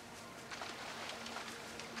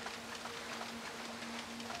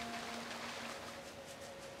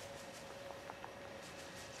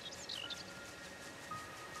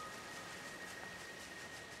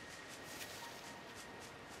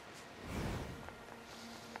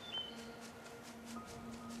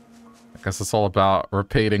 I guess it's all about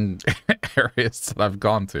repeating areas that I've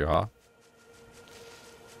gone to, huh?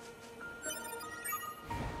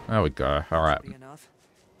 There we go. All right.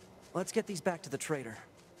 Let's get these back to the trader.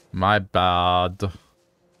 My bad.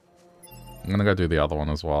 I'm gonna go do the other one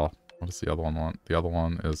as well. What does the other one want? The other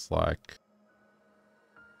one is like...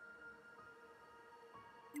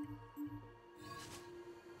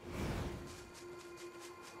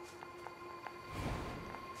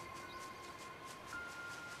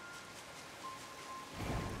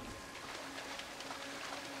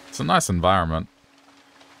 It's a nice environment.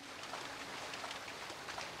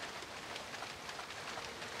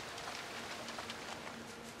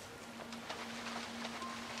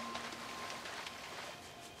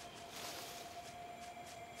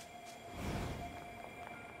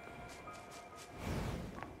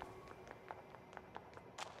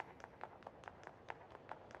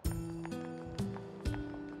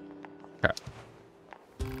 Okay.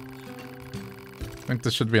 I think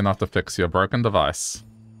this should be enough to fix your broken device.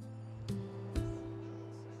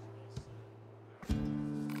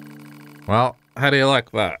 Well, how do you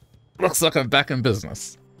like that? Looks like I'm back in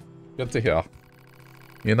business. Good to hear.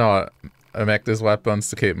 You know what? I make these weapons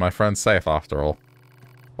to keep my friends safe after all.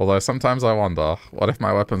 Although sometimes I wonder, what if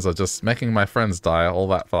my weapons are just making my friends die all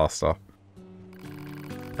that faster?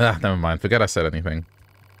 Ah, never mind. Forget I said anything.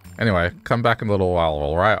 Anyway, come back in a little while,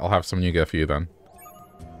 alright? I'll have some new gear for you then.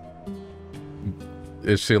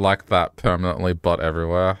 Is she like that permanently butt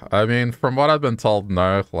everywhere? I mean, from what I've been told,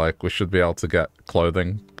 no. Like, we should be able to get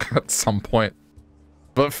clothing at some point.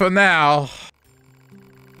 But for now...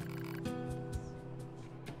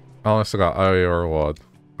 I also got owe you a reward.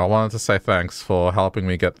 I wanted to say thanks for helping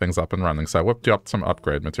me get things up and running, so I whipped you up some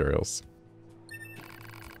upgrade materials.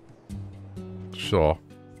 Sure.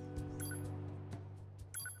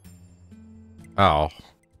 Oh.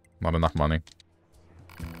 Not enough money.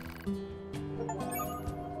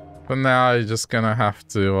 But now you're just gonna have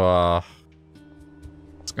to,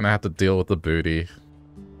 just gonna have to deal with the booty.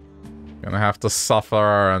 Gonna have to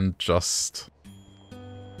suffer and just...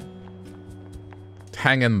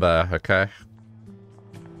 hang in there, okay?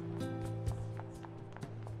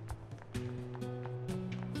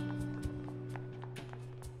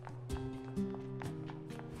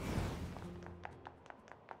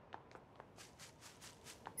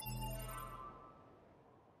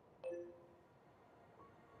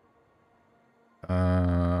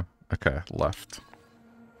 Okay, left.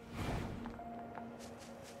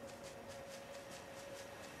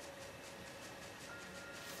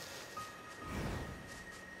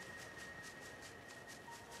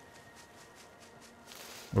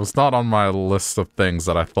 It was not on my list of things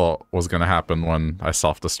that I thought was going to happen when I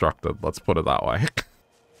self-destructed, let's put it that way.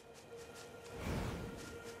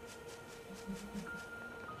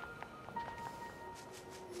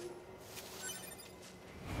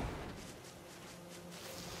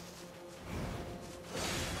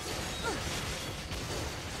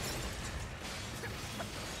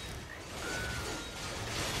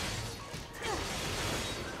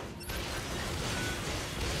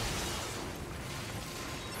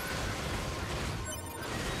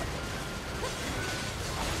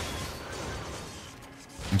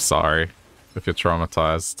 sorry if you're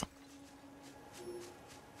traumatized.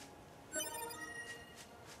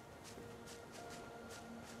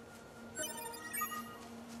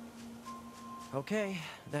 Okay,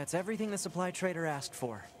 that's everything the supply trader asked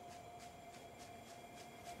for.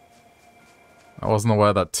 I wasn't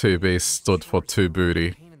aware that 2B stood for to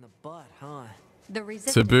booty. Pain in the butt, huh? The To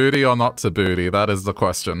resistance. booty or not to booty? That is the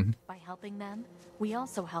question. By helping them, we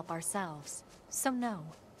also help ourselves. So no,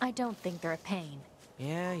 I don't think they're a pain.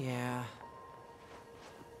 Yeah.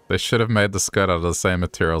 They should have made the skirt out of the same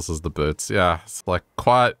materials as the boots. Yeah, it's like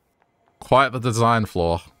quite the design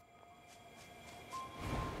flaw.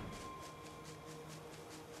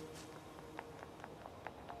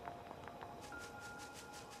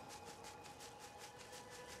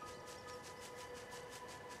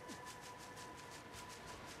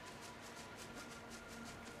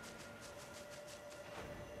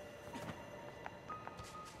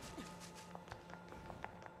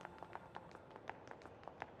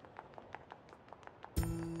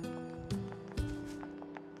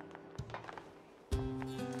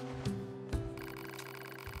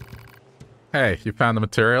 Hey, you found the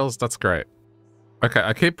materials? That's great. Okay,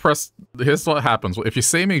 I keep here's what happens. If you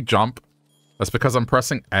see me jump, that's because I'm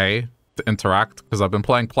pressing A to interact, because I've been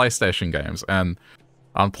playing PlayStation games, and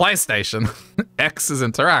on PlayStation, X is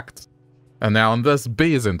interact. And now on this,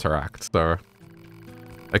 B is interact, so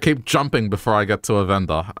I keep jumping before I get to a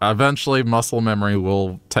vendor. Eventually, muscle memory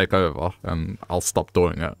will take over, and I'll stop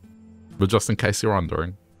doing it. But just in case you're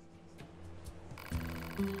wondering.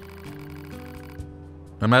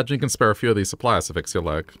 Imagine you can spare a few of these supplies to fix your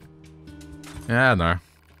leg. Yeah, no.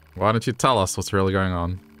 Why don't you tell us what's really going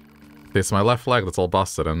on? It's my left leg that's all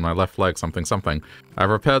busted, and my left leg something.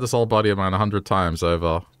 I've repaired this whole body of mine 100 times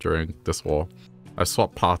over during this war. I've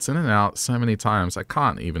swapped parts in and out so many times, I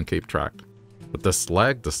can't even keep track. But this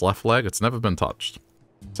left leg, it's never been touched.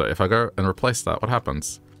 So if I go and replace that, what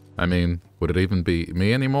happens? I mean, would it even be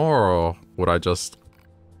me anymore, or would I just...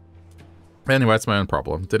 Anyway, it's my own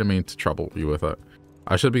problem. Didn't mean to trouble you with it.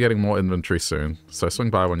 I should be getting more inventory soon, so swing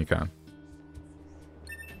by when you can.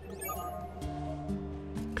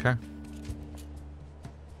 Okay.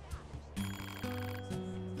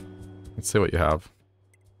 Let's see what you have.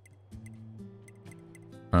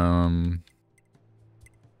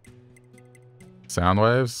 Sound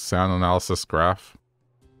waves, sound analysis graph.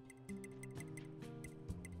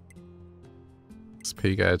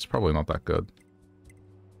 SP gauge, probably not that good.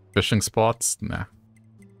 Fishing spots, nah.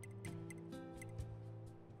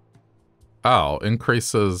 Oh,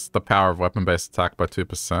 increases the power of weapon-based attack by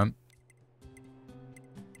 2%.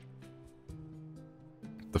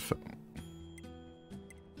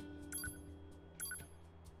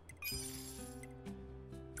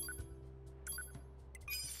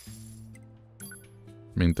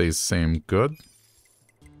 I mean, these seem good.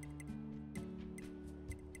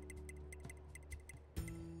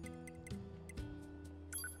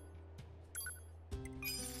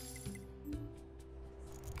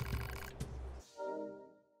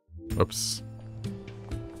 Oops.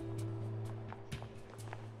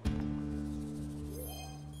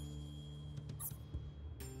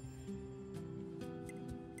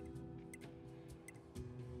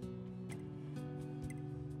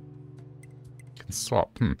 Can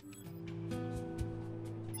swap,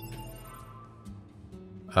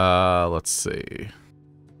 let's see.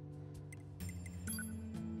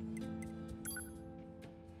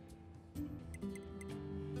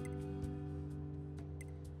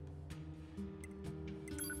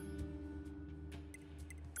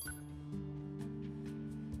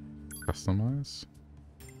 Customize.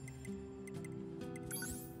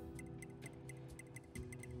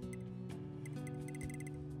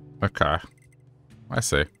 Okay. I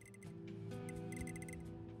see.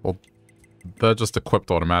 Well, they're just equipped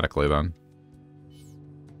automatically then.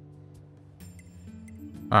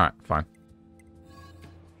 Alright, fine.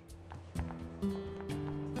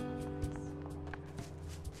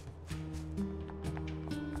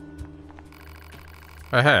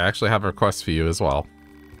 Oh, hey, I actually have a request for you as well.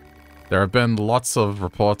 There have been lots of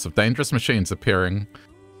reports of dangerous machines appearing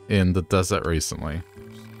in the desert recently.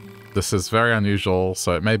 This is very unusual,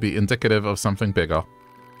 so it may be indicative of something bigger.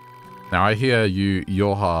 Now, I hear you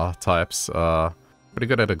Yoha types are pretty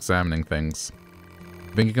good at examining things.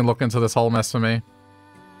 Think you can look into this whole mess for me?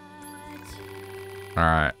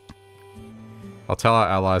 Alright. I'll tell our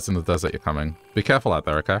allies in the desert you're coming. Be careful out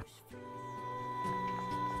there, okay?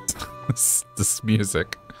 this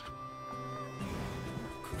music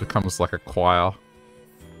becomes like a choir.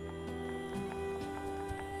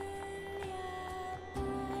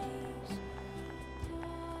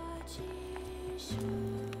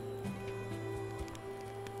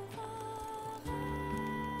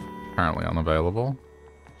 apparently unavailable.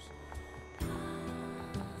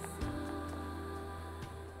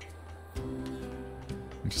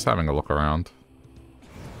 I'm just having a look around.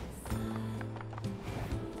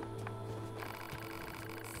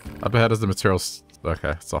 Up ahead is the materials. Okay,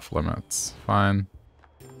 it's off limits. Fine.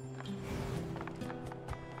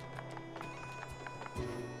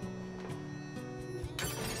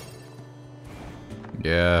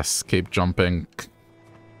 Yes, keep jumping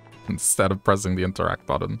instead of pressing the interact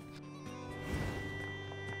button.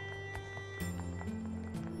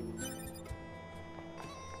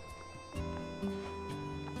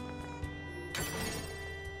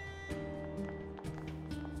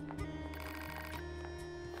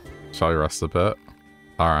 Shall we rest a bit?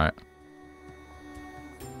 Alright.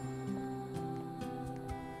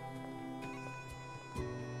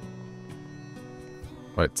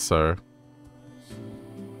 Wait, so...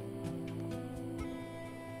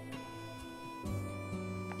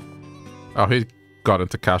 Oh, he got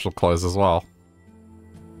into casual clothes as well.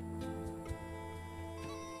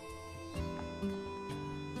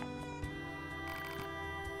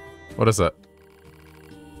 What is it?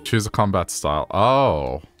 Choose a combat style.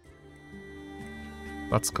 Oh.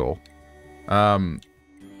 That's cool. Let's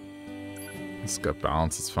get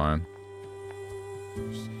balance, it's fine.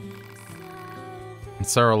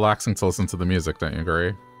 It's so relaxing to listen to the music, don't you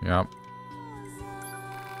agree? Yep.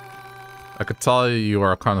 I could tell you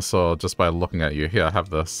are a connoisseur just by looking at you. Here, have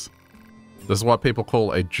this. This is what people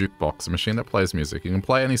call a jukebox, a machine that plays music. You can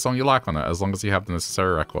play any song you like on it, as long as you have the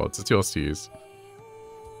necessary records. It's yours to use.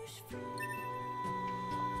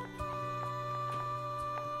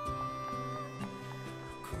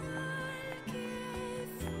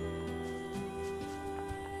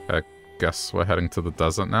 I guess we're heading to the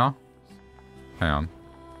desert now. Hang on.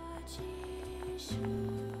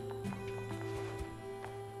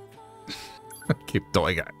 Keep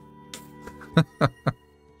doing it.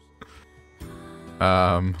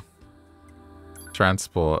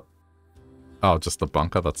 Transport. Oh, just the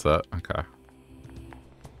bunker, that's it. Okay.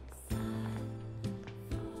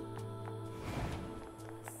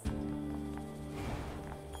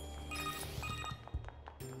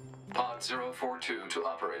 Pod 042 to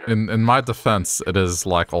operator. In my defense, it is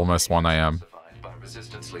like almost 1 AM. By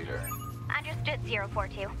resistance leader. Understood,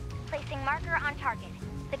 042. Placing marker on target.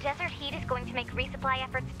 The desert heat is going to make resupply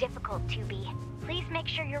efforts difficult, 2B. Please make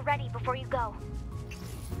sure you're ready before you go.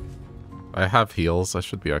 I have heals, I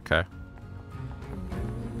should be okay.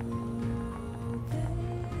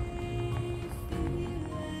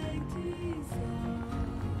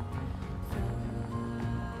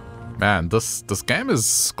 Man, this game is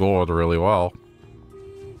scored really well.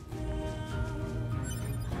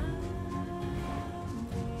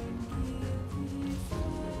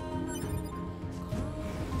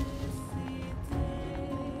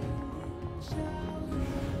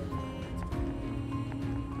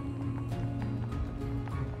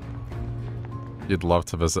 You'd love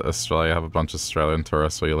to visit Australia, have a bunch of Australian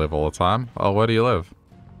tourists where you live all the time. Oh, where do you live?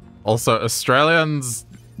 Also, Australians,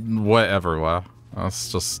 we're everywhere.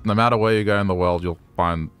 It's just, no matter where you go in the world, you'll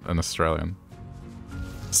find an Australian.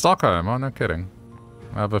 Stockholm, oh no kidding.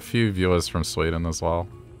 I have a few viewers from Sweden as well.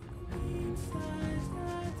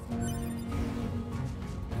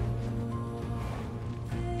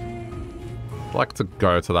 I'd like to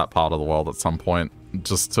go to that part of the world at some point,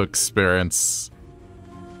 just to experience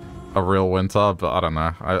a real winter, but I don't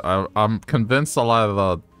know. I'm convinced I'll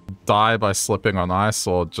either die by slipping on ice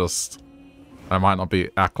or just I might not be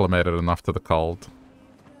acclimated enough to the cold.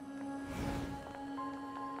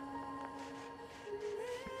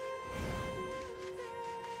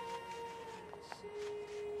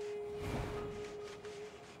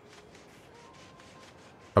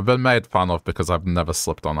 I've been made fun of because I've never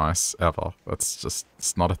slipped on ice, ever.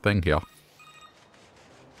 It's not a thing here.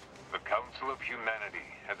 The Council of Humanity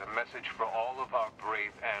has a message for all of our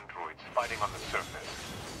brave androids fighting on the surface.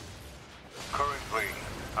 Currently,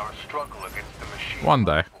 our struggle against the machine One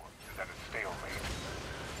day. is at a stalemate.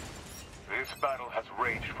 This battle has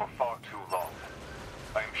raged for far too long.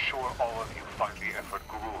 I am sure all of you find the effort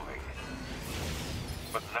grueling.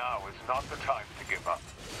 But now is not the time to give up.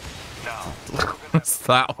 Now, What's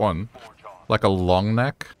that one? Like a long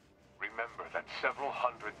neck? remember that several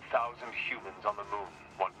 100,000 humans on the moon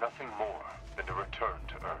want nothing more than to return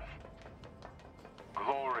to Earth.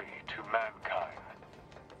 Glory to mankind.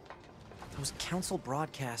 Those council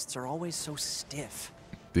broadcasts are always so stiff.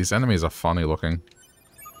 These enemies are funny looking.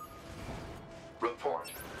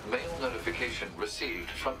 Report. Mail notification received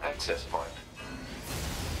from access point.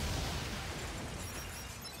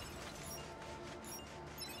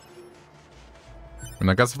 And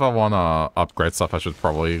I guess if I want to upgrade stuff, I should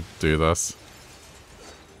probably do this.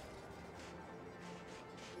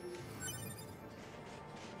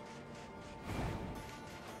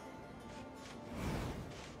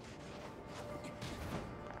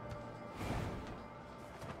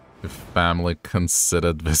 If family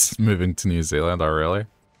considered this moving to New Zealand, oh really?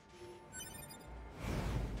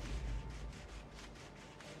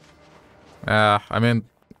 Yeah, I mean,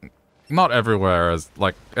 not everywhere is,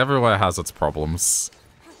 like, everywhere has its problems.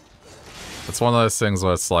 It's one of those things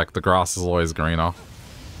where it's like, the grass is always greener.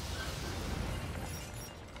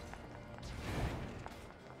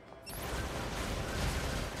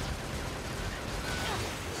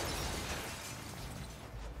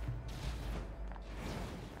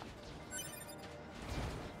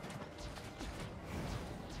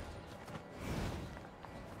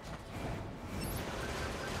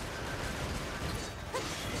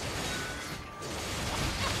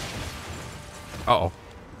 Uh-oh.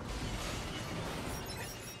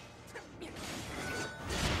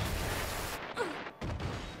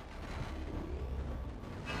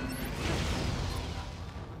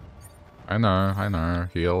 I know.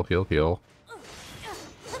 Heal, heal, heal.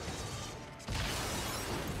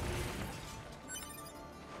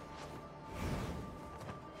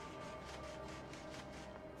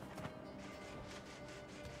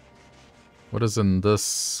 What is in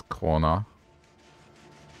this corner?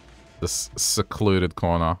 This secluded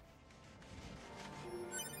corner.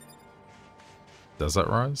 Desert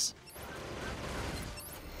Rose?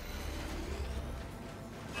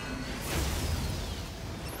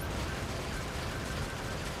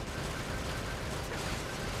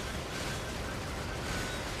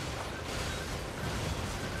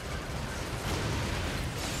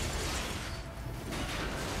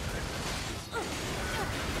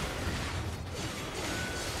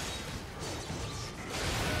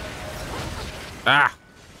 Ah!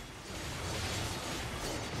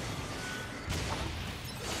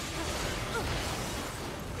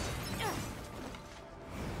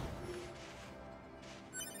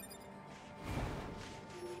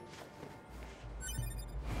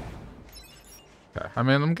 Okay, I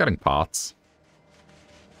mean, I'm getting parts.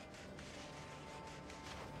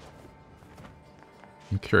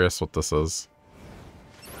 I'm curious what this is.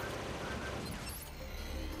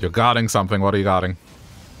 You're guarding something. What are you guarding?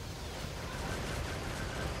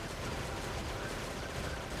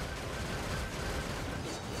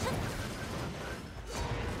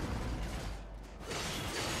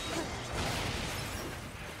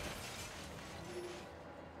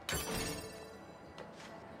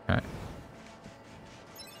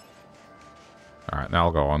 Alright, now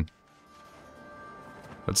I'll go on.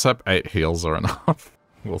 Let's hope 8 heals are enough.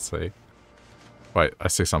 We'll see. Wait, I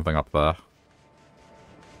see something up there.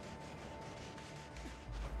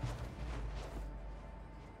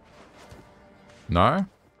 No?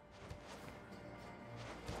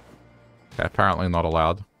 Okay, apparently not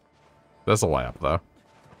allowed. There's a way up there.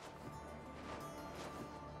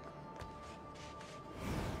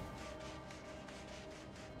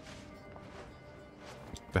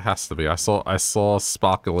 There has to be. I saw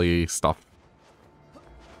sparkly stuff.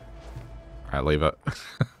 Alright, leave it.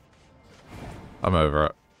 I'm over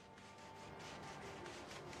it.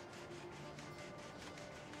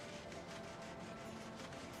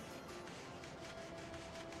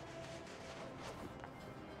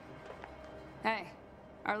 Hey,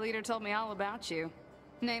 our leader told me all about you.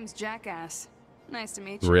 Name's Jackass. Nice to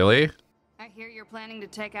meet you. Really? I hear you're planning to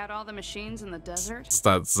take out all the machines in the desert. Is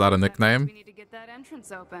that a nickname? We need to get that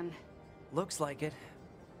entrance open. Looks like it.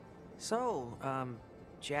 So,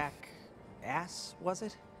 Jackass, was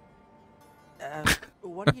it?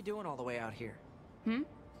 What are you doing all the way out here? Hmm?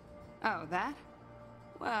 Oh, that?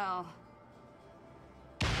 Well...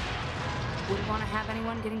 wouldn't want to have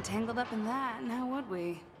anyone getting tangled up in that, now would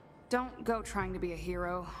we? Don't go trying to be a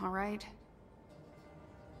hero, alright?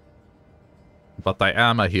 But I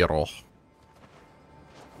am a hero.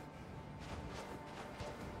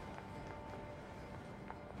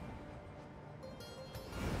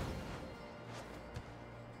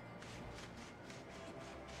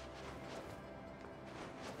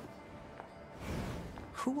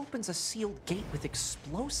 Who opens a sealed gate with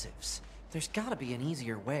explosives? There's gotta be an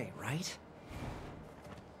easier way, right?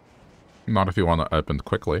 Not if you want it opened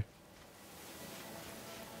quickly.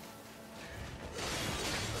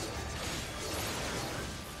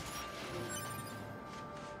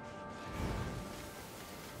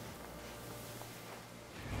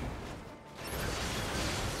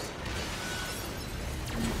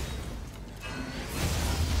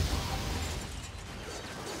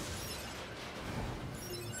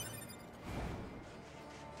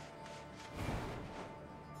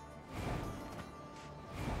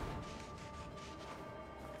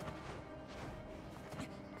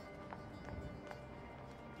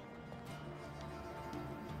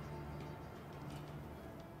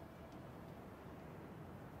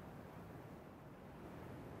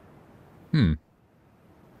 Hmm.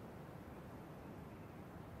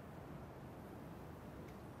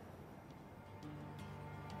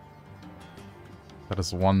 That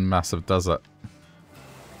is one massive desert.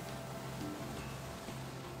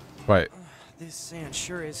 Wait. This sand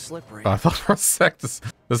sure is slippery. I thought for a sec this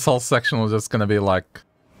whole section was just gonna be like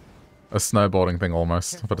a snowboarding thing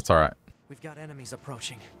almost, but it's alright. We've got enemies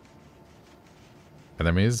approaching.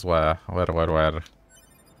 Enemies? Where? Where?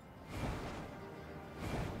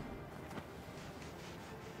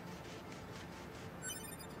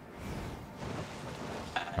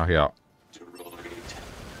 Oh, yeah.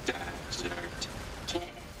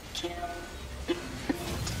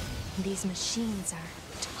 These machines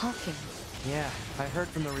are talking. Yeah, I heard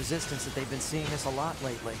from the Resistance that they've been seeing this a lot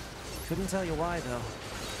lately. Couldn't tell you why, though.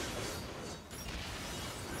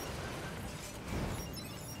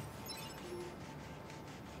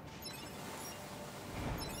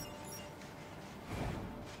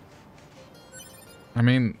 I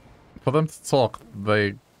mean, for them to talk,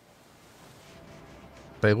 they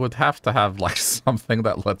would have to have, like, something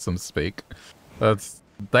that lets them speak.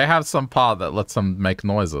 They have some part that lets them make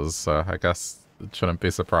noises, so I guess it shouldn't be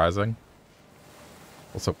surprising.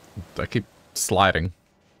 Also, I keep sliding.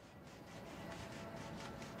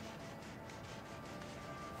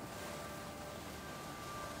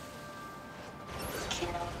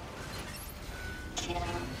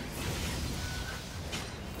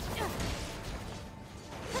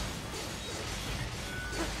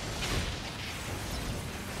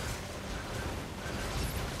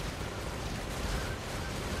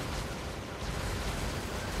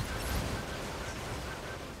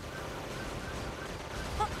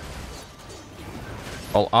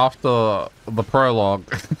 Well, after the prologue,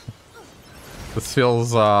 this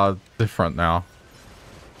feels different now.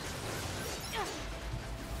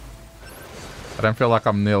 I don't feel like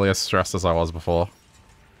I'm nearly as stressed as I was before.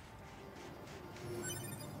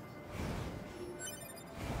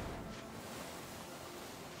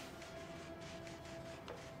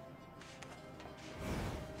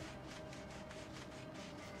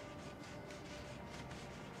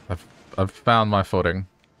 I've found my footing.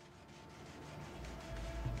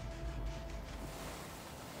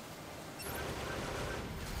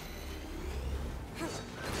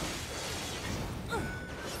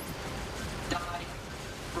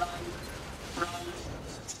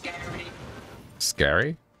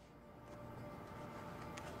 Scary?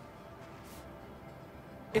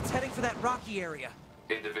 It's heading for that rocky area.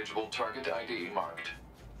 Individual target ID marked.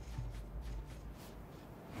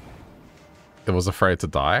 It was afraid to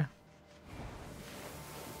die?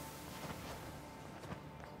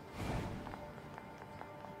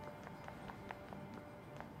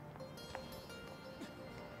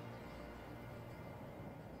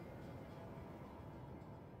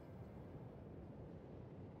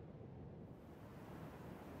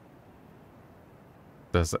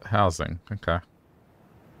 Desert housing, okay.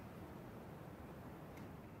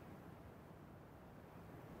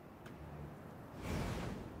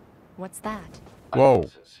 What's that? Whoa.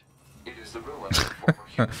 It is the ruins of former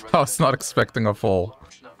human I was not expecting a fall.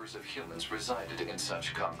 Large numbers of humans resided in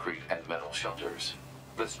such concrete and metal shelters.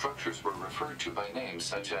 The structures were referred to by names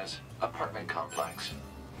such as apartment complex.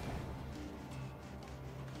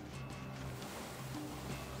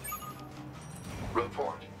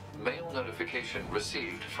 Report. Mail notification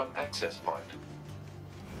received from access point.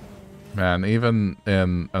 Man, even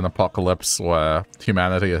in an apocalypse where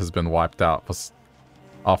humanity has been wiped out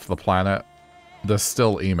off the planet, there's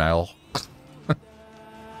still email.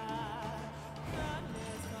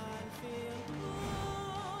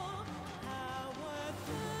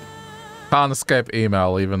 Can't escape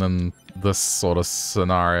email even in this sort of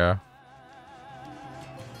scenario.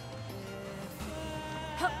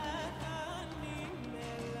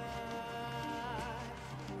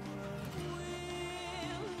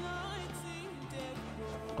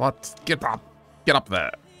 What? Get up! Get up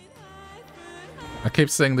there! I keep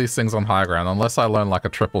seeing these things on high ground, unless I learn like a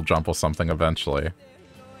triple jump or something eventually.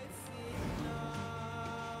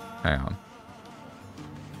 Hang on.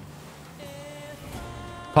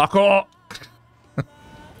 Parkour!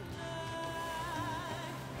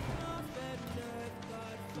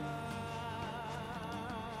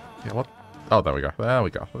 Yeah, what? Oh, there we go. There we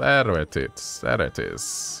go. There it is. There it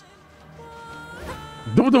is.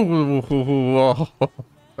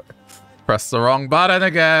 Press the wrong button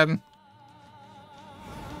again.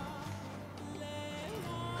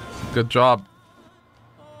 Good job.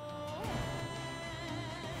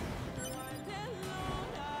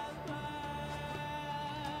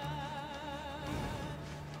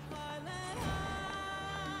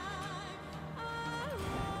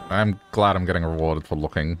 I'm glad I'm getting rewarded for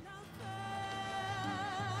looking.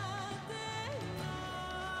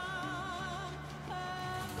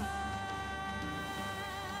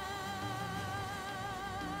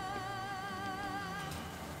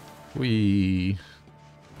 Whee!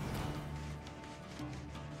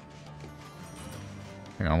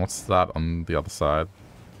 Hang on, what's that on the other side?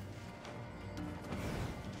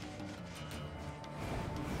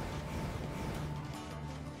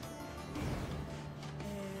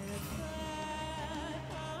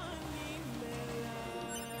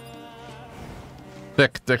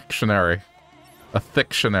 Thick dictionary. A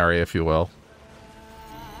thictionary, if you will.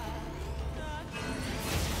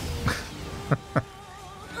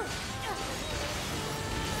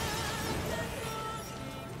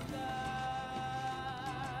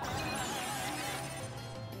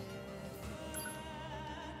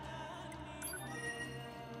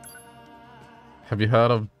 Have you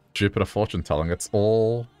heard of Jupiter fortune telling? It's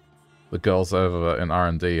all the girls over in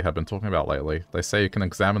R&D have been talking about lately. They say you can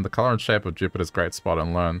examine the color and shape of Jupiter's great spot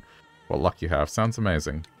and learn what luck you have. Sounds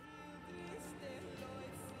amazing.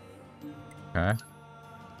 Okay.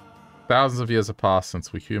 Thousands of years have passed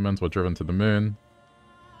since we humans were driven to the moon.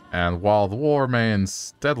 And while the war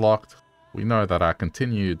remains deadlocked, we know that our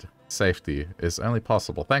continued safety is only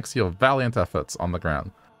possible thanks to your valiant efforts on the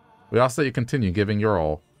ground. We ask that you continue giving your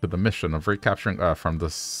all to the mission of recapturing Earth from the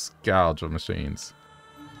scourge of machines.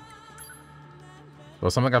 There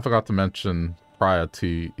was something I forgot to mention prior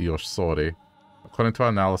to your sortie. According to our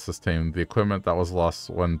analysis team, the equipment that was lost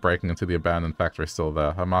when breaking into the abandoned factory is still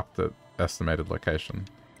there. I marked the estimated location.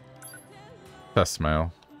 Test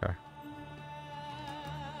mail. Okay.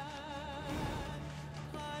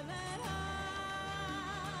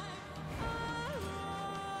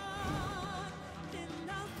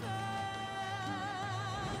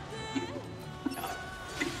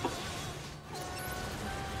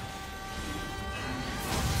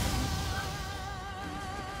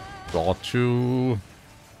 Got you.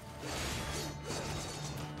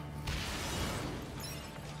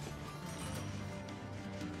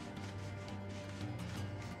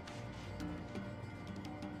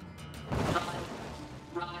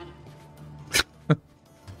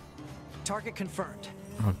 Target confirmed.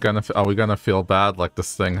 Are we gonna feel bad like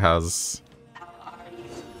this thing has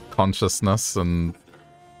consciousness and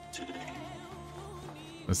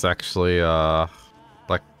is actually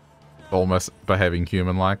like almost behaving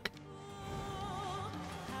human-like?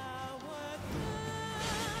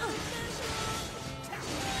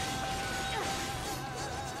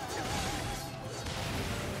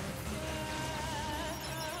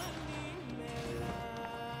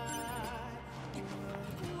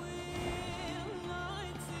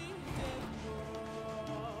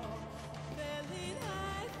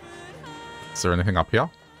 Is there anything up here?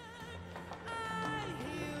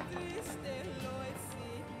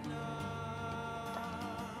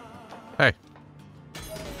 Hey.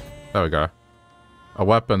 There we go. A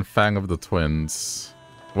weapon, Fang of the Twins.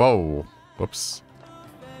 Whoa. Whoops.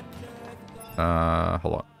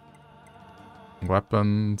 Hold on.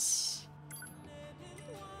 Weapons.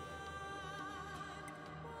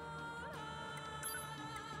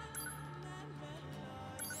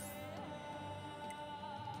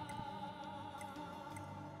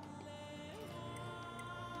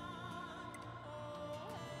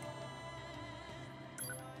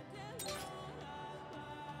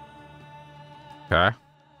 Okay.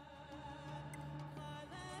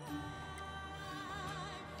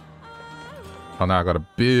 Oh, now I got a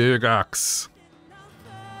big axe.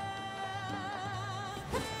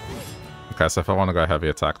 Okay, so if I want to go heavy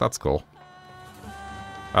attack, that's cool.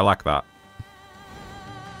 I like that.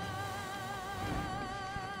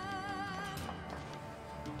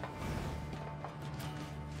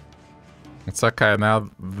 It's okay, now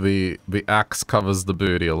the axe covers the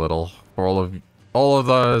booty a little for all of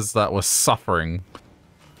those that were suffering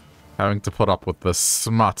having to put up with this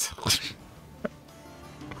smut.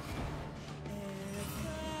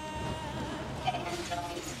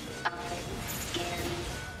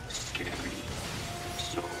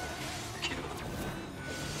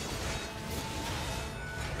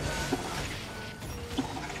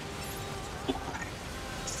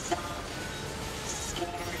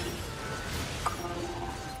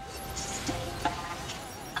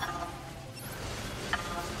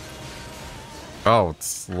 Oh,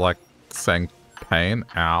 it's like saying pain.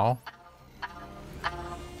 Ow.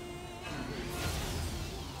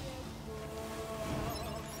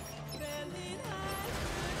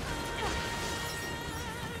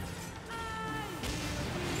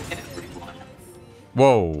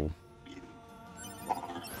 Whoa.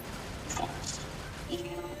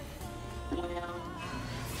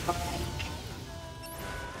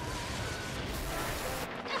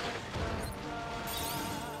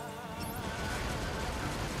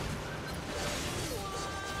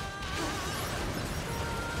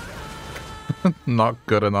 Not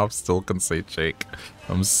good enough, still can see cheek.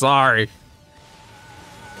 I'm sorry.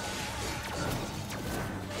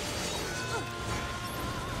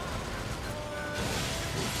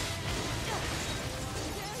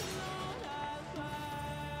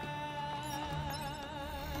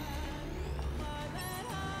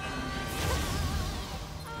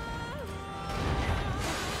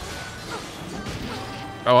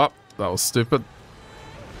 Oh, that was stupid.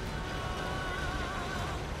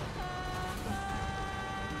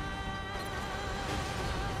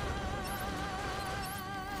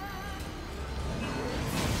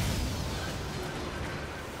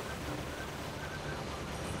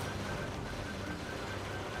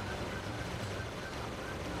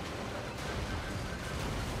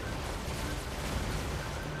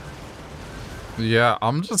 Yeah,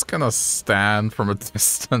 I'm just gonna stand from a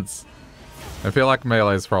distance. I feel like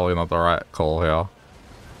melee is probably not the right call here.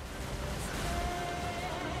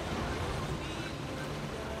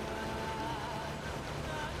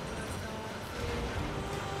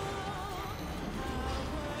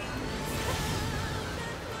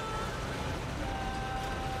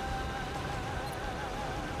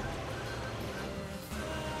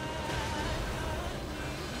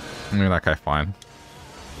 I mean, okay, fine.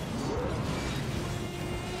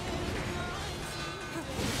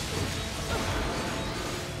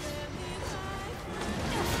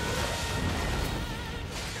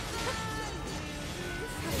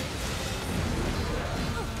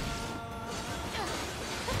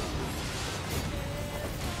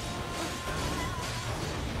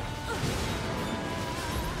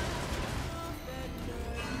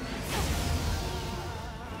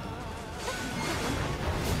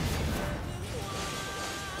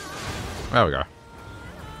 There we go.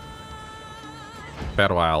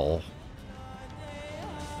 Farewell.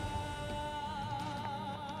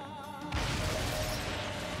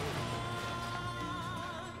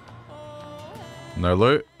 No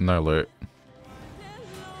loot, no loot.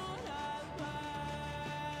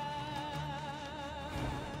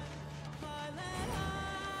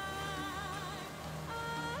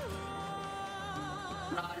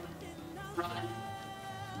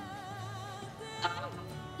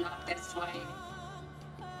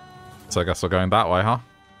 So I guess we're going that way, huh?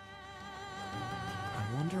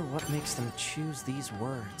 I wonder what makes them choose these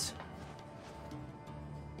words.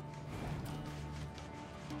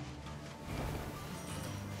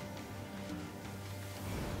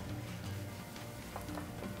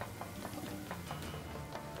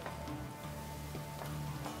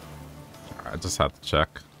 I just had to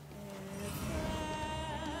check.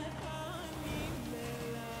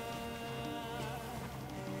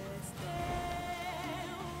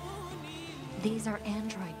 These are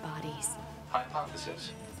android bodies.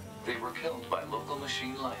 Hypothesis. They were killed by local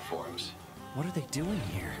machine life forms. What are they doing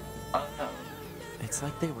here? Unknown. It's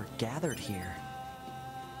like they were gathered here.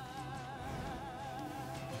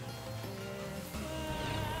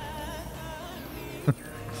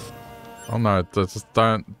 Oh no, just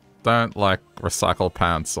don't like recycle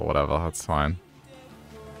pants or whatever, that's fine.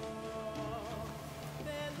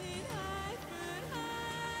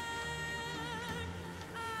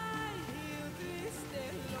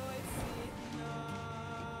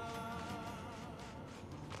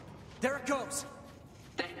 There it goes!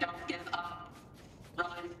 They don't give up.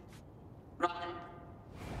 Run. Run.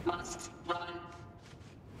 Must run.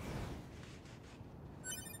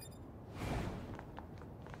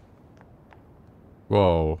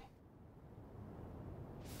 Whoa.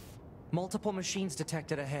 Multiple machines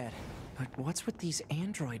detected ahead. But what's with these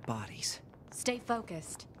android bodies? Stay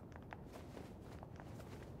focused.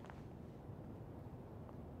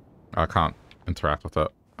 I can't interact with it.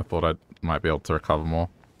 I thought I might be able to recover more.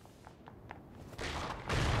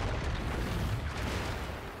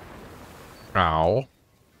 Ow.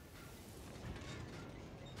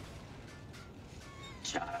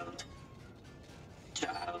 Child.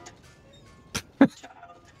 Child.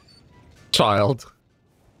 Child.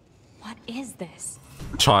 What is this?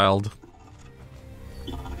 Child.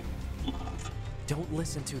 Don't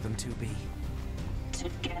listen to them, 2B.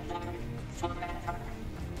 Together forever.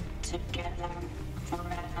 Together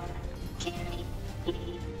forever. Carry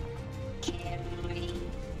me. Carry me.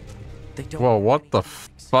 They don't. Whoa, what the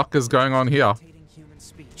fuck is going on here? Human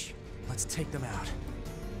speech. Let's take them out.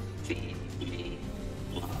 Feed me.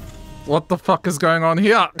 What the fuck is going on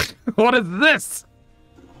here? What is this?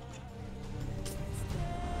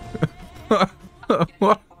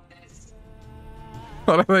 What?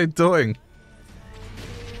 What are they doing?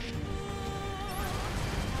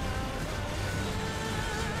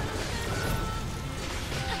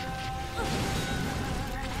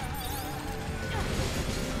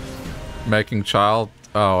 Making child?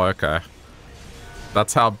 Oh, okay.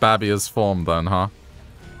 That's how Babby is formed then, huh?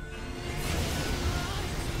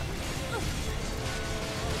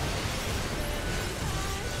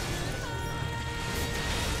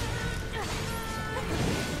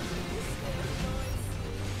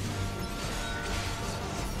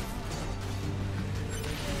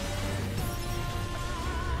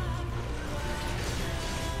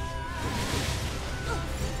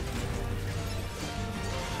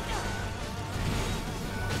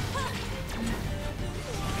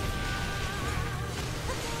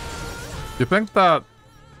 You think that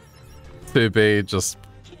 2B just...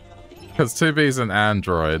 Because 2B's an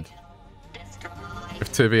android.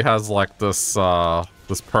 If 2B has like this,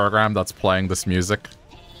 this program that's playing this music.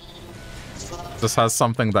 This has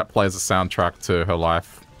something that plays a soundtrack to her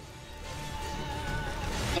life.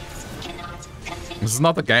 This is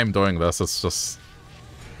not the game doing this, it's just...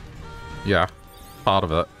 Yeah, part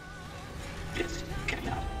of it.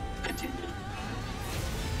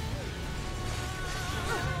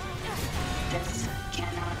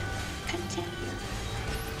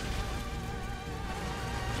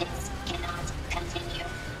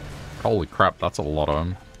 Holy crap, that's a lot of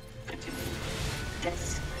them.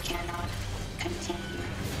 This cannot continue.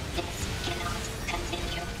 This cannot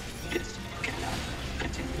continue. This cannot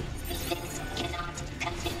continue. This cannot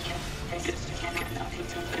continue. This cannot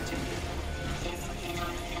continue. This cannot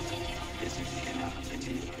continue. This cannot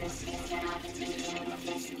continue. This cannot continue.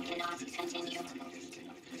 This cannot continue.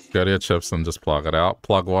 Go to your chips and just plug it out.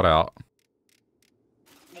 Plug what out?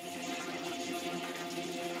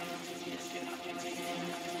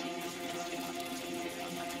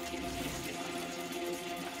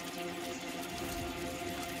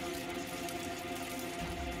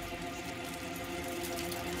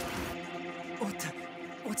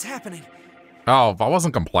 What's happening? Oh, I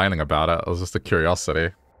wasn't complaining about it. It was just a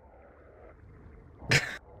curiosity.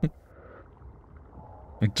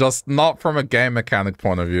 Just not from a game mechanic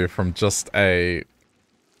point of view, from just a...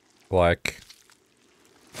 Like...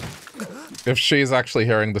 If she's actually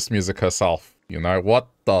hearing this music herself, you know? What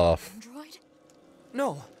the... Android?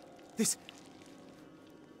 No. This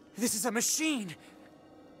is a machine.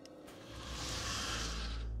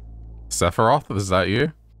 Sephiroth, is that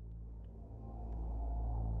you?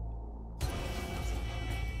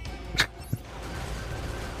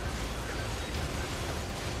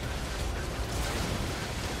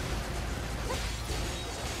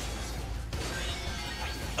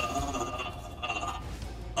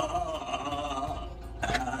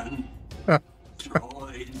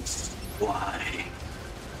 Droids, why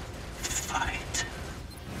fight?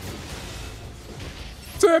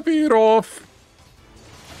 Sephiroth!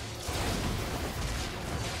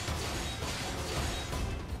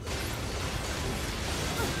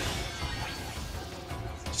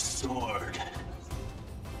 Sword.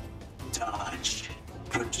 Dodge.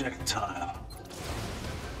 Projectile.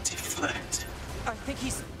 Deflect. I think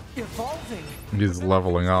he's evolving. He's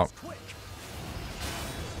leveling up.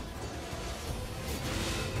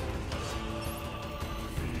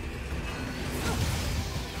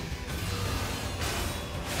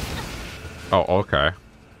 Oh, okay.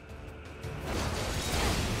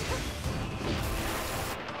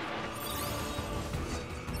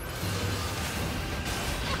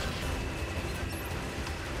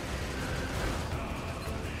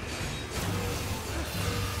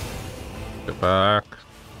 Get back.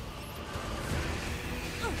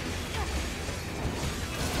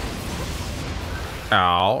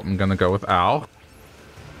 Ow. I'm gonna go with ow.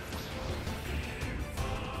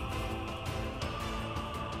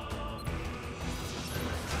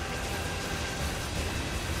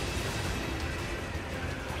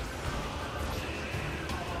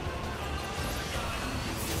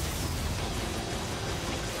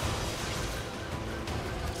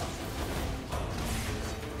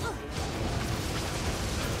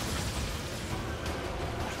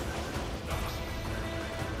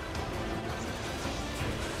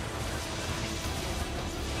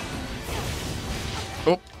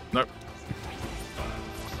 Oh, no.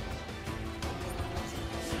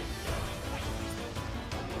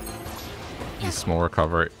 Use small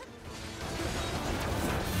recovery.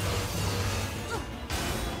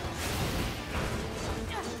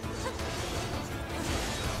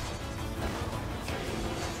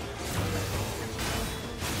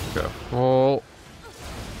 Careful.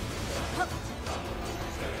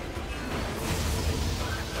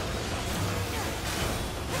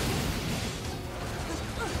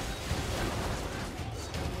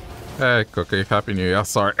 Hey, Cookie. Happy New Year.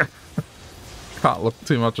 Sorry. Can't look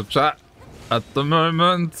too much at chat at the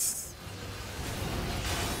moment.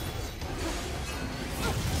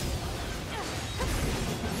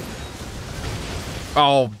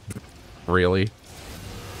 Oh, really?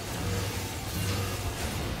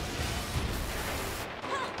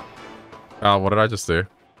 Oh, what did I just do?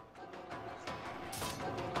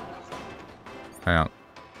 Hang on.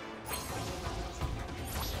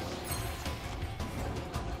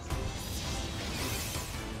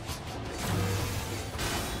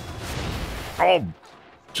 Oh,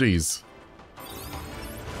 jeez.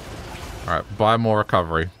 Alright, buy more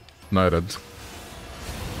recovery. Noted.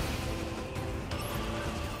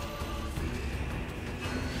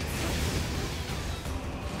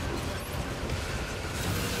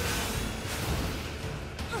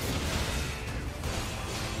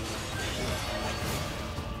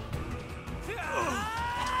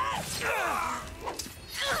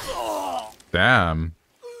 Damn.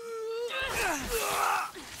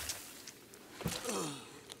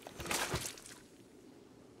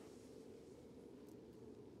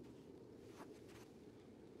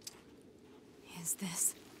 Is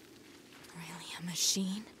this really a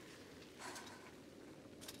machine?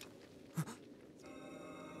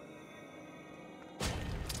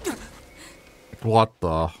 What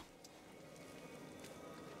the?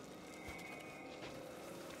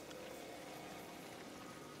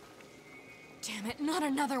 Damn it, not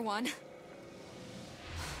another one.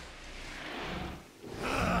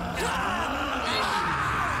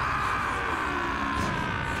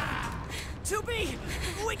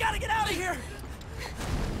 We gotta get out of here!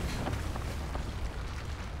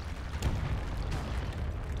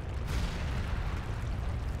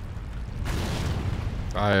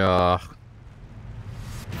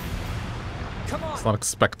 Come on. I was not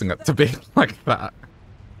expecting it to be like that.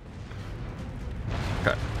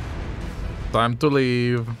 Okay. Time to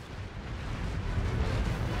leave.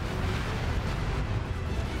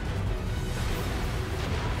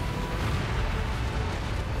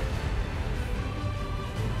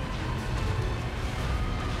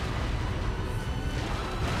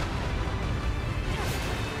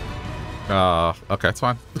 Okay, it's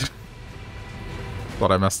fine.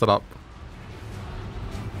 Thought I messed it up.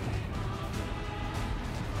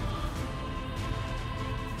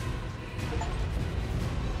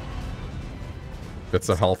 It's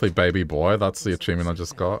a healthy baby boy. That's the achievement I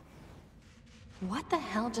just got. What the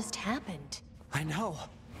hell just happened? I know.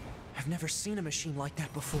 I've never seen a machine like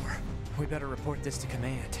that before. We better report this to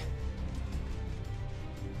command.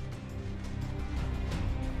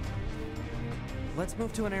 Let's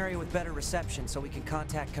move to an area with better reception so we can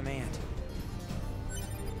contact command.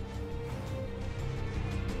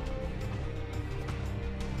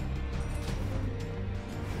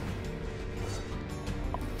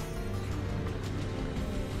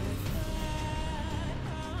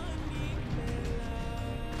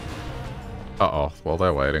 Uh-oh, well,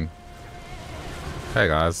 they're waiting. Hey,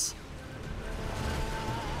 guys.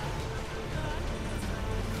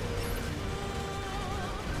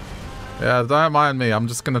 Yeah, don't mind me. I'm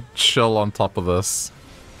just gonna chill on top of this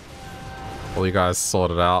while you guys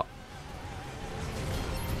sort it out.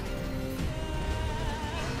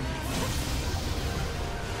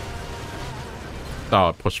 Oh,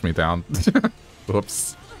 it pushed me down.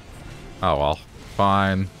 Whoops. Oh well.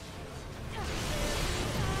 Fine.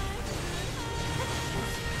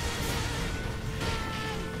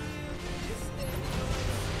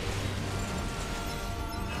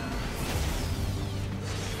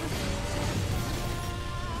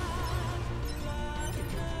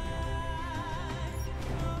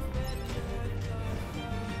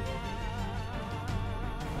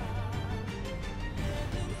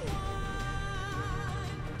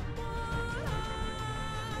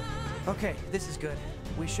 Okay, this is good.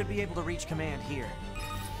 We should be able to reach command here.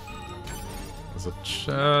 There's a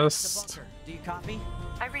chest. Do you copy?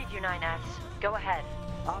 I read you, 9S. Go ahead.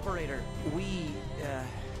 Operator, we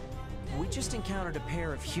just encountered a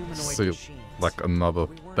pair of humanoid See, machines. like another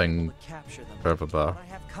thing over there. I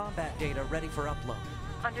have combat data ready for upload.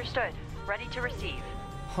 Understood. Ready to receive.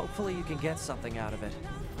 Hopefully you can get something out of it.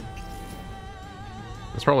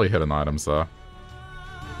 There's probably hidden items though.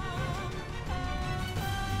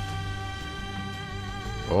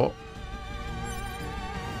 Oh.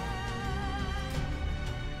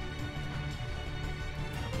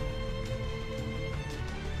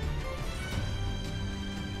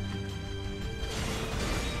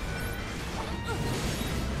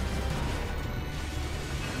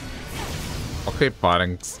 I'll keep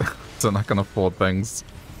fighting so I can afford things.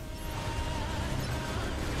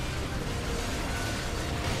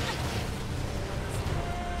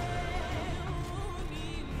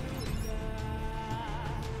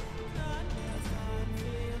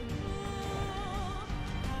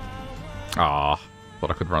 Ah, thought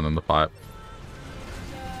I could run in the pipe.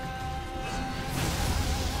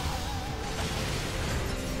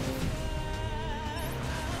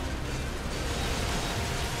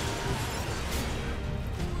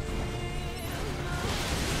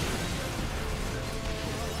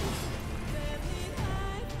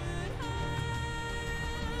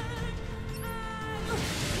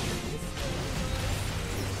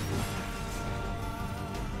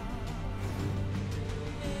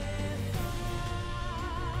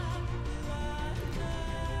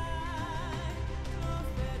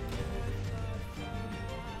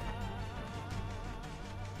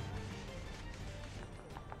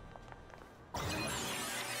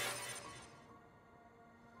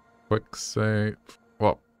 Quick save.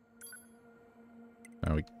 Whoa.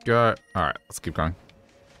 There we go. Alright, let's keep going.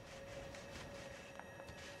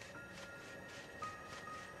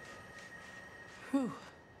 Whew.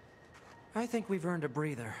 I think we've earned a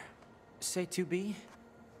breather. Say 2B?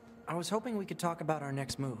 I was hoping we could talk about our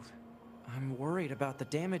next move. I'm worried about the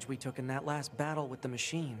damage we took in that last battle with the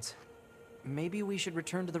machines. Maybe we should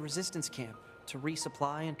return to the resistance camp to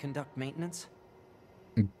resupply and conduct maintenance?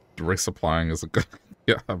 Resupplying is a good...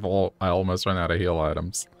 Yeah, I almost ran out of heal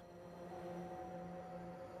items.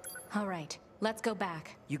 All right, let's go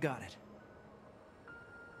back. You got it.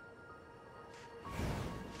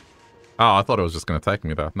 Oh, I thought it was just going to take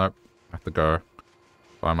me there. Nope. I have to go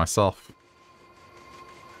by myself.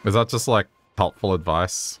 Is that just, like, helpful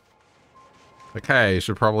advice? Like, hey, you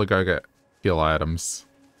should probably go get heal items.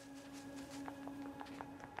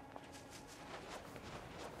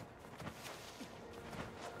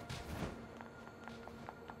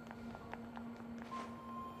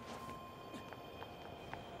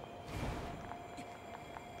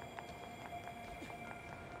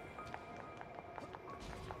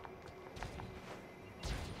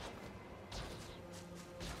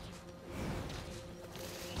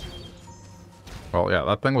 Well, yeah,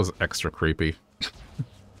 that thing was extra creepy.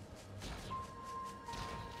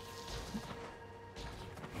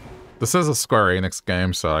 This is a Square Enix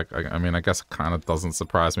game, so I mean, I guess it kind of doesn't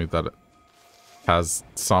surprise me that it has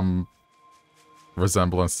some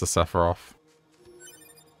resemblance to Sephiroth.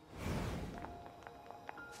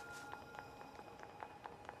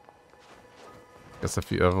 Guess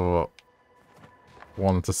if you ever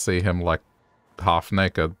wanted to see him, like, half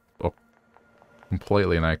naked, or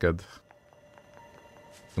completely naked,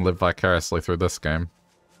 you can live vicariously through this game.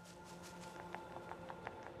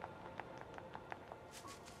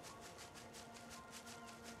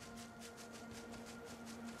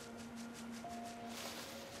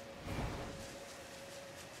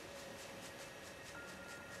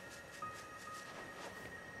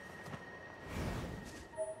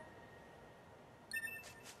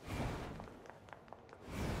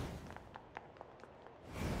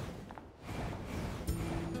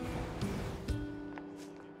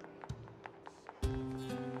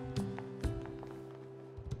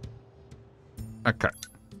 Okay.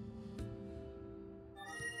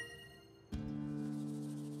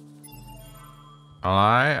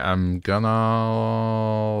 I am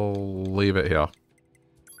gonna leave it here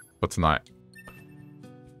for tonight.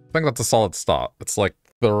 I think that's a solid start. It's like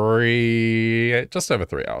just over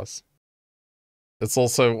 3 hours. It's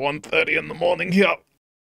also 1:30 in the morning here.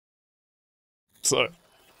 So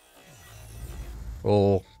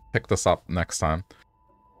we'll pick this up next time.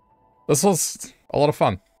 This was a lot of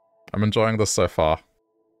fun. I'm enjoying this so far.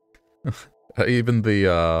 Even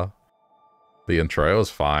the intro was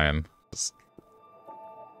fine. Just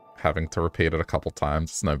having to repeat it a couple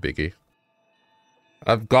times, it's no biggie.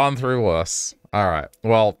 I've gone through worse. Alright,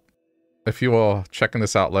 well, if you are checking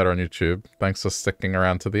this out later on YouTube, thanks for sticking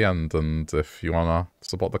around to the end, and if you wanna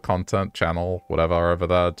support the content, channel, whatever over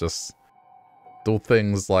there, just do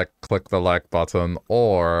things like click the like button,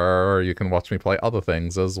 or you can watch me play other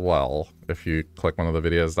things as well if you click one of the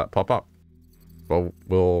videos that pop up. Well,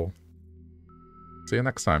 we'll see you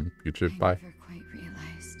next time, YouTube. Bye.